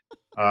 right?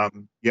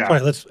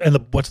 Sorry,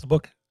 what's the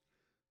book?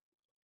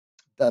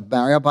 The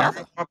Mario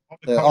Bava.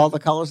 All the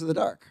Colors of the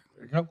Dark.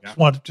 There you go.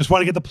 Yeah. Just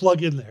want to get the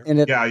plug in there. And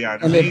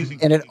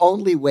it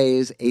only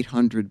weighs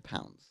 800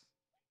 pounds.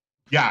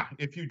 Yeah,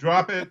 if you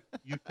drop it,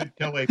 you could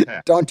kill a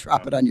pet. Don't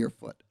drop it on your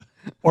foot.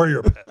 Or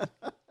your pet.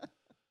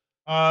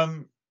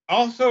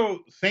 Also,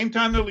 same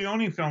time the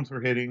Leone films were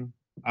hitting,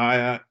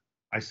 I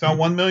saw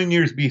 1 Million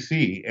Years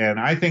BC, and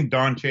I think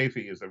Don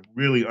Chaffee is a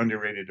really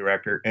underrated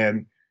director.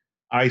 And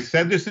I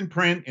said this in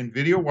print, in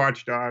Video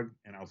Watchdog,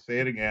 and I'll say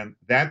it again.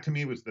 That to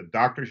me was the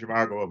Dr.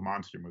 Zhivago of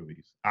monster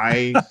movies.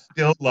 I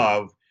still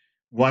love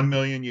 1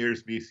 Million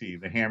Years BC,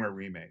 the Hammer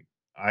remake.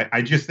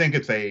 I just think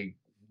it's a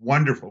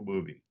wonderful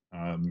movie.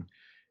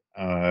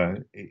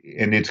 And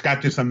it's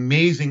got this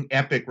amazing,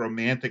 epic,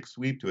 romantic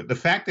sweep to it. The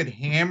fact that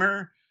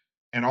Hammer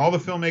and all the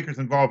filmmakers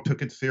involved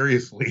took it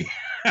seriously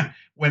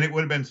when it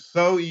would have been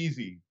so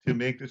easy to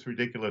make this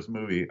ridiculous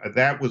movie,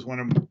 that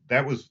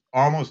was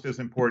almost as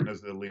important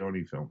as the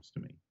Leone films to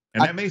me.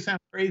 And that may sound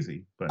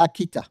crazy, but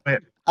Akita.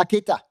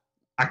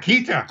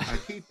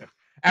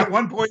 At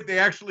one point, they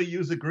actually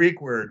use a Greek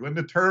word. When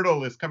the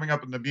turtle is coming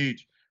up on the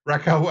beach,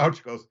 Raquel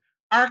Welch goes,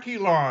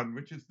 Archelon,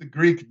 which is the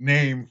Greek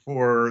name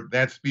for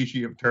that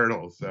species of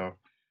turtle. So a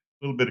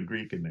little bit of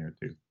Greek in there,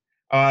 too.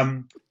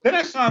 Then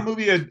I saw a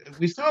movie.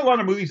 We saw a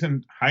lot of movies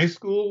in high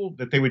school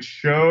that they would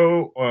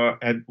show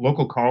at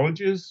local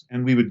colleges,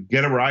 and we would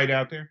get a ride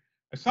out there.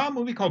 I saw a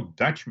movie called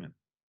Dutchman.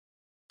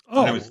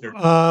 Oh,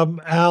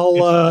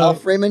 Al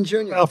Freeman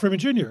Jr. Al Freeman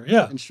Jr.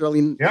 Yeah, and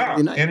Shirley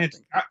Knight. And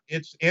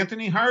it's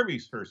Anthony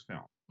Harvey's first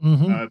film.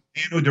 Mm-hmm. The man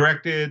who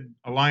directed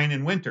A Lion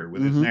in Winter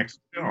with his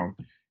next film.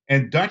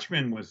 And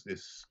Dutchman was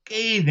this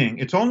scathing.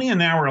 It's only an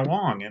hour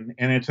long, and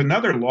it's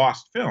another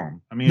lost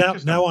film. I mean,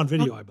 now on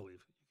video, I believe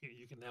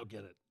you can now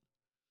get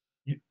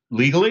it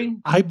legally.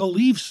 I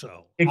believe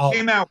so. It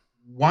came out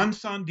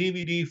once on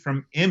DVD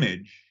from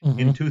Image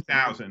in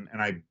 2000,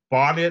 and I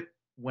bought it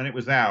when it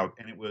was out,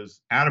 and it was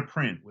out of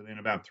print within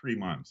about 3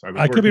 months.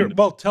 I could be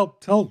well.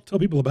 Tell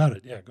people about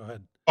it. Yeah, go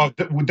ahead. Oh,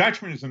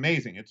 Dutchman is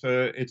amazing. It's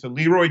a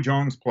Leroy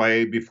Jones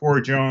play before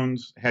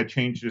Jones had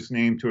changed his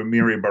name to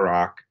Amiri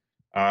Barak.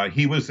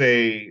 He was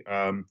a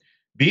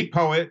beat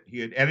poet. He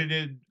had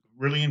edited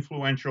really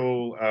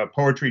influential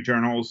poetry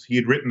journals. He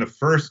had written the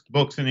first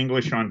books in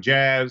English on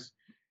jazz,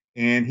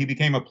 and he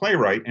became a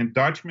playwright. And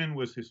Dutchman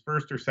was his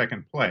first or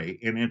second play,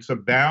 and it's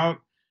about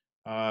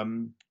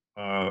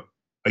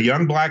a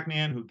young black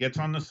man who gets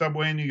on the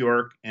subway in New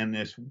York, and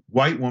this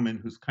white woman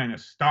who's kind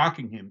of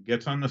stalking him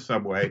gets on the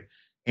subway,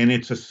 and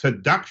it's a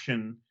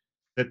seduction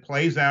that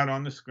plays out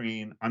on the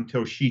screen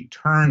until she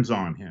turns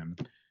on him,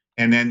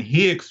 and then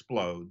he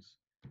explodes,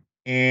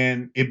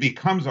 and it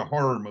becomes a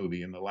horror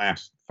movie in the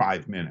last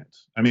 5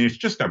 minutes. I mean, it's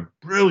just a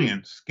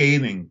brilliant,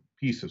 scathing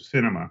piece of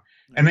cinema,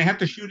 and they have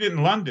to shoot it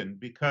in London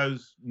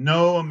because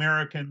no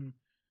American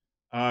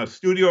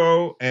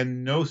studio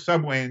and no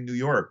subway in New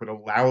York would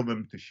allow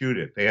them to shoot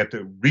it. They had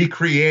to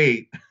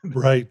recreate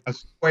a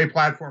subway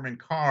platform and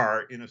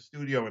car in a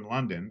studio in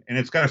London. And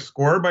it's got a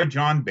score by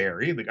John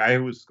Barry, the guy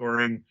who was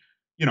scoring,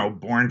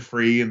 Born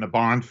Free and the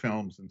Bond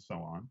films and so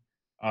on.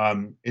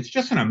 It's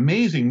just an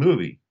amazing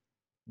movie.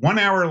 1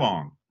 hour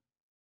long.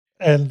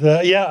 And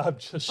I'm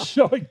just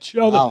showing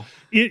Joe that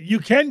you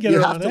can get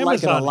it on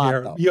Amazon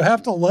here. Though. You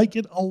have to like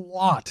it a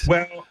lot.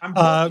 Well,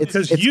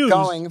 because it's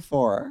going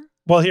for...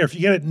 Well, here, if you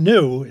get it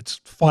new,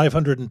 it's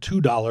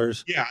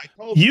 $502. Yeah, I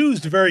told you.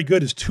 Used, very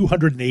good, is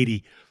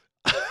 $280.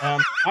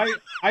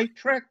 I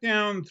tracked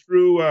down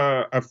through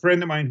a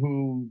friend of mine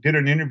who did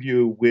an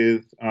interview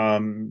with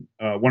one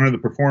of the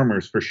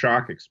performers for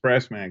Shock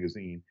Express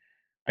magazine.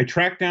 I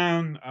tracked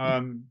down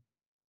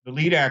the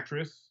lead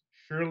actress,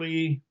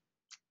 Shirley.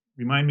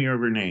 Remind me of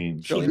her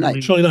name. Shirley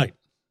Knight.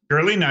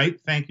 Shirley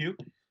Knight. Thank you.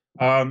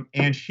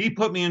 And she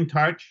put me in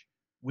touch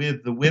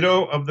with the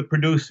widow of the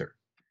producer.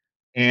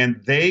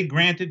 And they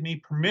granted me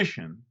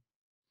permission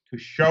to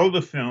show the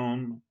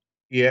film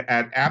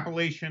at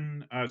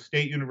Appalachian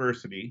State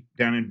University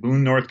down in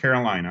Boone, North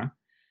Carolina.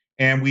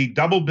 And we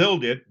double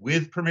billed it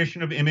with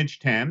permission of Image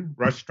 10,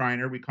 Russ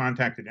Streiner. We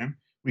contacted him.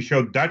 We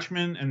showed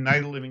Dutchman and Night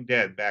of the Living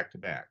Dead back to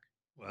back.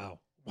 Wow.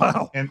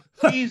 And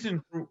the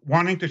reason for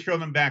wanting to show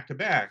them back to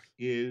back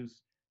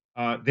is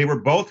they were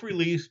both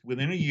released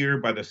within a year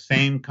by the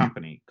same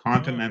company,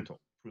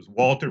 Continental. It was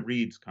Walter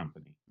Reed's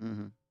company,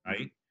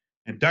 right?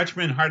 And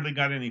Dutchman hardly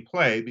got any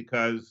play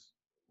because,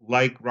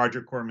 like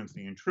Roger Corman's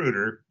The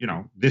Intruder,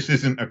 this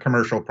isn't a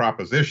commercial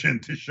proposition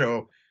to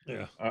show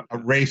a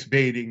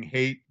race-baiting,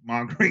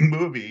 hate-mongering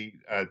movie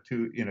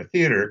in a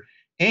theater.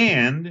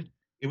 And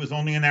it was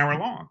only an hour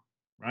long,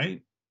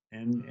 right?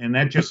 And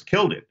that just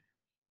killed it.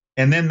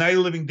 And then Night of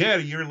the Living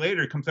Dead, a year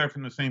later, comes out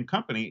from the same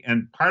company.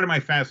 And part of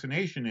my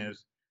fascination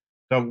is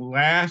the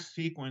last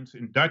sequence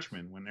in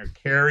Dutchman, when they're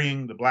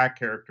carrying the black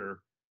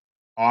character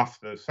off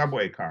the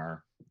subway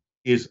car,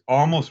 is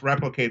almost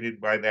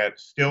replicated by that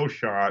still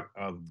shot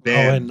of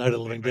Ben. And Night of the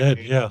Living Dead,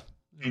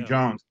 and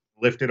Jones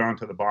lifted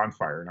onto the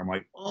bonfire. And I'm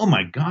like, oh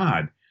my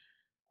God.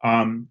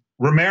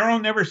 Romero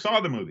never saw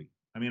the movie.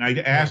 I mean, I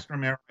asked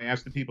Romero, I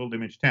asked the people at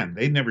Image 10.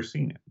 They'd never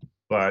seen it.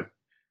 But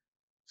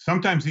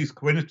sometimes these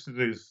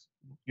coincidences,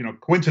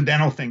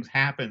 coincidental things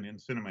happen in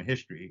cinema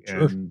history.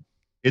 And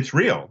it's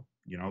real.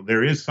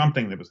 There is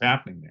something that was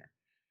happening there.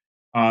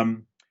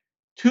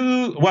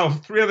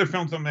 3 other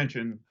films I'll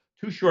mention.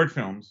 2 short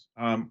films.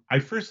 I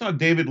first saw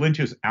David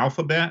Lynch's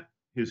Alphabet,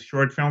 his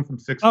short film from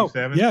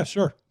 '67. Oh, yeah,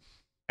 sure.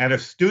 At a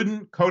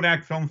student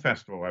Kodak Film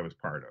Festival I was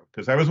part of,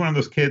 because I was one of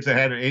those kids that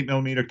had an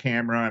 8mm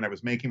camera, and I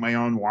was making my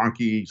own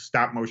wonky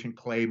stop-motion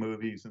clay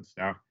movies and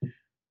stuff.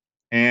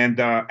 And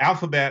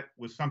Alphabet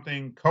was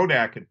something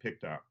Kodak had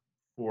picked up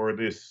for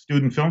this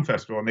student film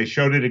festival, and they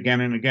showed it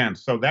again and again.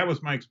 So that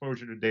was my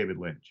exposure to David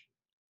Lynch.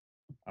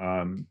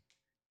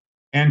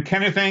 And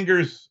Kenneth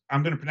Anger's,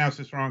 I'm going to pronounce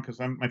this wrong because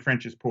my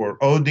French is poor,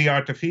 Ode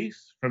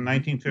d'Artifice from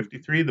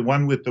 1953, the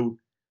one with the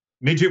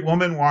midget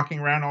woman walking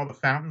around all the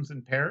fountains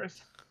in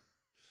Paris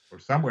or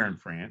somewhere in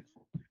France.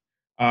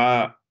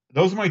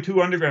 Those are my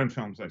 2 underground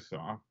films I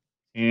saw.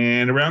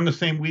 And around the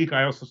same week,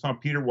 I also saw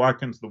Peter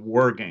Watkins' The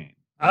War Game.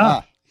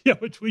 Yeah,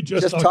 which we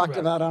just talked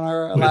about on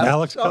our with last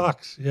Alex show.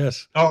 Cox.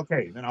 Yes.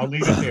 Okay, then I'll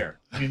leave it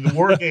there. I mean, The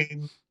War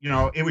Game,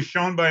 it was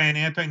shown by an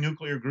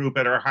anti-nuclear group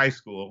at our high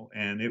school,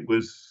 and it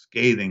was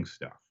scathing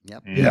stuff.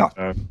 Yep.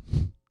 And,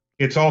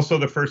 it's also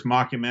the first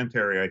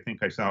mockumentary I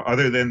think I saw,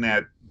 other than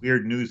that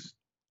weird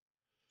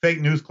fake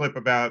news clip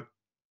about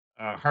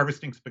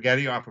harvesting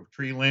spaghetti off of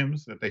tree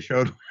limbs that they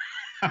showed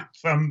on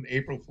some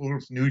April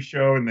Fool's news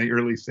show in the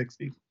early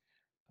 60s.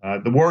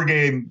 The War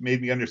Game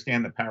made me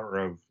understand the power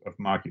of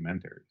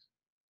mockumentaries.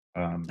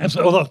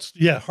 Although it's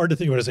hard to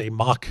think of it as a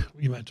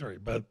mockumentary,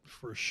 but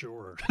for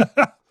sure.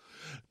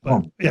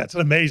 Yeah, it's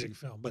an amazing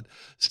film. But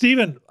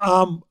Stephen, we're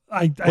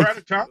out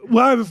of time.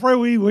 Well, I'm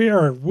afraid we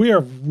are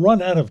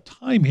run out of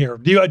time here.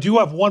 Do you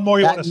have one more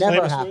you want to slam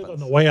us with on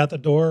the way out the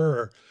door?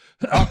 Or?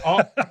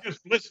 I'll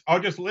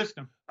just list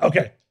them.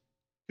 Okay.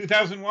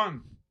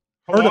 2001,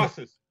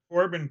 Colossus,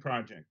 Corbin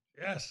Project.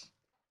 Yes.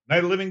 Night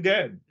of the Living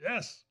Dead.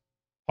 Yes.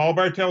 Paul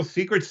Bartel's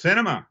Secret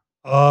Cinema.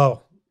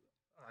 Oh.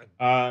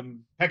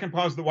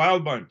 Peckinpah's The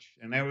Wild Bunch,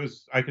 and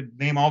I could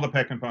name all the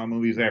Peckinpah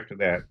movies after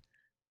that.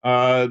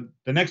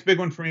 The next big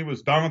one for me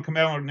was Donald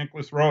Cammell or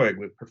Nicholas Roeg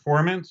with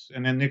Performance,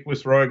 and then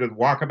Nicholas Roeg with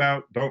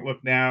Walkabout, Don't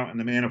Look Now, and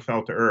The Man Who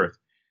Fell to Earth.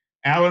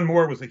 Alan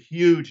Moore was a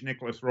huge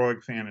Nicholas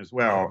Roeg fan as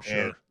well. Oh, sure.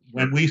 And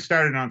when we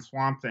started on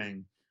Swamp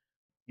Thing,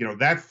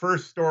 that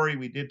first story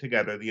we did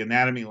together, The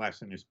Anatomy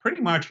Lesson, is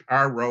pretty much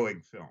our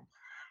Roeg film.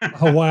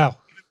 Oh, wow.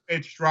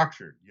 It's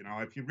structured.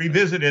 If you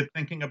revisit it,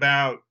 thinking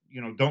about,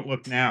 Don't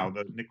Look Now,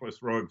 the Nicholas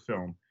Roeg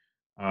film,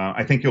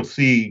 I think you'll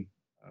see,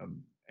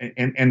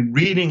 and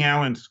reading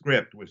Alan's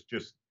script was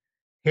just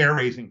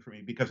hair-raising for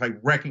me because I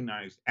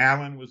recognized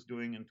Alan was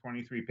doing in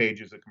 23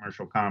 pages of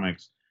commercial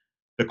comics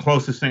the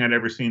closest thing I'd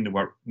ever seen to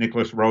what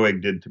Nicholas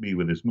Roeg did to me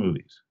with his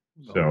movies.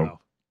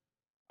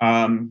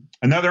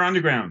 Another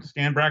underground,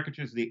 Stan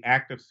Brackich's The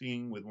Act of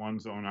Seeing with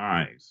One's Own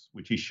Eyes,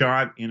 which he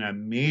shot in a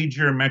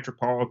major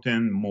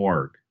metropolitan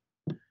morgue.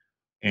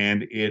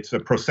 And it's a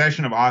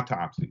procession of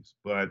autopsies,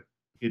 but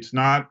it's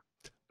not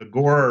the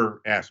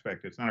gore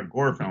aspect. It's not a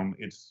gore film.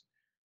 It's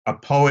a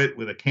poet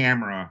with a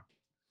camera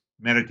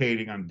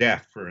meditating on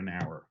death for an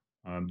hour.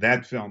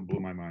 That film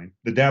blew my mind.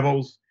 The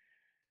Devils.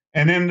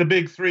 And then the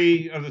big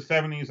 3 of the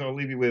 70s, I'll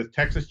leave you with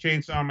Texas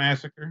Chainsaw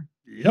Massacre.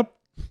 Yep.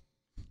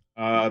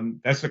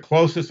 That's the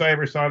closest I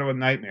ever saw to a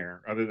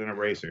nightmare other than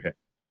Eraserhead.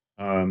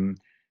 And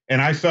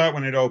I saw it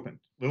when it opened.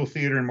 Little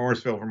theater in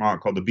Morrisville, Vermont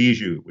called the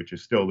Bijou, which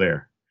is still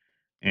there.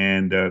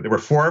 And there were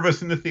 4 of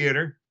us in the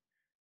theater,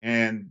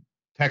 and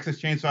Texas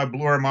Chainsaw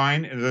blew our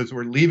mind. And as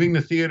we're leaving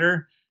the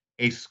theater,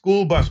 a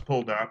school bus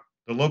pulled up.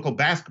 The local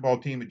basketball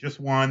team had just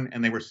won,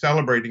 and they were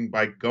celebrating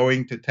by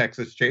going to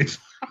Texas Chainsaw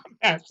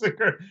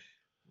Massacre.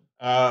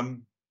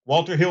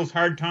 Walter Hill's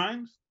Hard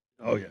Times.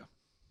 Oh, yeah.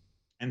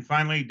 And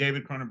finally,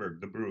 David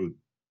Cronenberg, The Brood.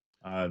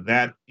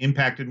 That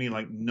impacted me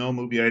like no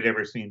movie I'd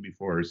ever seen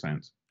before or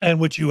since. And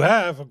which you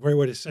have, a great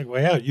way to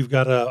segue out, you've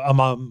got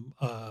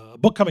a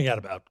book coming out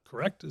about,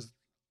 correct?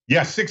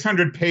 Yeah,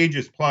 600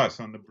 pages plus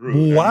on The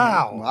Brood.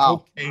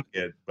 Wow. Take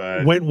it,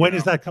 but when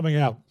is that coming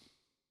out?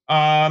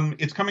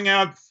 It's coming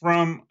out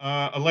from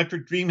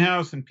Electric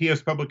Dreamhouse and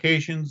PS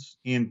Publications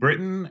in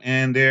Britain,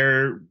 and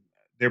they're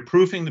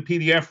proofing the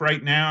PDF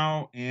right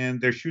now,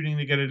 and they're shooting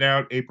to get it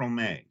out April,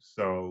 May.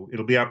 So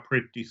it'll be out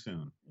pretty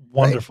soon.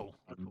 Wonderful.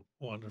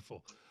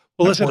 Wonderful.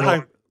 Well,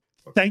 listen,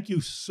 thank you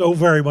so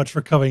very much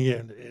for coming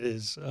in. It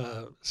is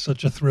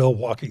such a thrill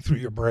walking through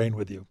your brain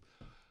with you.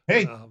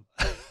 Hey,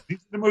 these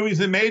are the movies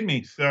that made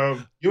me. So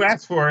you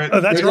asked for it. Oh,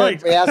 that's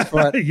right. We asked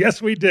for it.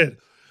 Yes, we did.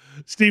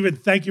 Stephen,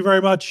 thank you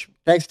very much.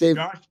 Thanks, Steve.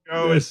 Josh,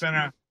 Joe, it's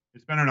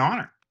been an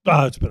honor.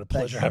 Oh, it's been a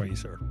pleasure having you,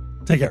 sir.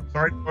 Take care.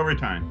 Sorry for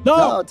overtime.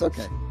 No, it's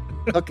okay.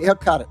 He'll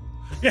cut it.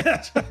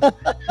 Yes.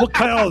 We'll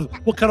cut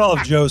all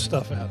of Joe's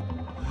stuff out.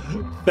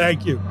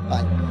 Thank you.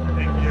 Bye.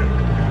 Thank you.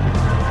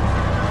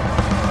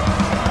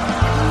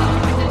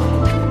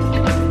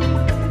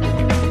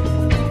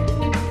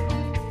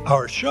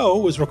 Our show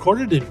was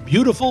recorded in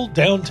beautiful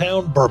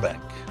downtown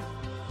Burbank.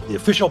 The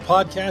official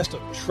podcast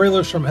of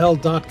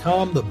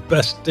trailersfromhell.com, the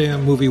best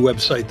damn movie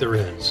website there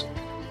is.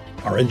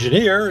 Our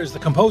engineer is the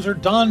composer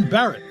Don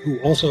Barrett, who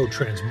also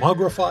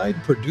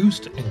transmogrified,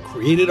 produced, and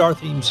created our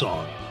theme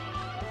song.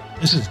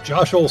 This is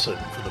Josh Olson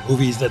for The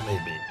Movies That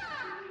Made Me.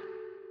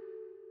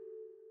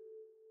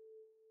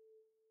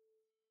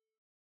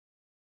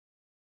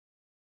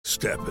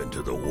 Step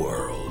into the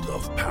world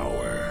of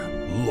power,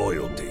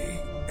 loyalty,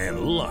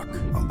 and luck.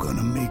 I'm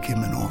gonna make him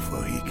an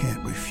offer he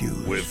can't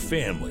refuse. With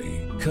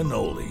family,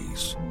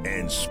 cannolis,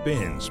 and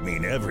spins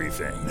mean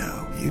everything.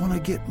 Now, you wanna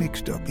get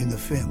mixed up in the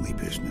family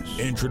business.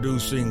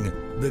 Introducing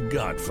The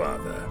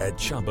Godfather at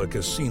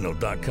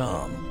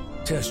ChumbaCasino.com.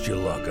 Test your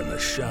luck in the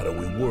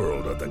shadowy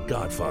world of The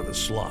Godfather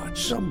slot.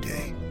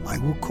 Someday, I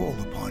will call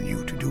upon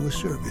you to do a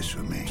service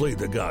for me. Play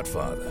The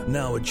Godfather,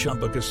 now at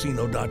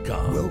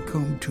ChumbaCasino.com.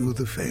 Welcome to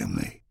the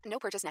family. No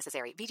purchase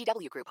necessary.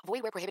 VGW Group.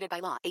 Void where prohibited by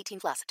law.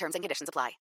 18+. Terms and conditions apply.